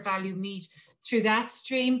welfare value meat through that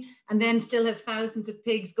stream, and then still have thousands of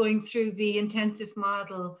pigs going through the intensive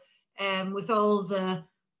model with all the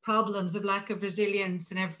problems of lack of resilience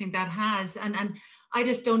and everything that has. And I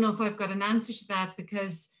just don't know if I've got an answer to that,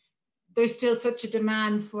 because there's still such a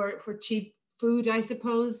demand for cheap food, I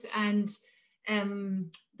suppose. And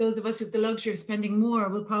those of us with the luxury of spending more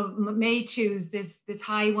may choose this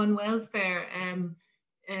high one welfare,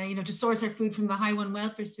 you know, to source our food from the high one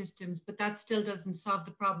welfare systems. But that still doesn't solve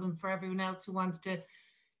the problem for everyone else who wants to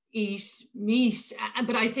eat meat.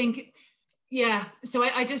 But I think, yeah, so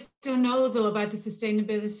I just don't know though about the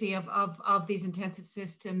sustainability of these intensive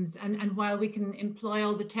systems. And while we can employ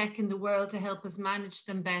all the tech in the world to help us manage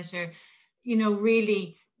them better, you know,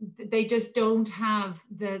 really, they just don't have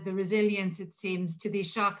the resilience, it seems, to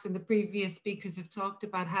these shocks. And the previous speakers have talked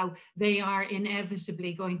about how they are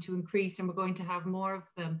inevitably going to increase, and we're going to have more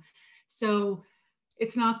of them. So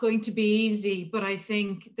it's not going to be easy, but I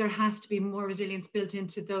think there has to be more resilience built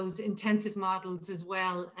into those intensive models as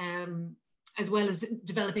well as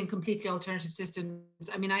developing completely alternative systems.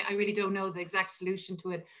 I mean, I really don't know the exact solution to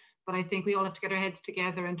it, but I think we all have to get our heads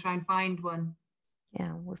together and try and find one.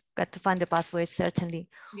 Yeah, we've got to find the pathway, certainly.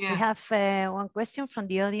 Yeah. We have one question from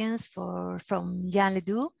the audience from Jan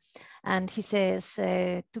Ledoux, and he says,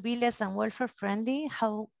 to be less than welfare friendly,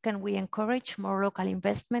 how can we encourage more local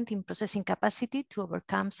investment in processing capacity to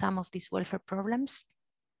overcome some of these welfare problems?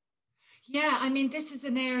 Yeah, I mean, this is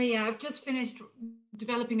an area, I've just finished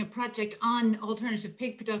developing a project on alternative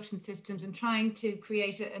pig production systems and trying to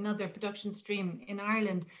create another production stream in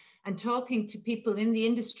Ireland, and talking to people in the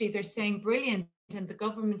industry. They're saying, brilliant, and the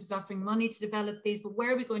government is offering money to develop these, but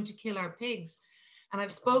where are we going to kill our pigs? And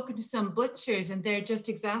I've spoken to some butchers, and they're just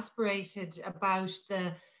exasperated about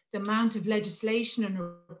the amount of legislation and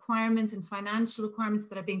requirements and financial requirements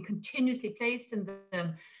that are being continuously placed in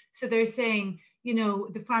them. So they're saying, you know,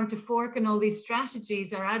 the farm to fork and all these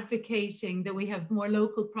strategies are advocating that we have more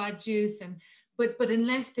local produce, but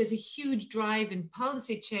unless there's a huge drive in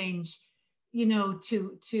policy change, you know,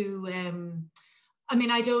 I mean,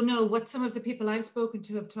 I don't know what some of the people I've spoken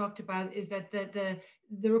to have talked about is that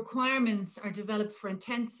the requirements are developed for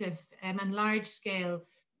intensive and large scale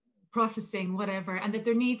processing, whatever, and that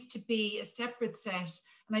there needs to be a separate set.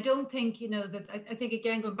 And I don't think, you know, that I think,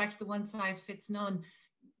 again, going back to the one size fits none,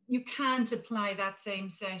 you can't apply that same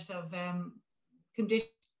set of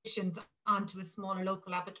conditions onto a smaller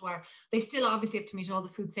local abattoir. They still obviously have to meet all the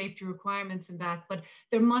food safety requirements and that, but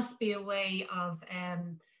there must be a way of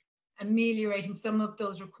ameliorating some of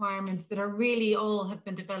those requirements that are really all have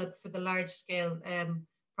been developed for the large scale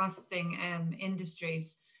processing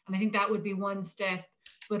industries. And I think that would be one step,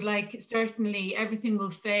 but like certainly everything will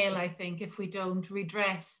fail, I think, if we don't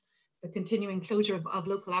redress the continuing closure of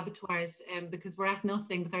local abattoirs, because we're at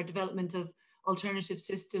nothing with our development of alternative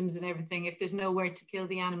systems and everything if there's nowhere to kill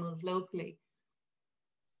the animals locally.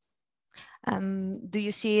 Do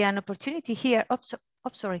you see an opportunity here?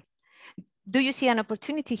 Sorry. Do you see an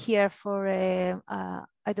opportunity here for,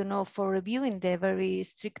 I don't know, for reviewing the very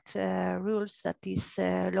strict rules that these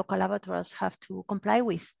local abattoirs have to comply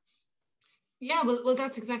with? Yeah, well,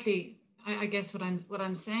 that's exactly, I guess, what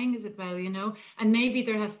I'm saying is about, you know, and maybe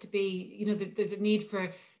there has to be, you know, there's a need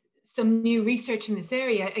for some new research in this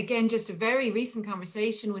area. Again, just a very recent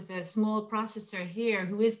conversation with a small processor here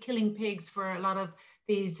who is killing pigs for a lot of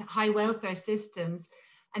these high welfare systems.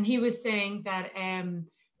 And he was saying that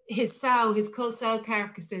his cull sow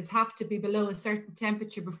carcasses have to be below a certain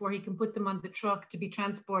temperature before he can put them on the truck to be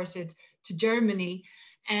transported to Germany.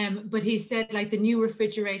 But he said, like, the new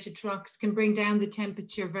refrigerated trucks can bring down the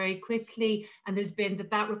temperature very quickly. And there's been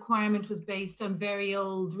that requirement was based on very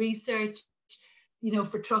old research, you know,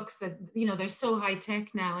 for trucks that, you know, they're so high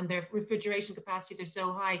tech now and their refrigeration capacities are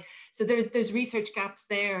so high. So there's research gaps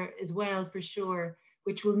there as well, for sure,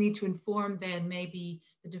 which will need to inform then maybe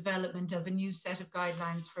the development of a new set of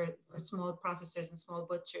guidelines for small processors and small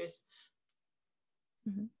butchers.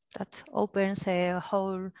 Mm-hmm. That opens a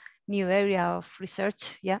whole new area of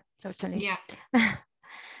research. Yeah, certainly. Yeah.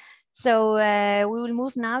 So we will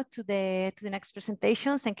move now to the next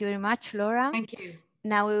presentation. Thank you very much, Laura. Thank you.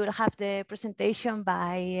 Now we will have the presentation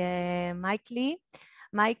by Mike Lee.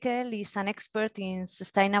 Michael is an expert in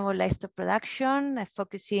sustainable livestock production,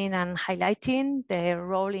 focusing on highlighting the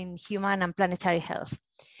role in human and planetary health.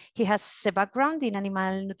 He has a background in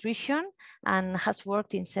animal nutrition and has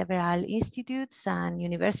worked in several institutes and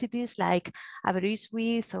universities like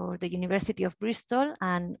Aberystwyth or the University of Bristol,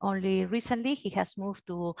 and only recently he has moved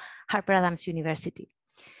to Harper Adams University.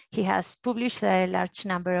 He has published a large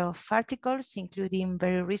number of articles, including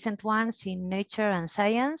very recent ones in Nature and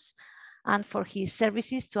Science. And for his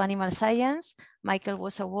services to animal science, Michael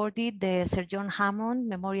was awarded the Sir John Hammond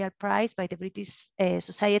Memorial Prize by the British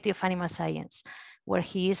Society of Animal Science, where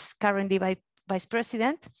he is currently vice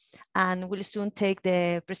president and will soon take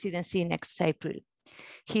the presidency next April.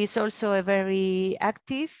 He is also a very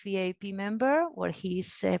active EAAP member, where he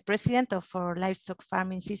is president of our Livestock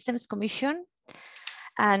Farming Systems Commission.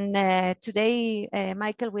 And today,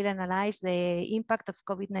 Michael will analyze the impact of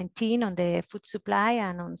COVID-19 on the food supply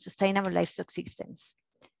and on sustainable livestock systems.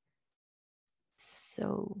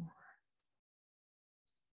 So.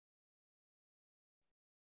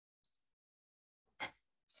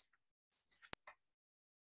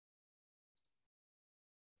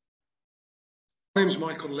 My name is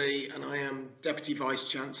Michael Lee, and I am Deputy Vice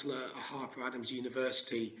Chancellor at Harper Adams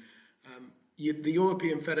University. The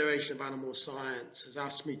European Federation of Animal Science has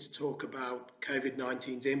asked me to talk about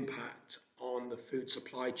COVID-19's impact on the food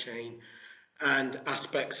supply chain and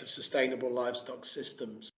aspects of sustainable livestock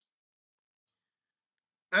systems.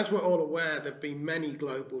 As we're all aware, there have been many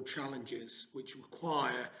global challenges which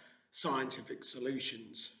require scientific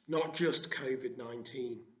solutions, not just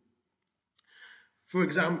COVID-19. For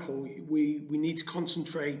example, we need to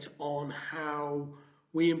concentrate on how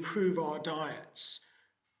we improve our diets.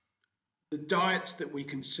 The diets that we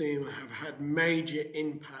consume have had major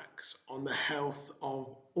impacts on the health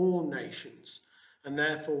of all nations, and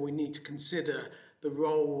therefore we need to consider the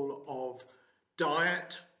role of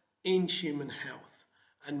diet in human health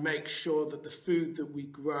and make sure that the food that we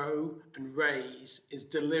grow and raise is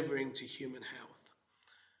delivering to human health.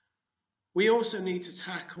 We also need to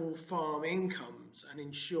tackle farm incomes and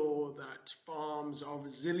ensure that farms are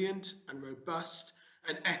resilient and robust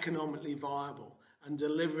and economically viable, and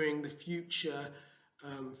delivering the future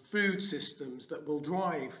food systems that will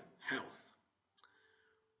drive health.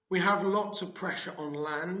 We have lots of pressure on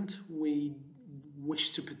land. We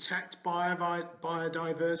wish to protect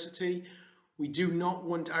biodiversity. We do not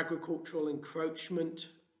want agricultural encroachment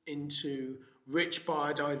into rich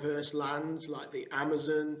biodiverse lands like the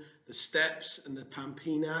Amazon, the steppes and the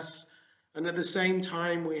Pampinas. And at the same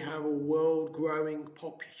time, we have a world growing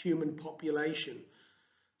human population.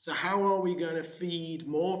 So how are we going to feed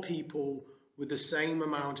more people with the same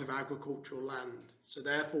amount of agricultural land? So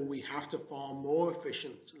therefore we have to farm more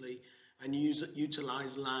efficiently and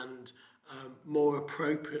utilize land more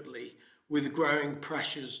appropriately, with growing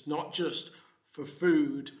pressures, not just for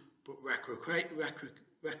food, but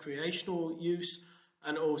recreational use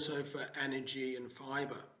and also for energy and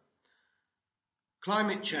fiber.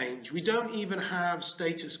 Climate change. We don't even have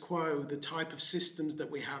status quo. The type of systems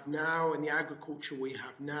that we have now and the agriculture we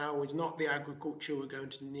have now is not the agriculture we're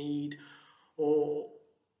going to need or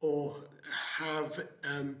have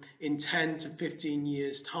in 10 to 15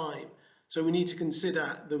 years' time. So we need to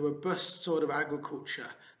consider the robust sort of agriculture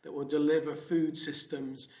that will deliver food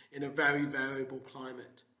systems in a very variable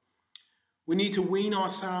climate. We need to wean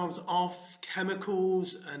ourselves off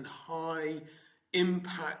chemicals and high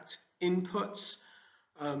impact inputs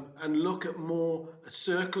and look at more a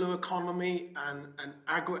circular economy and an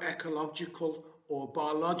agroecological or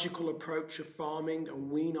biological approach of farming,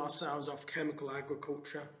 and wean ourselves off chemical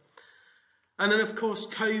agriculture. And then of course,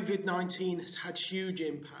 COVID-19 has had huge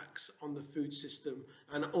impacts on the food system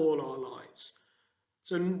and all our lives.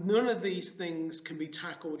 So none of these things can be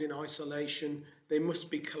tackled in isolation. They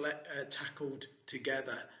must be tackled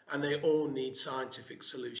together, and they all need scientific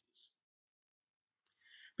solutions.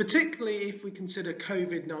 Particularly if we consider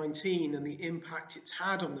COVID-19 and the impact it's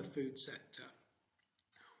had on the food sector.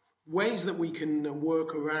 Ways that we can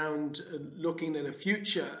work around looking at a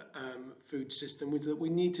future food system is that we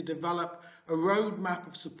need to develop a roadmap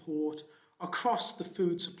of support across the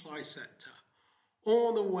food supply sector,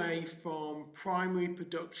 all the way from primary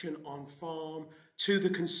production on farm to the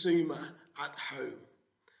consumer at home.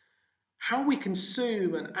 How we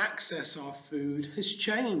consume and access our food has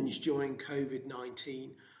changed during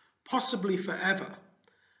COVID-19, possibly forever.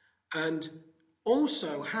 And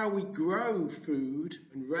also how we grow food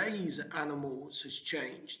and raise animals has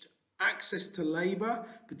changed. Access to labour,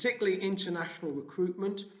 particularly international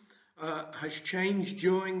recruitment, has changed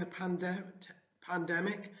during the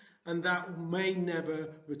pandemic, and that may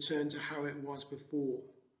never return to how it was before.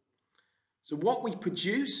 So what we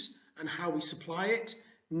produce and how we supply it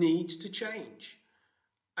needs to change.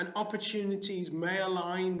 And opportunities may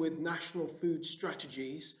align with national food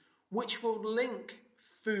strategies, which will link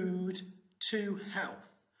food to health.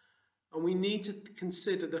 And we need to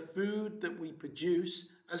consider the food that we produce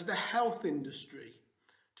as the health industry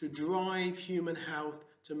to drive human health,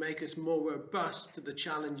 to make us more robust to the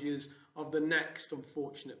challenges of the next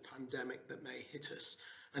unfortunate pandemic that may hit us,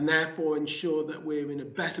 and therefore ensure that we're in a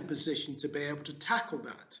better position to be able to tackle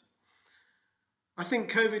that. I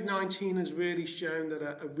think COVID-19 has really shown that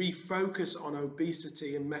a refocus on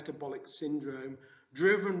obesity and metabolic syndrome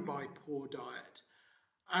driven by poor diet,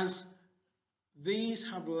 as these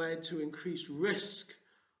have led to increased risk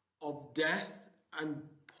of death and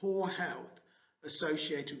poor health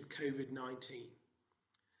associated with COVID-19.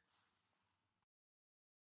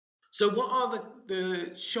 So what are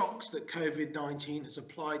the shocks that COVID-19 has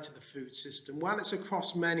applied to the food system? Well, it's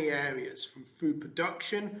across many areas, from food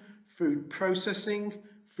production, food processing,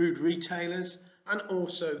 food retailers, and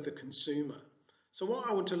also the consumer. So what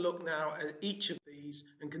I want to look now at each of these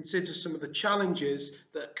and consider some of the challenges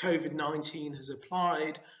that COVID-19 has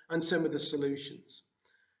applied and some of the solutions.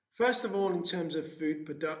 First of all, in terms of food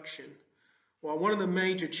production, well, one of the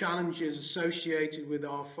major challenges associated with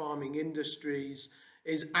our farming industries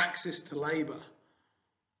is access to labour.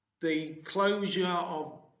 The closure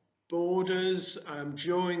of borders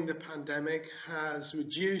during the pandemic has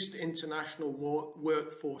reduced international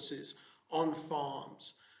workforces on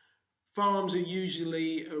farms. Farms are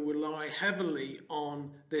usually rely heavily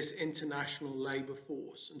on this international labour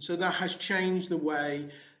force, and so that has changed the way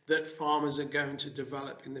that farmers are going to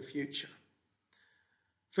develop in the future.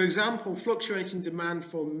 For example, fluctuating demand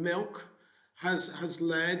for milk has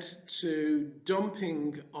led to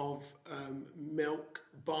dumping of milk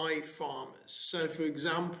by farmers. So for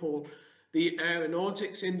example, the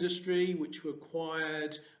aeronautics industry, which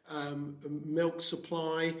required milk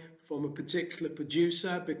supply from a particular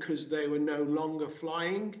producer because they were no longer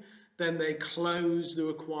flying, then they closed the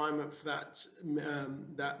requirement for that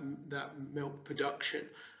milk production.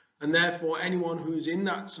 And therefore anyone who's in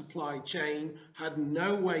that supply chain had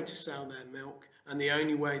no way to sell their milk, and the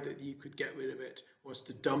only way that you could get rid of it was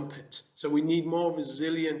to dump it. So we need more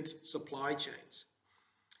resilient supply chains.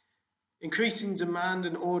 Increasing demand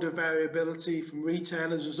and order variability from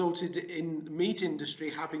retailers resulted in the meat industry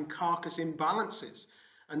having carcass imbalances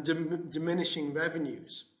and diminishing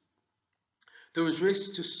revenues. There was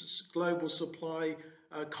risk to global supply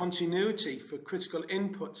continuity for critical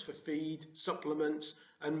inputs for feed, supplements,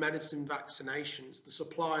 and medicine vaccinations, the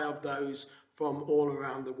supply of those from all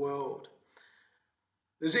around the world.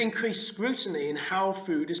 There's increased scrutiny in how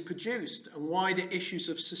food is produced and wider issues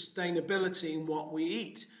of sustainability in what we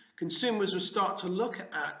eat. Consumers will start to look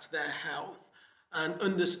at their health and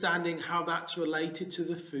understanding how that's related to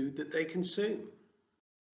the food that they consume.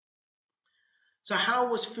 So how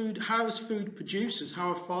has food producers,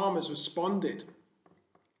 how have farmers responded?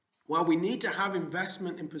 Well, we need to have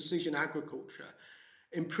investment in precision agriculture,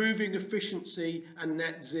 improving efficiency and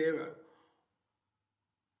net zero.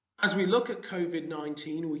 As we look at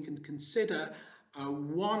COVID-19, we can consider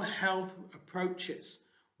One Health approaches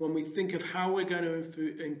when we think of how we're going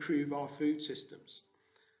to improve our food systems.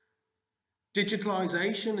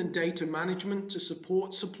 Digitalization and data management to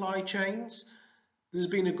support supply chains. There's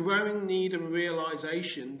been a growing need and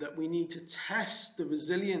realization that we need to test the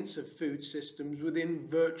resilience of food systems within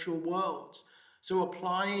virtual worlds. So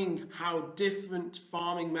applying how different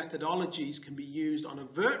farming methodologies can be used on a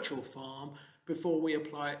virtual farm before we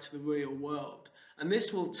apply it to the real world. And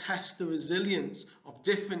this will test the resilience of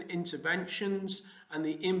different interventions and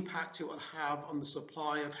the impact it will have on the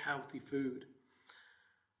supply of healthy food.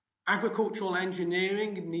 Agricultural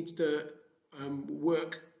engineering needs to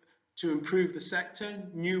work to improve the sector,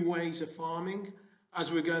 new ways of farming,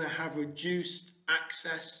 as we're going to have reduced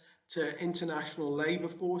access to international labour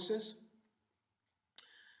forces.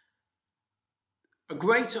 A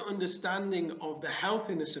greater understanding of the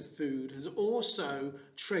healthiness of food has also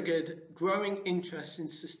triggered growing interest in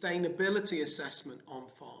sustainability assessment on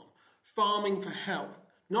farm. Farming for health,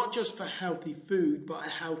 not just for healthy food, but a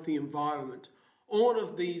healthy environment. All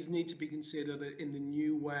of these need to be considered in the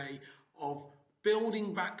new way of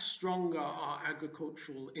building back stronger our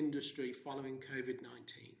agricultural industry following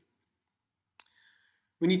COVID-19.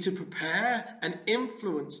 We need to prepare and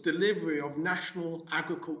influence delivery of national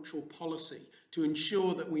agricultural policy to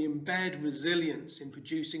ensure that we embed resilience in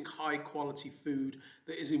producing high quality food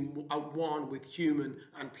that is in one with human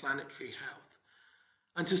and planetary health.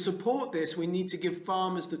 And to support this, we need to give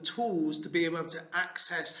farmers the tools to be able to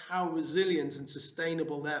access how resilient and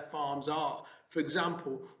sustainable their farms are. For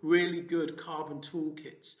example, really good carbon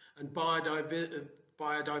toolkits and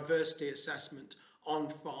biodiversity assessment on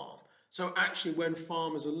farm. So actually, when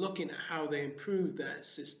farmers are looking at how they improve their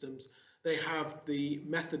systems, they have the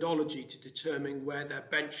methodology to determine where they're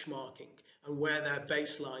benchmarking and where their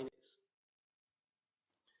baseline is.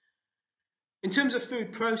 In terms of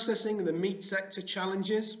food processing and the meat sector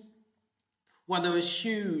challenges, well, there is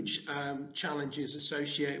huge challenges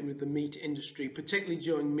associated with the meat industry, particularly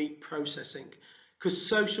during meat processing, because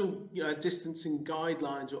social distancing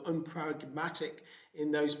guidelines are unpragmatic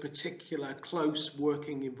in those particular close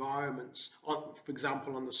working environments, for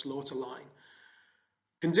example, on the slaughter line.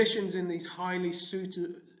 Conditions in these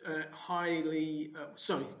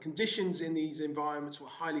conditions in these environments were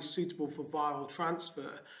highly suitable for viral transfer,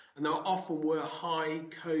 and there often were high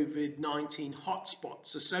COVID-19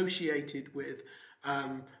 hotspots associated with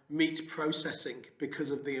meat processing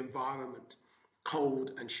because of the environment,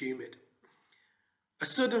 cold and humid. A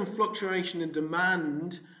sudden fluctuation in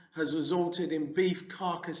demand has resulted in beef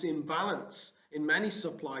carcass imbalance in many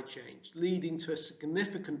supply chains, leading to a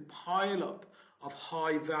significant pile-up of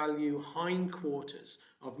high-value hindquarters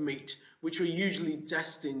of meat, which were usually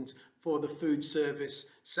destined for the food service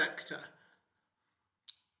sector.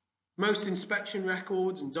 Most inspection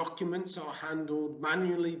records and documents are handled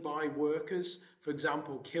manually by workers, for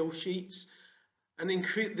example, kill sheets, and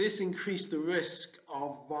this increased the risk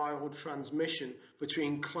of viral transmission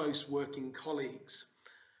between close working colleagues.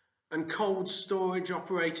 And cold storage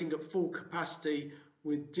operating at full capacity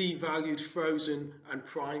with devalued frozen and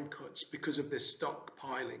prime cuts because of this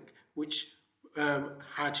stockpiling, which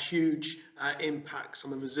had huge impacts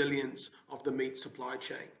on the resilience of the meat supply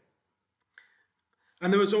chain.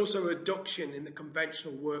 And there was also a reduction in the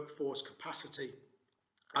conventional workforce capacity,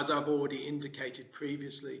 as I've already indicated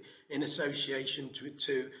previously, in association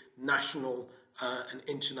to national and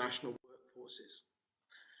international workforces.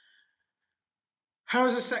 How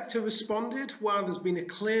has the sector responded? Well, there's been a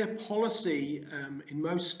clear policy in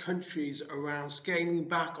most countries around scaling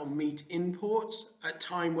back on meat imports at a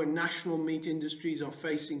time when national meat industries are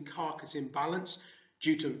facing carcass imbalance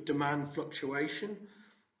due to demand fluctuation,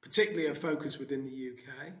 particularly a focus within the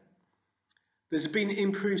UK. There's been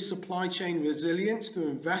improved supply chain resilience through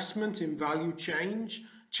investment in value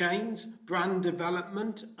chains, brand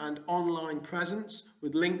development and online presence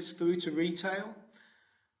with links through to retail.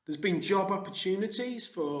 There's been job opportunities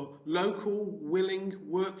for local willing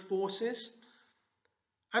workforces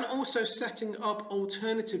and also setting up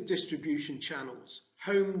alternative distribution channels,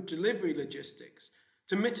 home delivery logistics,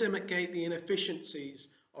 to mitigate the inefficiencies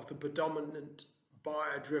of the predominant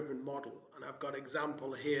buyer-driven model. And I've got an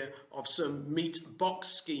example here of some meat box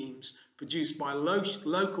schemes produced by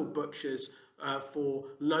local butchers for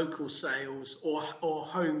local sales or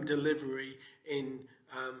home delivery in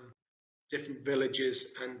different villages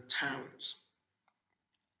and towns.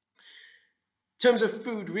 In terms of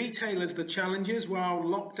food retailers, the challenges, well,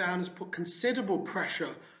 lockdown has put considerable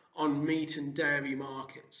pressure on meat and dairy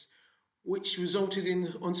markets, which resulted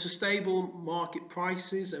in unsustainable market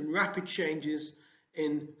prices and rapid changes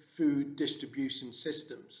in food distribution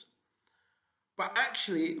systems. But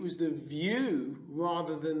actually it was the view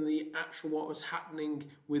rather than the actual what was happening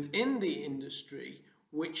within the industry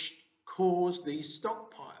which caused these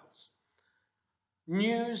stockpiles.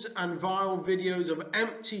 News and viral videos of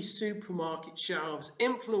empty supermarket shelves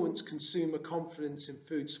influenced consumer confidence in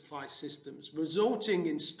food supply systems, resulting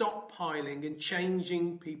in stockpiling and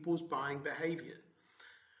changing people's buying behaviour.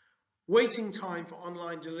 Waiting time for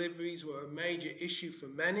online deliveries were a major issue for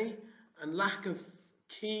many, and lack of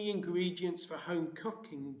key ingredients for home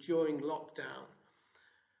cooking during lockdown.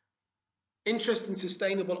 Interest in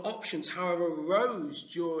sustainable options, however, rose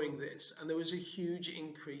during this, and there was a huge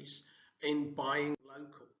increase in buying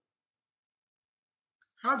local.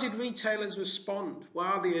 How did retailers respond?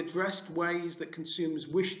 Well, they addressed ways that consumers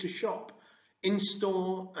wish to shop in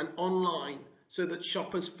store and online so that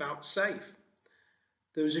shoppers felt safe.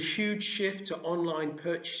 There was a huge shift to online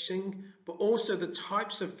purchasing, but also the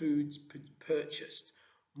types of foods purchased.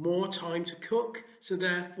 More time to cook, so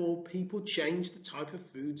therefore people changed the type of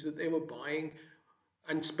foods that they were buying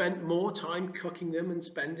and spent more time cooking them and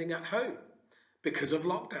spending at home because of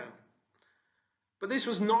lockdown. But this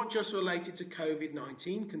was not just related to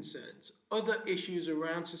COVID-19 concerns. Other issues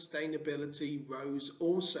around sustainability rose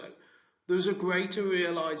also. There was a greater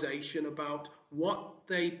realization about what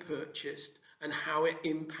they purchased and how it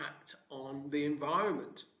impacts on the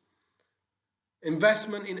environment.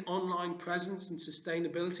 Investment in online presence and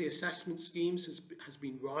sustainability assessment schemes has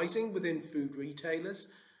been rising within food retailers,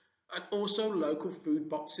 and also local food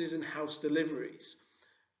boxes and house deliveries.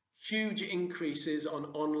 Huge increases on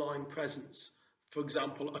online presence, for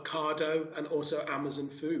example, Ocado and also Amazon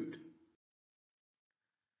Food.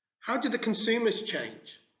 How did the consumers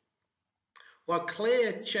change? Well,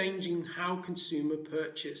 clear change in how consumers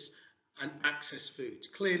purchase and access food.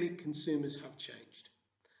 Clearly, consumers have changed.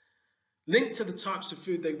 Linked to the types of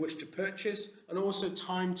food they wish to purchase, and also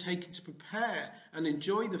time taken to prepare and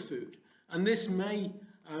enjoy the food. And this may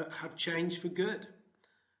have changed for good.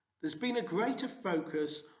 There's been a greater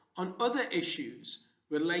focus on other issues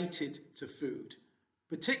related to food,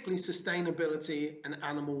 particularly sustainability and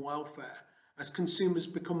animal welfare, as consumers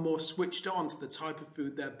become more switched on to the type of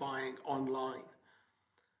food they're buying online.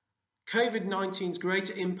 COVID-19's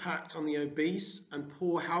greater impact on the obese and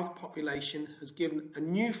poor health population has given a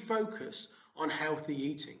new focus on healthy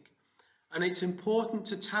eating. And it's important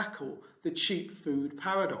to tackle the cheap food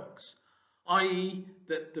paradox, i.e.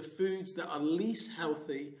 that the foods that are least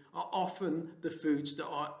healthy are often the foods that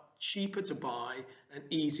are cheaper to buy and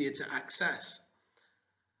easier to access.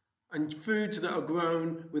 And foods that are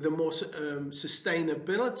grown with a more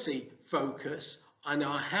sustainability focus and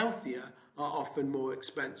are healthier are often more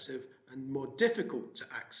expensive and more difficult to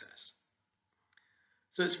access.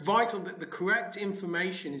 So it's vital that the correct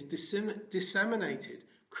information is disseminated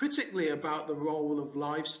critically about the role of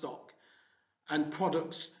livestock and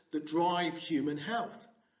products that drive human health.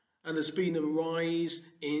 And there's been a rise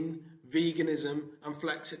in veganism and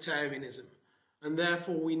flexitarianism. And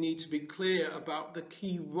therefore we need to be clear about the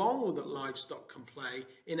key role that livestock can play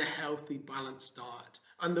in a healthy, balanced diet,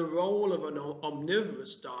 and the role of an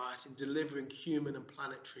omnivorous diet in delivering human and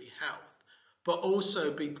planetary health, but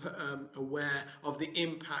also be aware of the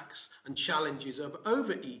impacts and challenges of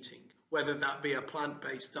overeating, whether that be a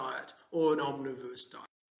plant-based diet or an omnivorous diet.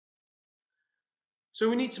 So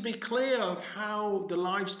we need to be clear of how the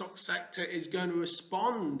livestock sector is going to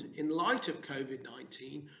respond in light of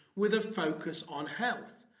COVID-19 with a focus on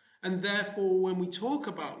health. And therefore, when we talk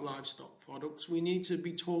about livestock products, we need to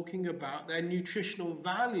be talking about their nutritional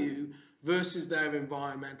value versus their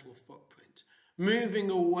environmental footprint.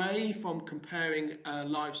 Moving away from comparing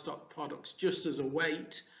livestock products just as a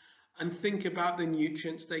weight and think about the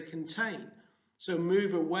nutrients they contain. So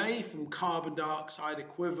move away from carbon dioxide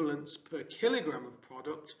equivalents per kilogram of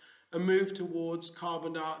product and move towards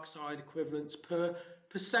carbon dioxide equivalents per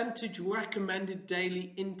percentage recommended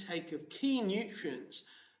daily intake of key nutrients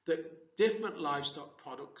that different livestock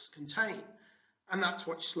products contain. And that's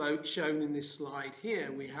what's shown in this slide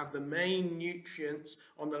here. We have the main nutrients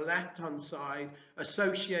on the left-hand side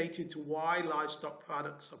associated to why livestock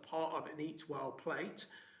products are part of an Eat Well plate.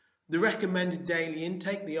 The recommended daily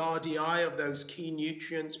intake, the RDI of those key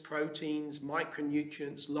nutrients, proteins,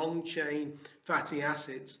 micronutrients, long-chain fatty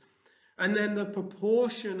acids, and then the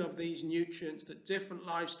proportion of these nutrients that different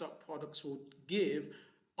livestock products will give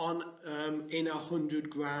on in a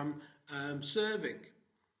 100-gram serving.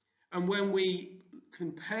 And when we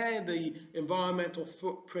compare the environmental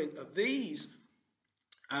footprint of these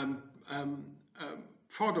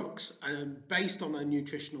products based on their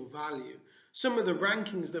nutritional value, some of the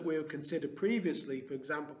rankings that we have considered previously, for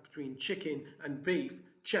example, between chicken and beef,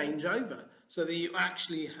 change over. So that you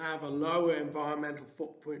actually have a lower environmental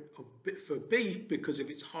footprint for beef because of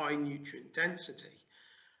its high nutrient density.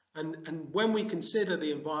 And when we consider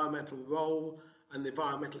the environmental role and the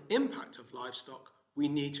environmental impact of livestock, we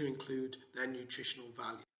need to include their nutritional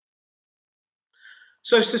value.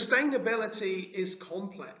 So sustainability is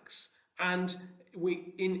complex, and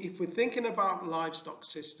if we're thinking about livestock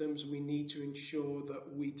systems, we need to ensure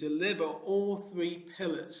that we deliver all three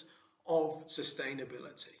pillars of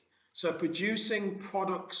sustainability. So producing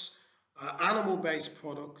products, animal-based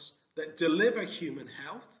products that deliver human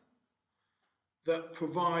health, that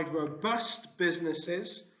provide robust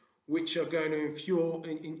businesses which are going to ensure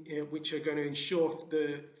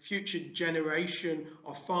the future generation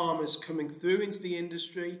of farmers coming through into the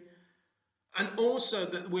industry, and also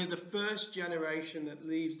that we're the first generation that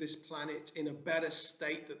leaves this planet in a better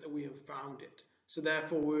state than we have found it. So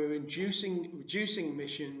therefore we're reducing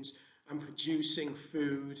emissions and producing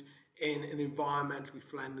food in an environmentally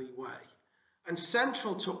friendly way. And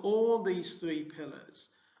central to all these three pillars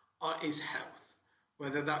is health,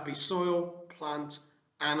 whether that be soil, plant,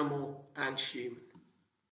 animal, and human.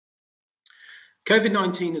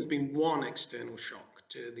 COVID-19 has been one external shock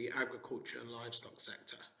to the agriculture and livestock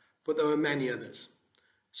sector, but there are many others.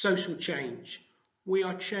 Social change. We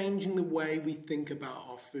are changing the way we think about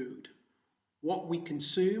our food, what we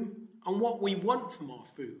consume, and what we want from our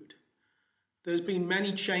food. There's been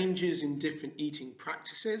many changes in different eating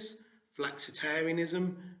practices,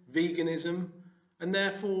 flexitarianism, veganism, and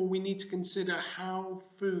therefore we need to consider how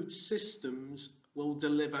food systems will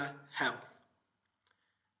deliver health.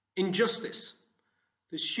 Injustice.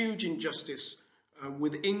 There's huge injustice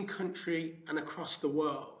within country and across the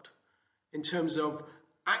world in terms of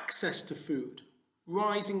access to food,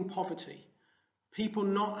 rising poverty, people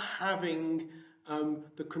not having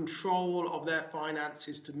the control of their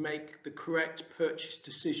finances to make the correct purchase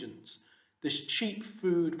decisions. This cheap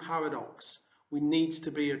food paradox needs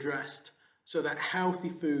to be addressed so that healthy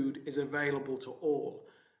food is available to all,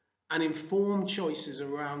 and informed choices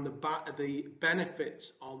around the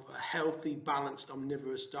benefits of a healthy, balanced,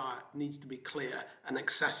 omnivorous diet needs to be clear and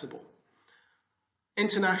accessible.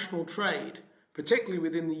 International trade, particularly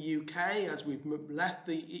within the UK, as we've left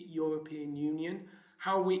the European Union,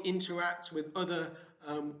 how we interact with other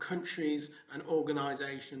countries and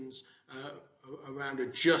organisations around a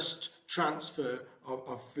just transfer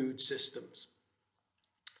of food systems.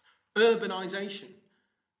 Urbanisation.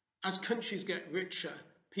 As countries get richer,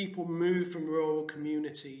 people move from rural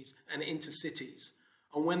communities and into cities.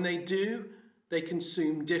 And when they do, they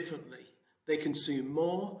consume differently. They consume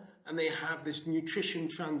more, and they have this nutrition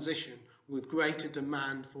transition with greater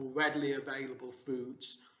demand for readily available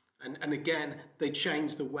foods. And again, they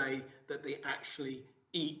change the way that they actually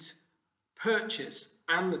eat, purchase,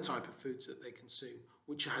 and the type of foods that they consume,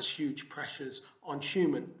 which has huge pressures on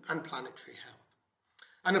human and planetary health.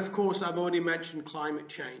 And of course, I've already mentioned climate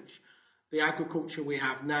change. The agriculture we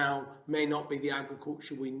have now may not be the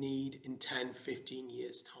agriculture we need in 10, 15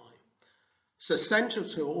 years' time. So central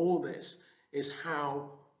to all this is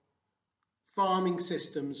how farming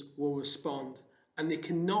systems will respond, and they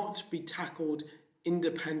cannot be tackled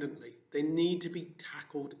independently. They need to be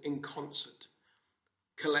tackled in concert,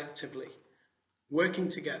 collectively, working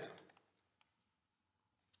together.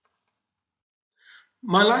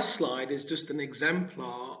 My last slide is just an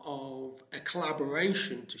exemplar of a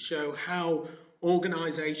collaboration to show how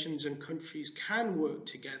organisations and countries can work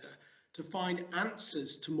together to find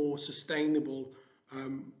answers to more sustainable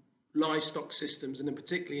livestock systems, and in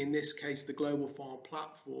particularly in this case the Global Farm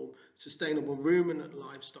Platform, sustainable ruminant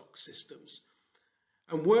livestock systems.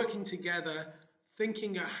 And working together,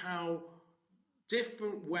 thinking of how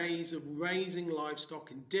different ways of raising livestock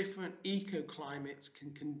in different ecoclimates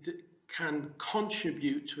can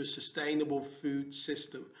contribute to a sustainable food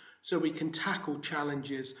system so we can tackle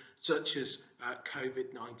challenges such as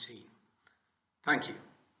COVID-19. Thank you.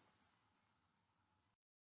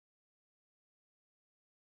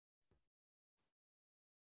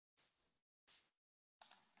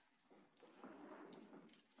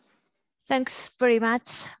 Thanks very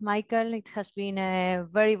much, Michael. It has been a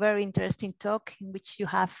very, very interesting talk in which you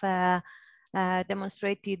have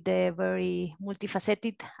demonstrated the very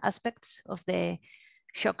multifaceted aspects of the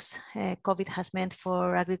shocks COVID has meant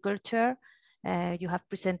for agriculture. You have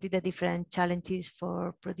presented the different challenges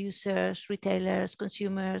for producers, retailers,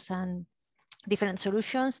 consumers, and different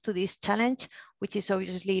solutions to this challenge, which is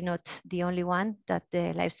obviously not the only one that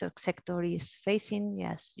the livestock sector is facing.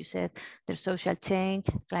 Yes, you said there's social change,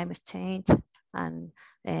 climate change, and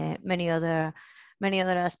many other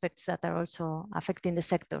aspects that are also affecting the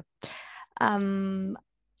sector.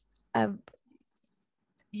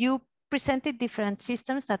 You presented different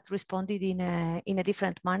systems that responded in a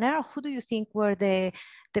different manner. Who do you think were the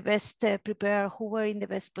best prepared? Who were in the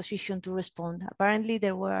best position to respond? Apparently,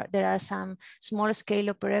 there are some small scale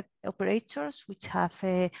operators which have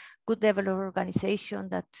a good level of organization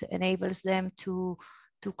that enables them to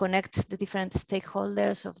connect the different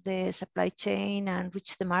stakeholders of the supply chain and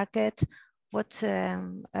reach the market. Where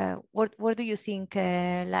do you think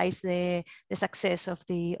lies the success of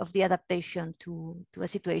the adaptation to a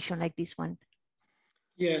situation like this one?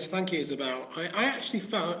 Yes, thank you, Isabel. I actually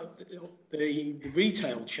found the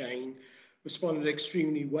retail chain responded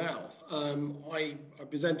extremely well. I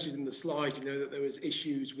presented in the slide, that there was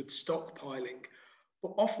issues with stockpiling,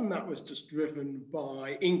 but often that was just driven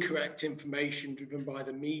by incorrect information, driven by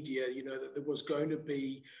the media, that there was going to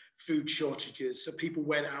be food shortages. So people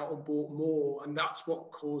went out and bought more, and that's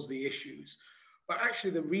what caused the issues. But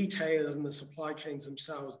actually the retailers and the supply chains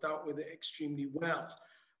themselves dealt with it extremely well,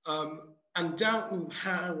 and dealt with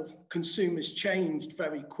how consumers changed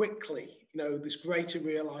very quickly. This greater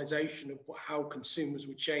realization of how consumers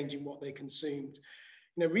were changing what they consumed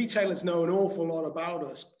You know, retailers know an awful lot about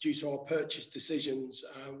us due to our purchase decisions,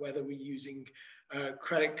 whether we're using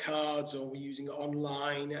credit cards or we're using it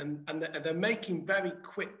online, and they're making very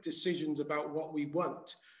quick decisions about what we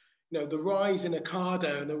want. You know, the rise in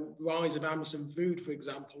Ocado, the rise of Amazon Food, for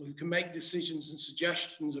example, who can make decisions and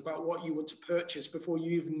suggestions about what you want to purchase before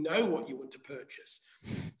you even know what you want to purchase.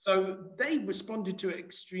 So they responded to it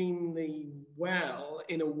extremely well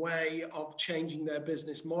in a way of changing their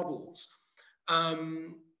business models.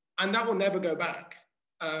 And that will never go back.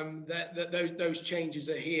 Those changes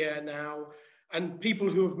are here now. And people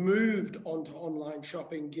who have moved onto online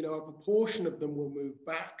shopping, you know, a proportion of them will move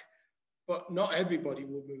back, but not everybody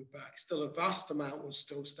will move back. Still, a vast amount will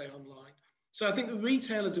still stay online. So I think the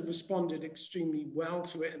retailers have responded extremely well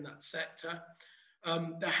to it in that sector.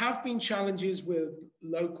 There have been challenges with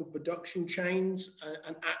local production chains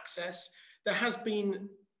and access. There has been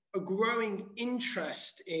a growing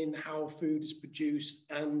interest in how food is produced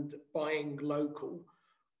and buying local.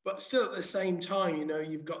 But still at the same time, you know,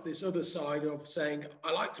 you've got this other side of saying,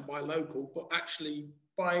 I like to buy local, but actually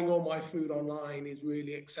buying all my food online is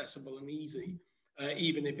really accessible and easy,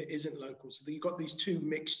 even if it isn't local. So you've got these two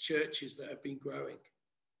mixed churches that have been growing.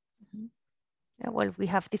 Mm-hmm. Yeah, well, we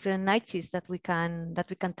have different niches that we can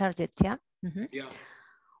target. Yeah. Mm-hmm. Yeah.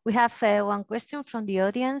 We have one question from the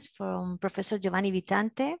audience from Professor Giovanni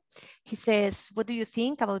Vitante. He says, what do you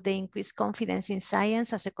think about the increased confidence in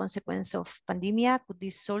science as a consequence of pandemic? Could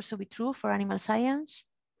this also be true for animal science?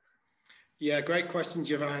 Yeah, great question,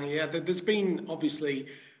 Giovanni. Yeah, there's been obviously,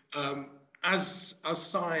 as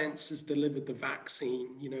science has delivered the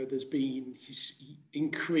vaccine, you know, there's been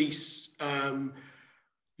increased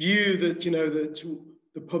view that, you know, that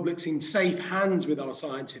the public's in safe hands with our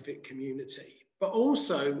scientific community. But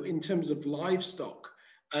also in terms of livestock,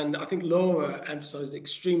 and I think Laura emphasized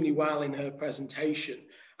extremely well in her presentation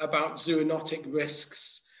about zoonotic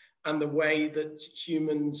risks and the way that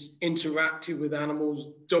humans interacted with animals,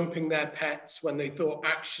 dumping their pets when they thought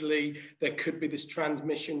actually there could be this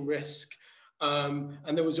transmission risk. And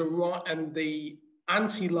there was the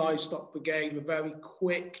anti-livestock brigade were very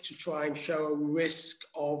quick to try and show a risk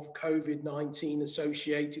of COVID-19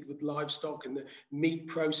 associated with livestock and the meat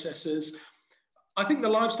processors. I think the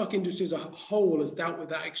livestock industry as a whole has dealt with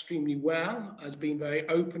that extremely well, has been very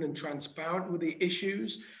open and transparent with the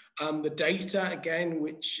issues. The data, again,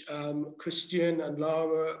 which Christian and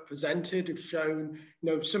Laura presented, have shown,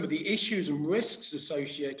 you know, some of the issues and risks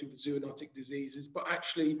associated with zoonotic diseases, but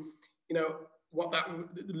actually, you know, what that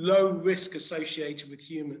low risk associated with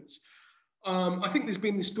humans. I think there's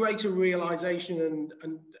been this greater realization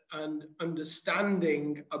and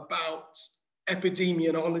understanding about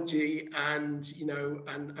epidemiology and, you know,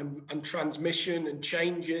 and transmission and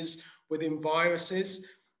changes within viruses.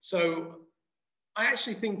 So I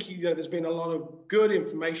actually think, you know, there's been a lot of good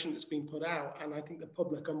information that's been put out, and I think the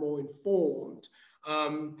public are more informed.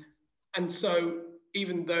 And so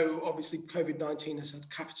even though obviously COVID-19 has had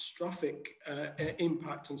catastrophic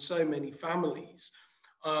impact on so many families,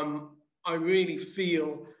 I really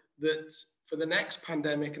feel that for the next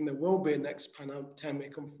pandemic, and there will be a next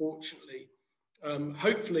pandemic, unfortunately,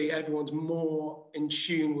 hopefully everyone's more in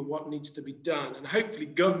tune with what needs to be done, and hopefully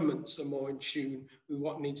governments are more in tune with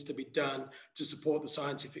what needs to be done to support the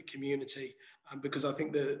scientific community, because I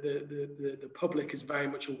think the public is very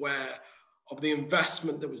much aware of the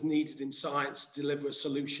investment that was needed in science to deliver a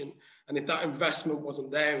solution. And if that investment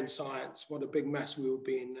wasn't there in science, what a big mess we would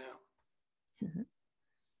be in now. Mm-hmm.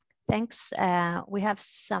 Thanks. We have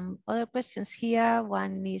some other questions here.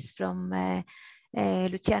 One is from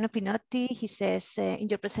Luciano Pinotti. He says, in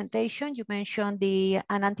your presentation, you mentioned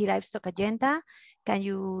an anti-livestock agenda. Can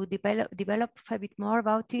you develop a bit more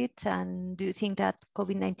about it? And do you think that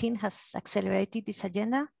COVID-19 has accelerated this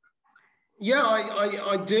agenda? Yeah,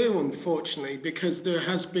 I do, unfortunately, because there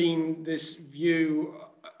has been this view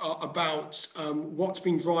about what's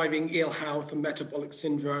been driving ill health and metabolic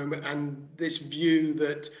syndrome, and this view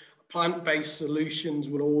that plant-based solutions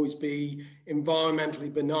will always be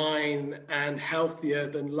environmentally benign and healthier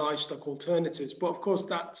than livestock alternatives. But of course,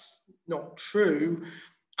 that's not true.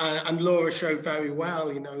 And Laura showed very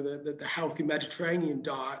well, you know, the healthy Mediterranean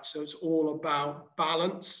diet. So it's all about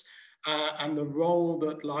balance and the role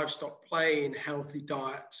that livestock play in healthy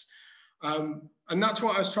diets. And that's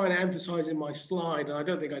what I was trying to emphasize in my slide. And I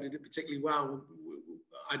don't think I did it particularly well.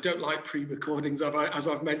 I don't like pre-recordings, as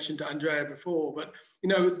I've mentioned to Andrea before, but, you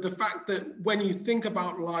know, the fact that when you think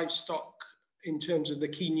about livestock in terms of the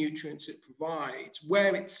key nutrients it provides,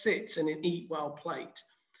 where it sits in an eat well plate,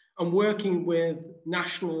 and working with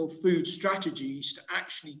national food strategies to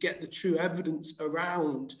actually get the true evidence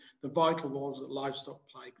around the vital roles that livestock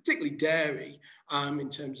play, particularly dairy in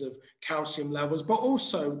terms of calcium levels, but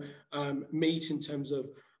also meat in terms of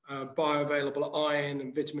bioavailable iron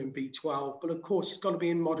and vitamin B12. But of course, it's got to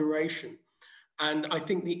be in moderation. And I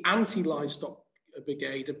think the anti-livestock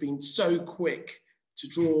brigade have been so quick to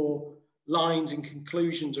draw lines and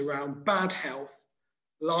conclusions around bad health,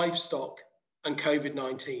 livestock, and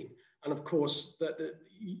COVID-19. And of course,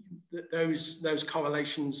 those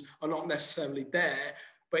correlations are not necessarily there.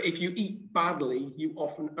 But if you eat badly, you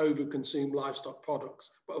often overconsume livestock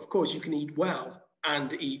products. But of course, you can eat well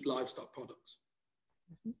and eat livestock products.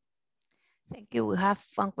 Mm-hmm. Thank you. We have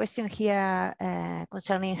one question here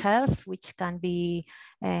concerning health, which can be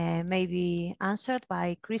maybe answered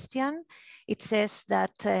by Christian. It says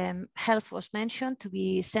that health was mentioned to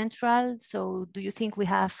be central. So do you think we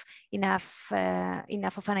have enough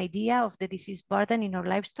of an idea of the disease burden in our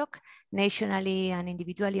livestock, nationally and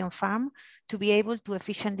individually on farm, to be able to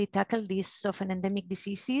efficiently tackle these often endemic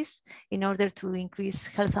diseases in order to increase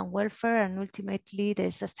health and welfare and ultimately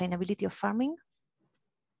the sustainability of farming?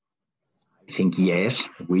 I think yes,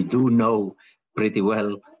 we do know pretty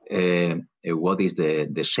well what is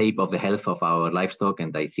the shape of the health of our livestock,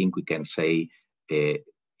 and I think we can say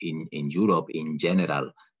in Europe in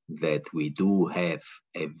general that we do have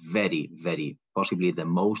a very possibly the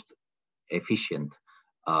most efficient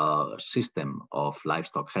system of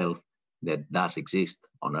livestock health that does exist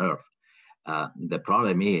on Earth. The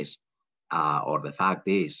problem is, or the fact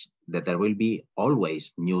is, that there will be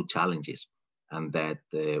always new challenges, and that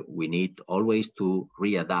we need always to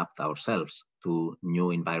readapt ourselves to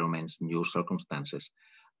new environments, new circumstances.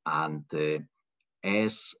 And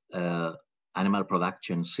as animal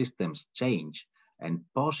production systems change, and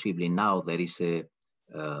possibly now there is a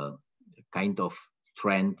kind of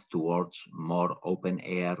trend towards more open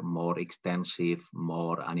air, more extensive,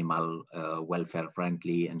 more animal welfare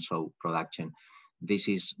friendly, and so production. This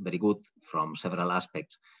is very good from several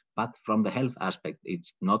aspects. But from the health aspect,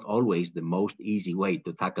 it's not always the most easy way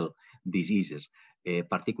to tackle diseases,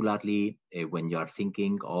 particularly when you are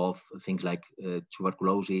thinking of things like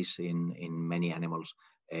tuberculosis in many animals,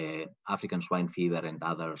 African swine fever and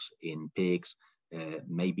others in pigs,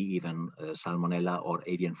 maybe even salmonella or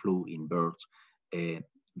avian flu in birds.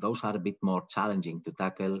 Those are a bit more challenging to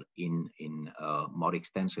tackle in more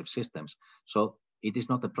extensive systems. So it is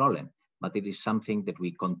not a problem, but it is something that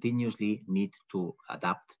we continuously need to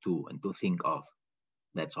adapt to and to think of.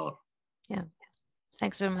 That's all. Yeah,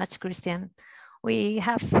 thanks very much, Christian. We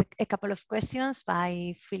have a couple of questions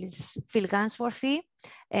by Phil Gansworthy.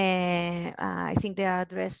 I think they are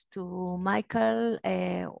addressed to Michael.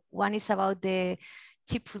 One is about the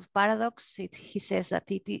cheap food paradox. He says that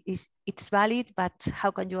it's valid, but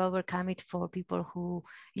how can you overcome it for people who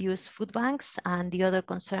use food banks? And the other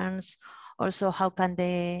concerns also, how can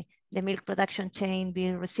the milk production chain be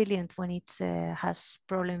resilient when it has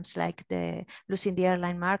problems like losing the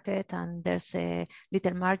airline market and there's a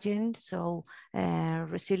little margin? So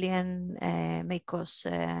resilient may cause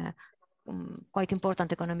quite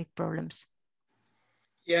important economic problems.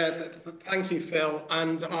 Yeah, thank you, Phil.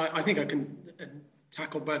 And I think I can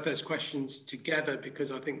tackle both those questions together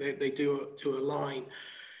because I think they do align.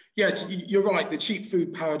 Yes, you're right. The cheap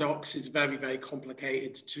food paradox is very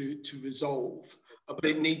complicated to resolve, but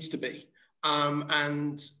it needs to be.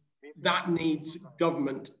 And that needs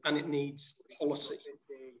government and it needs policy.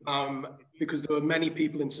 Because there are many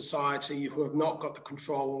people in society who have not got the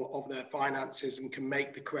control of their finances and can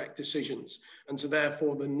make the correct decisions. And so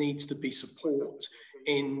therefore there needs to be support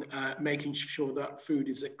in making sure that food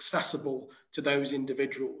is accessible to those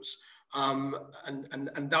individuals. And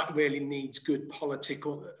that really needs good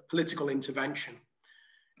political intervention.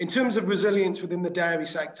 In terms of resilience within the dairy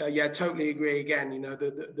sector, yeah, totally agree. Again, you know,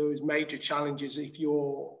 there is major challenges if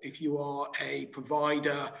you are a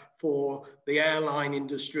provider for the airline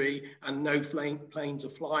industry and no planes are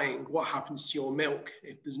flying. What happens to your milk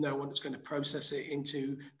if there's no one that's going to process it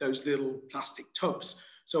into those little plastic tubs?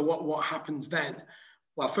 So what happens then?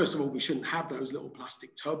 Well, first of all, we shouldn't have those little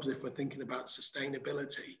plastic tubs if we're thinking about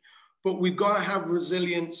sustainability. But we've got to have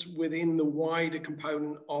resilience within the wider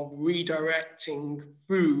component of redirecting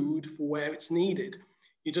food for where it's needed.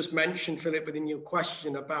 You just mentioned, Philip, within your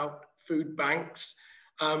question about food banks,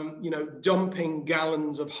 you know, dumping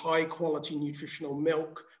gallons of high quality nutritional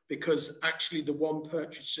milk because actually the one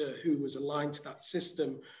purchaser who was aligned to that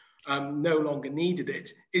system no longer needed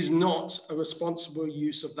it is not a responsible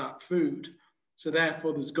use of that food. So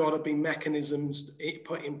therefore, there's got to be mechanisms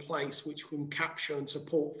put in place which can capture and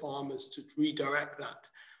support farmers to redirect that.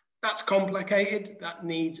 That's complicated. That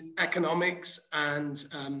needs economics and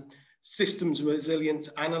systems resilience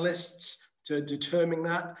analysts to determine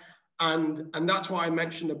that. And that's why I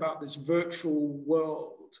mentioned about this virtual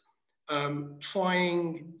world,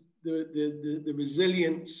 trying the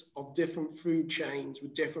resilience of different food chains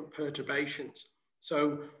with different perturbations.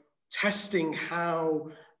 So testing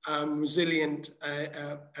how resilient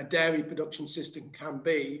a dairy production system can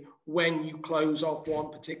be when you close off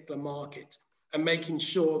one particular market, and making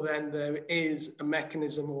sure then there is a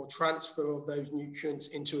mechanism or transfer of those nutrients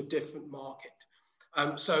into a different market.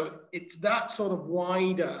 So it's that sort of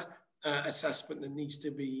wider assessment that needs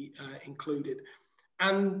to be included.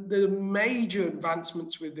 And the major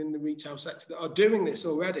advancements within the retail sector that are doing this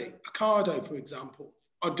already, Ocado, for example,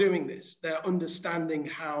 are doing this. They're understanding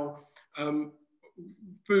how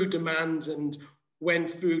food demands and when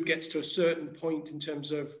food gets to a certain point in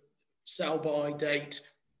terms of sell-by date,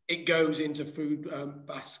 it goes into food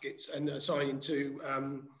baskets and into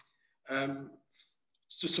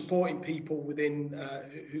supporting people within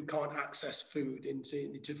who can't access food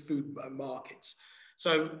into food markets.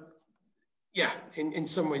 So yeah, in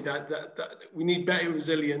some way that we need better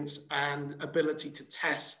resilience and ability to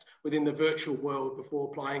test within the virtual world before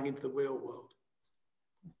applying into the real world.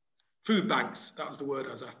 Food banks, that was the word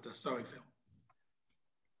I was after. Sorry, Phil.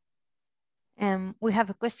 We have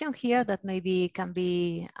a question here that maybe can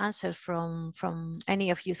be answered from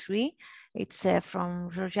any of you three. It's from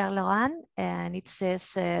Roger Laurent, and it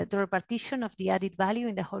says the repartition of the added value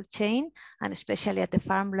in the whole chain, and especially at the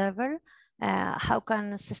farm level. How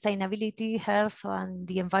can sustainability, health, and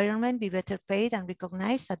the environment be better paid and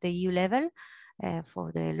recognized at the EU level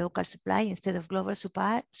for the local supply instead of global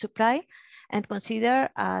supply? And consider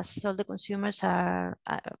as all the consumers are,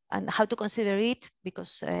 and how to consider it,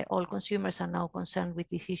 because all consumers are now concerned with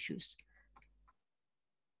these issues.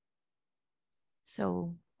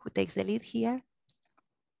 So who takes the lead here?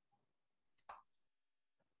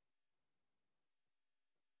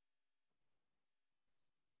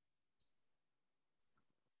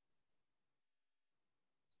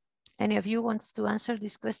 Any of you wants to answer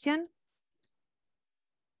this question?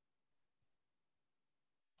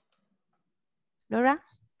 Laura?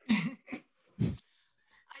 I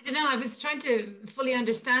don't know. I was trying to fully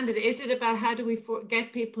understand it. Is it about how do we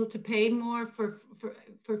get people to pay more for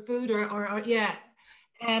food, or yeah,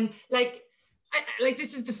 like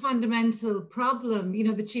this is the fundamental problem. You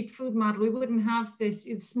know, the cheap food model. We wouldn't have this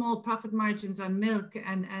small profit margins on milk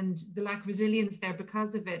and the lack of resilience there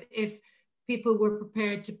because of it if people were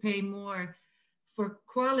prepared to pay more for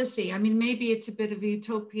quality. I mean, maybe it's a bit of a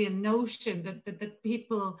utopian notion that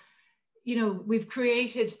people, you know, we've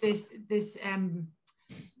created this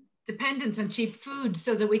dependence on cheap food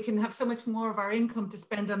so that we can have so much more of our income to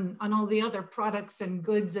spend on all the other products and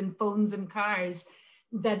goods and phones and cars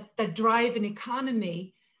that drive an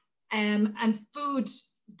economy. And food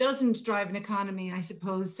doesn't drive an economy, I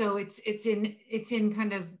suppose. So it's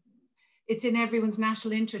in everyone's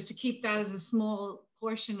national interest to keep that as a small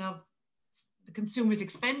portion of the consumer's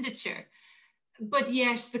expenditure. But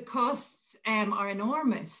yet the costs are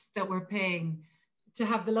enormous that we're paying to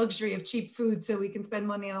have the luxury of cheap food so we can spend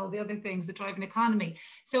money on all the other things that drive an economy.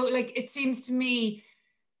 So like, it seems to me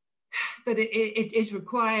that it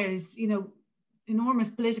requires, you know, enormous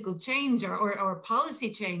political change or policy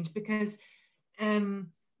change, because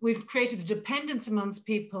we've created a dependence amongst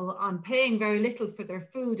people on paying very little for their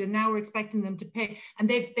food, and now we're expecting them to pay. And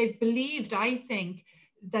they've believed, I think,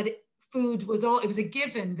 that food was it was a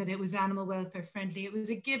given that it was animal welfare friendly. It was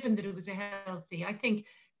a given that it was healthy. I think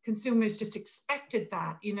consumers just expected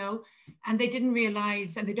that, you know, and they didn't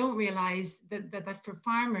realize, and they don't realize that for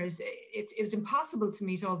farmers, it was impossible to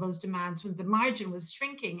meet all those demands when the margin was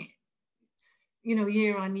shrinking, you know,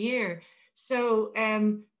 year on year. So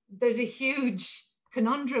there's a huge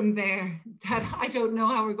conundrum there that I don't know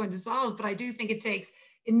how we're going to solve, but I do think it takes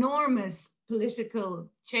enormous political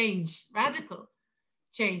change, radical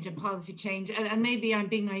change and policy change. And maybe I'm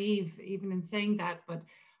being naive even in saying that, but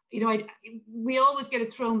you know, we always get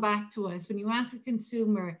it thrown back to us when you ask a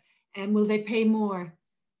consumer, will they pay more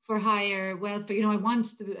for higher welfare? You know, I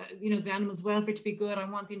want the animal's welfare to be good. I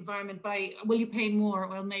want the environment, but will you pay more?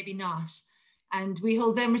 Well, maybe not. And we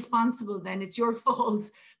hold them responsible then, it's your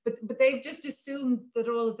fault. But they've just assumed that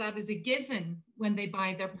all of that is a given when they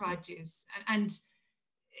buy their produce. And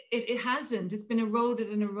it hasn't, it's been eroded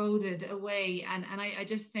and eroded away. And I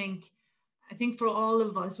just think, for all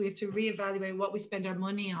of us, we have to reevaluate what we spend our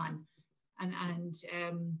money on, and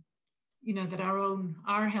you know, that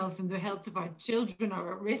our health and the health of our children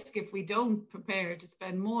are at risk if we don't prepare to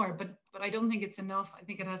spend more. But I don't think it's enough. I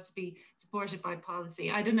think it has to be supported by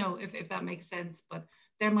policy. I don't know if that makes sense, but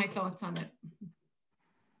they're my thoughts on it.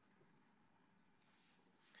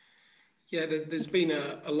 Yeah, there's been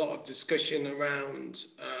a lot of discussion around,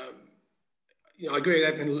 you know, I agree with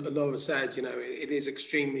everything Laura said, you know, it is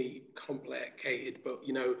extremely complicated, but,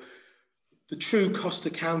 you know, the true cost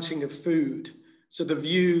accounting of food. So the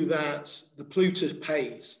view that the polluter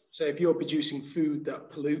pays. So if you're producing food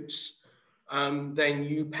that pollutes, then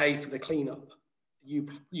you pay for the cleanup. You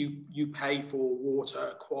pay for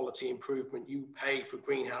water quality improvement. You pay for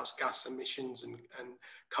greenhouse gas emissions and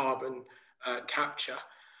carbon capture.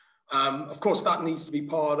 Of course, that needs to be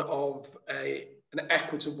part of an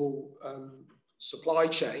equitable supply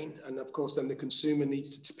chain. And of course, then the consumer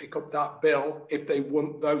needs to pick up that bill if they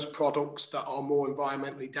want those products that are more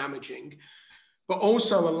environmentally damaging. But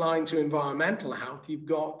also aligned to environmental health, you've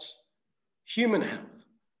got human health.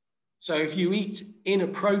 So if you eat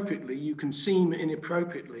inappropriately, you consume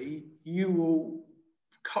inappropriately, you will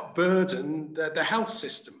burden the health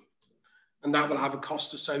system. And that will have a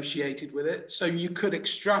cost associated with it. So you could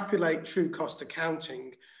extrapolate true cost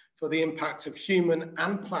accounting for the impact of human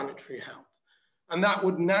and planetary health. And that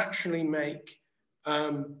would naturally make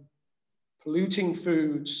polluting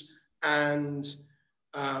foods and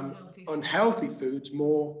unhealthy foods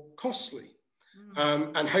more costly.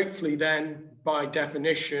 And hopefully then, by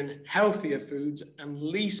definition, healthier foods and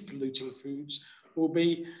least polluting foods will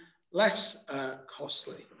be less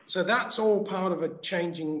costly. So that's all part of a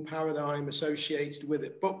changing paradigm associated with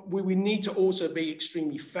it. But we need to also be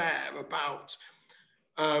extremely fair about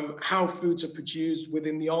how foods are produced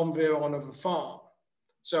within the environ of a farm.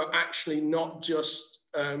 So actually not just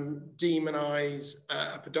demonize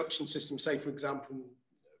a production system, say, for example,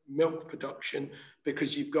 milk production,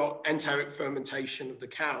 because you've got enteric fermentation of the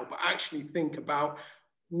cow, but actually think about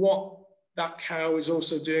what that cow is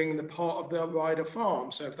also doing in the part of the wider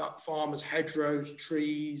farm. So if that farm has hedgerows,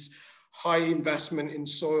 trees, high investment in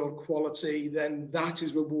soil quality, then that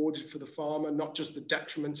is rewarded for the farmer, not just the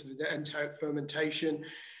detriment of the enteric fermentation.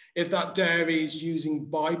 If that dairy is using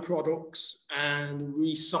byproducts and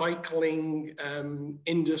recycling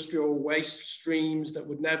industrial waste streams that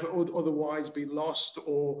would never otherwise be lost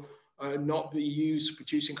or not be used for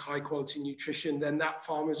producing high quality nutrition, then that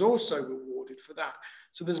farmer is also rewarded for that.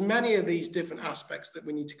 So there's many of these different aspects that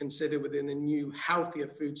we need to consider within a new, healthier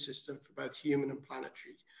food system for both human and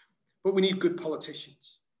planetary. But we need good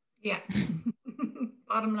politicians. Yeah,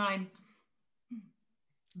 bottom line.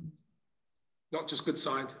 Not just good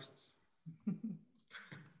scientists.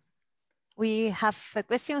 We have a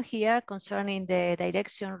question here concerning the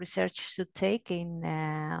direction research should take.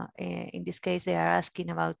 In this case, they are asking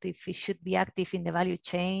about if it should be active in the value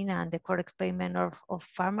chain and the correct payment of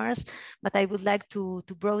farmers. But I would like to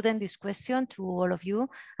broaden this question to all of you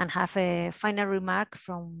and have a final remark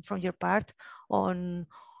from your part on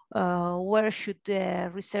where should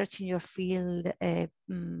research in your field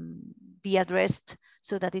be addressed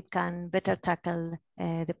so that it can better tackle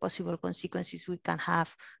the possible consequences we can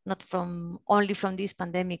have, not only from this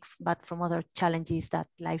pandemic, but from other challenges that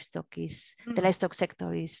the livestock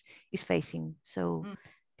sector is facing. So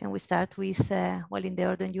can we start with, well, in the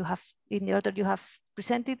order you have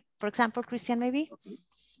presented, for example, Christian, maybe?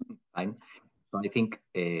 Fine. So I think,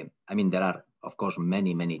 I mean, there are, of course,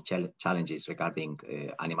 many challenges regarding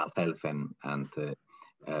animal health and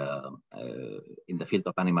in the field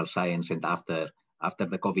of animal science and after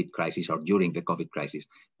the COVID crisis or during the COVID crisis.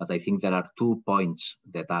 But I think there are 2 points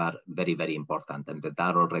that are very important and that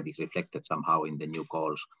are already reflected somehow in the new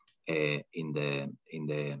calls in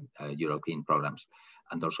the European programs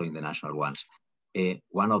and also in the national ones.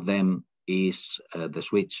 One of them is the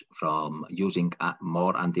switch from using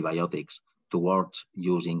more antibiotics towards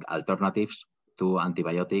using alternatives to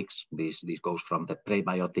antibiotics. This goes from the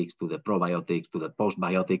prebiotics to the probiotics to the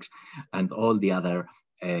postbiotics and all the other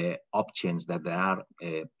options that there are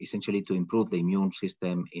essentially to improve the immune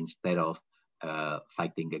system instead of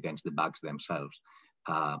fighting against the bugs themselves.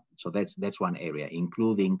 So that's one area,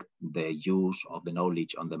 including the use of the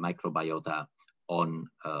knowledge on the microbiota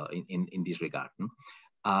in this regard.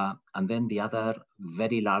 And then the other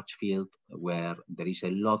very large field where there is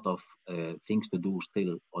a lot of things to do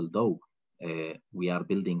still, although we are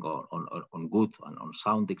building on good and on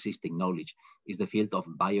sound existing knowledge, is the field of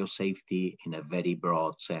biosafety in a very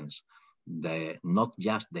broad sense. Not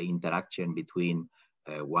just the interaction between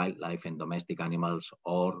wildlife and domestic animals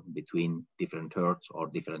or between different herds or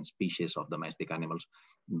different species of domestic animals,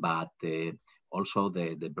 but also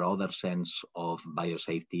the broader sense of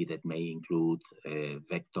biosafety that may include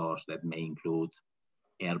vectors, that may include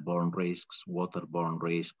airborne risks, waterborne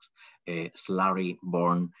risks,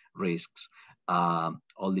 slurry-borne risks.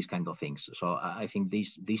 all these kind of things. So I think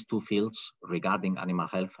these two fields regarding animal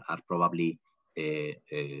health are probably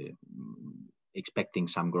expecting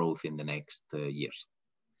some growth in the next years.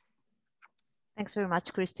 Thanks very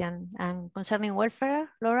much, Christian. And concerning welfare,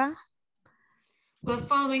 Laura? Well,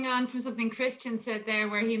 following on from something Christian said there,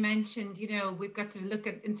 where he mentioned, you know, we've got to look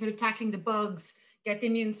at, instead of tackling the bugs, get the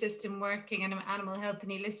immune system working and animal health,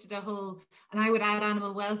 and he listed a whole, and I would add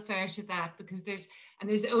animal welfare to that, because there's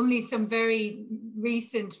only some very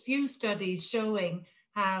recent few studies showing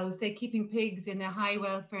how, say, keeping pigs in a high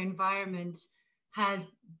welfare environment has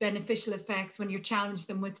beneficial effects when you challenge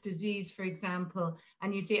them with disease, for example.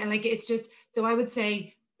 And you see, and like, it's just, so I would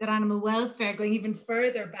say that animal welfare, going even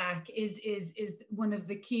further back, is one of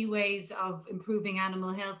the key ways of improving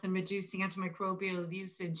animal health and reducing antimicrobial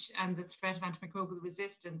usage and the threat of antimicrobial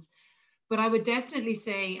resistance. But I would definitely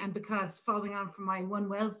say, and because following on from my One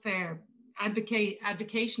Welfare advocacy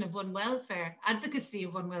of One Welfare,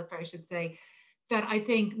 I should say, that I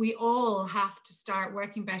think we all have to start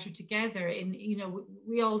working better together. In, you know,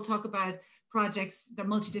 we all talk about projects, they're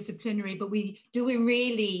multidisciplinary, but we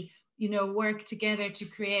really, you know, work together to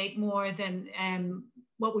create more than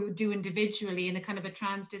what we would do individually in a kind of a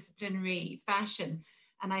transdisciplinary fashion.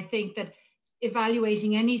 And I think that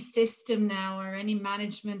evaluating any system now or any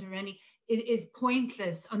management or any is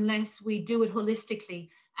pointless unless we do it holistically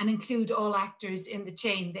and include all actors in the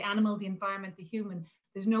chain, the animal, the environment, the human.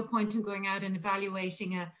 There's no point in going out and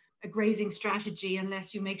evaluating a grazing strategy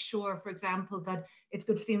unless you make sure, for example, that it's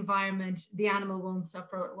good for the environment, the animal won't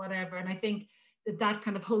suffer, or whatever. And I think that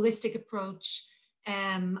kind of holistic approach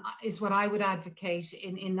is what I would advocate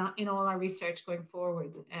in all our research going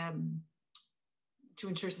forward to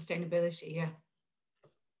ensure sustainability. Yeah.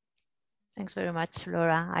 Thanks very much,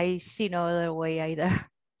 Laura. I see no other way either.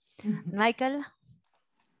 Michael?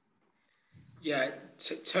 Yeah,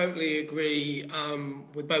 totally agree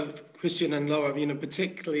with both Christian and Laura, you know,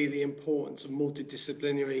 particularly the importance of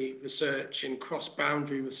multidisciplinary research and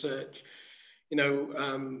cross-boundary research. You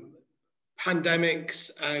know,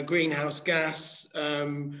 pandemics, greenhouse gas,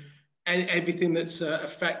 and everything that's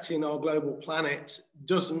affecting our global planet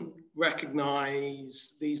doesn't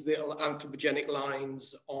recognize these little anthropogenic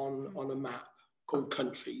lines on a map called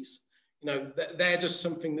countries. You know, they're just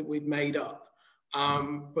something that we've made up.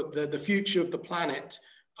 But the future of the planet,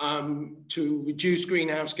 to reduce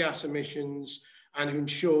greenhouse gas emissions and to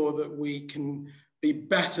ensure that we can be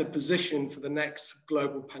better positioned for the next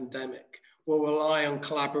global pandemic, will rely on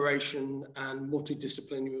collaboration and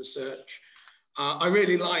multidisciplinary research. I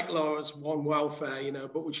really like Laura's One Welfare, you know,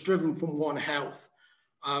 but it's driven from One Health.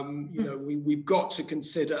 You know, we've got to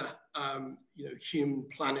consider, you know, human,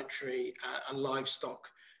 planetary, and livestock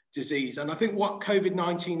disease. And I think what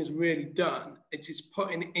COVID-19 has really done, it is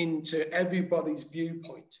putting into everybody's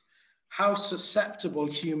viewpoint how susceptible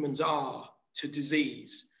humans are to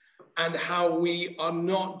disease and how we are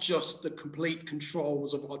not just the complete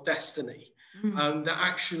controls of our destiny. That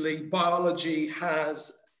actually biology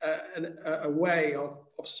has a way of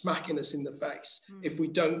smacking us in the face if we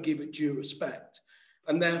don't give it due respect.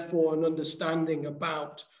 And therefore an understanding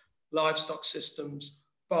about livestock systems,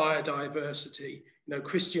 biodiversity. You know,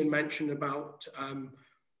 Christian mentioned about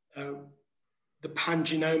the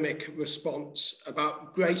pangenomic response,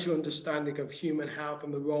 about greater understanding of human health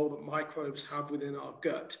and the role that microbes have within our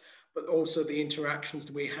gut, but also the interactions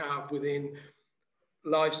that we have within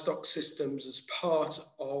livestock systems as part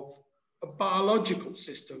of a biological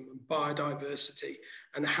system and biodiversity,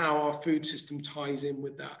 and how our food system ties in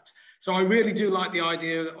with that. So I really do like the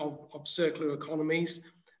idea of circular economies.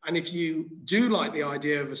 And if you do like the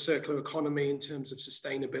idea of a circular economy in terms of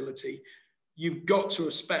sustainability, you've got to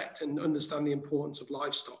respect and understand the importance of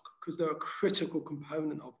livestock, because they're a critical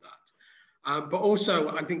component of that. But also,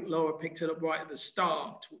 I think Laura picked it up right at the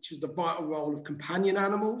start, which is the vital role of companion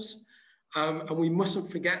animals. And we mustn't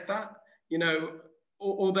forget that. You know,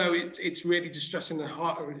 although it's really distressing and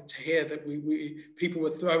heartbreaking to hear that people were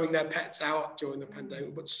throwing their pets out during the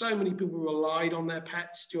pandemic, but so many people relied on their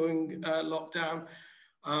pets during lockdown.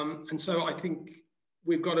 And so I think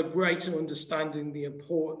we've got a greater understanding the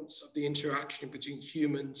importance of the interaction between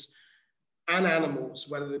humans and animals,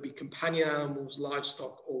 whether they be companion animals,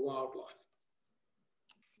 livestock, or wildlife.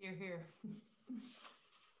 You're here.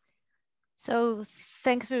 So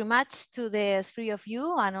thanks very much to the three of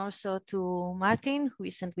you, and also to Martin, who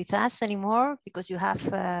isn't with us anymore, because you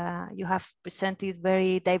have presented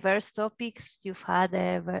very diverse topics. You've had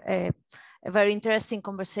a very interesting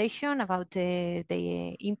conversation about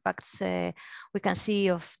the impacts we can see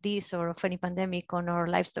of this or of any pandemic on our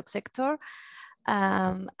livestock sector.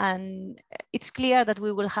 And it's clear that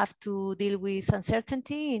we will have to deal with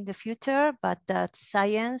uncertainty in the future, but that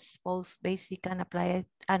science, both basic and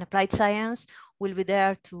applied science, will be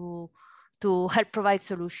there to help provide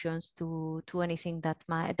solutions to anything that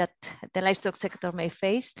the livestock sector may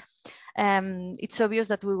face. It's obvious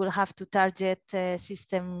that we will have to target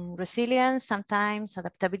system resilience, sometimes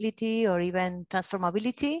adaptability, or even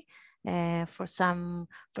transformability for some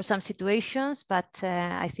situations. But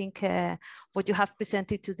I think what you have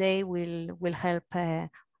presented today will help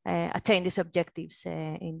attain these objectives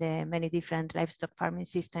in the many different livestock farming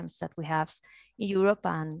systems that we have in Europe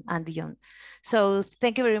and beyond. So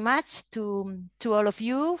thank you very much to all of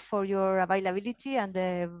you for your availability and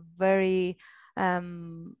the very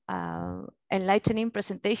enlightening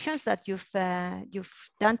presentations that you've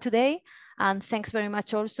done today. And thanks very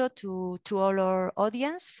much also to all our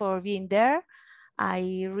audience for being there.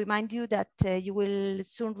 I remind you that you will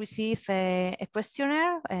soon receive a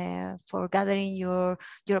questionnaire for gathering your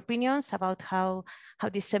opinions about how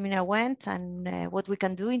this seminar went and what we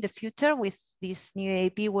can do in the future with this new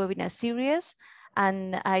EAAP webinar series.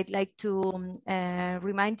 And I'd like to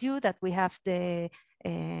remind you that we have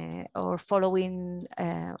our following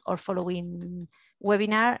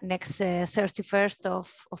webinar next 31st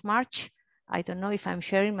of March. I don't know if I'm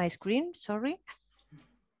sharing my screen, sorry.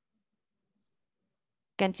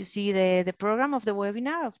 Can't you see the program of the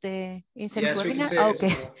webinar, of the INSEMS yes, webinar? We can see it, okay.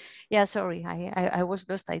 Isabel. Yeah, sorry, I was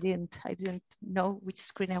lost. I didn't know which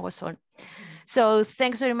screen I was on. So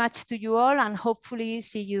thanks very much to you all, and hopefully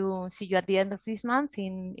see you at the end of this month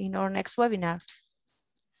in our next webinar.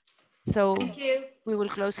 So thank you. We will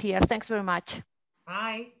close here. Thanks very much.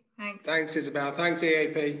 Bye. Thanks. Thanks, Isabel. Thanks,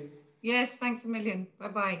 EAP. Yes, thanks a million.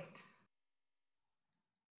 Bye-bye.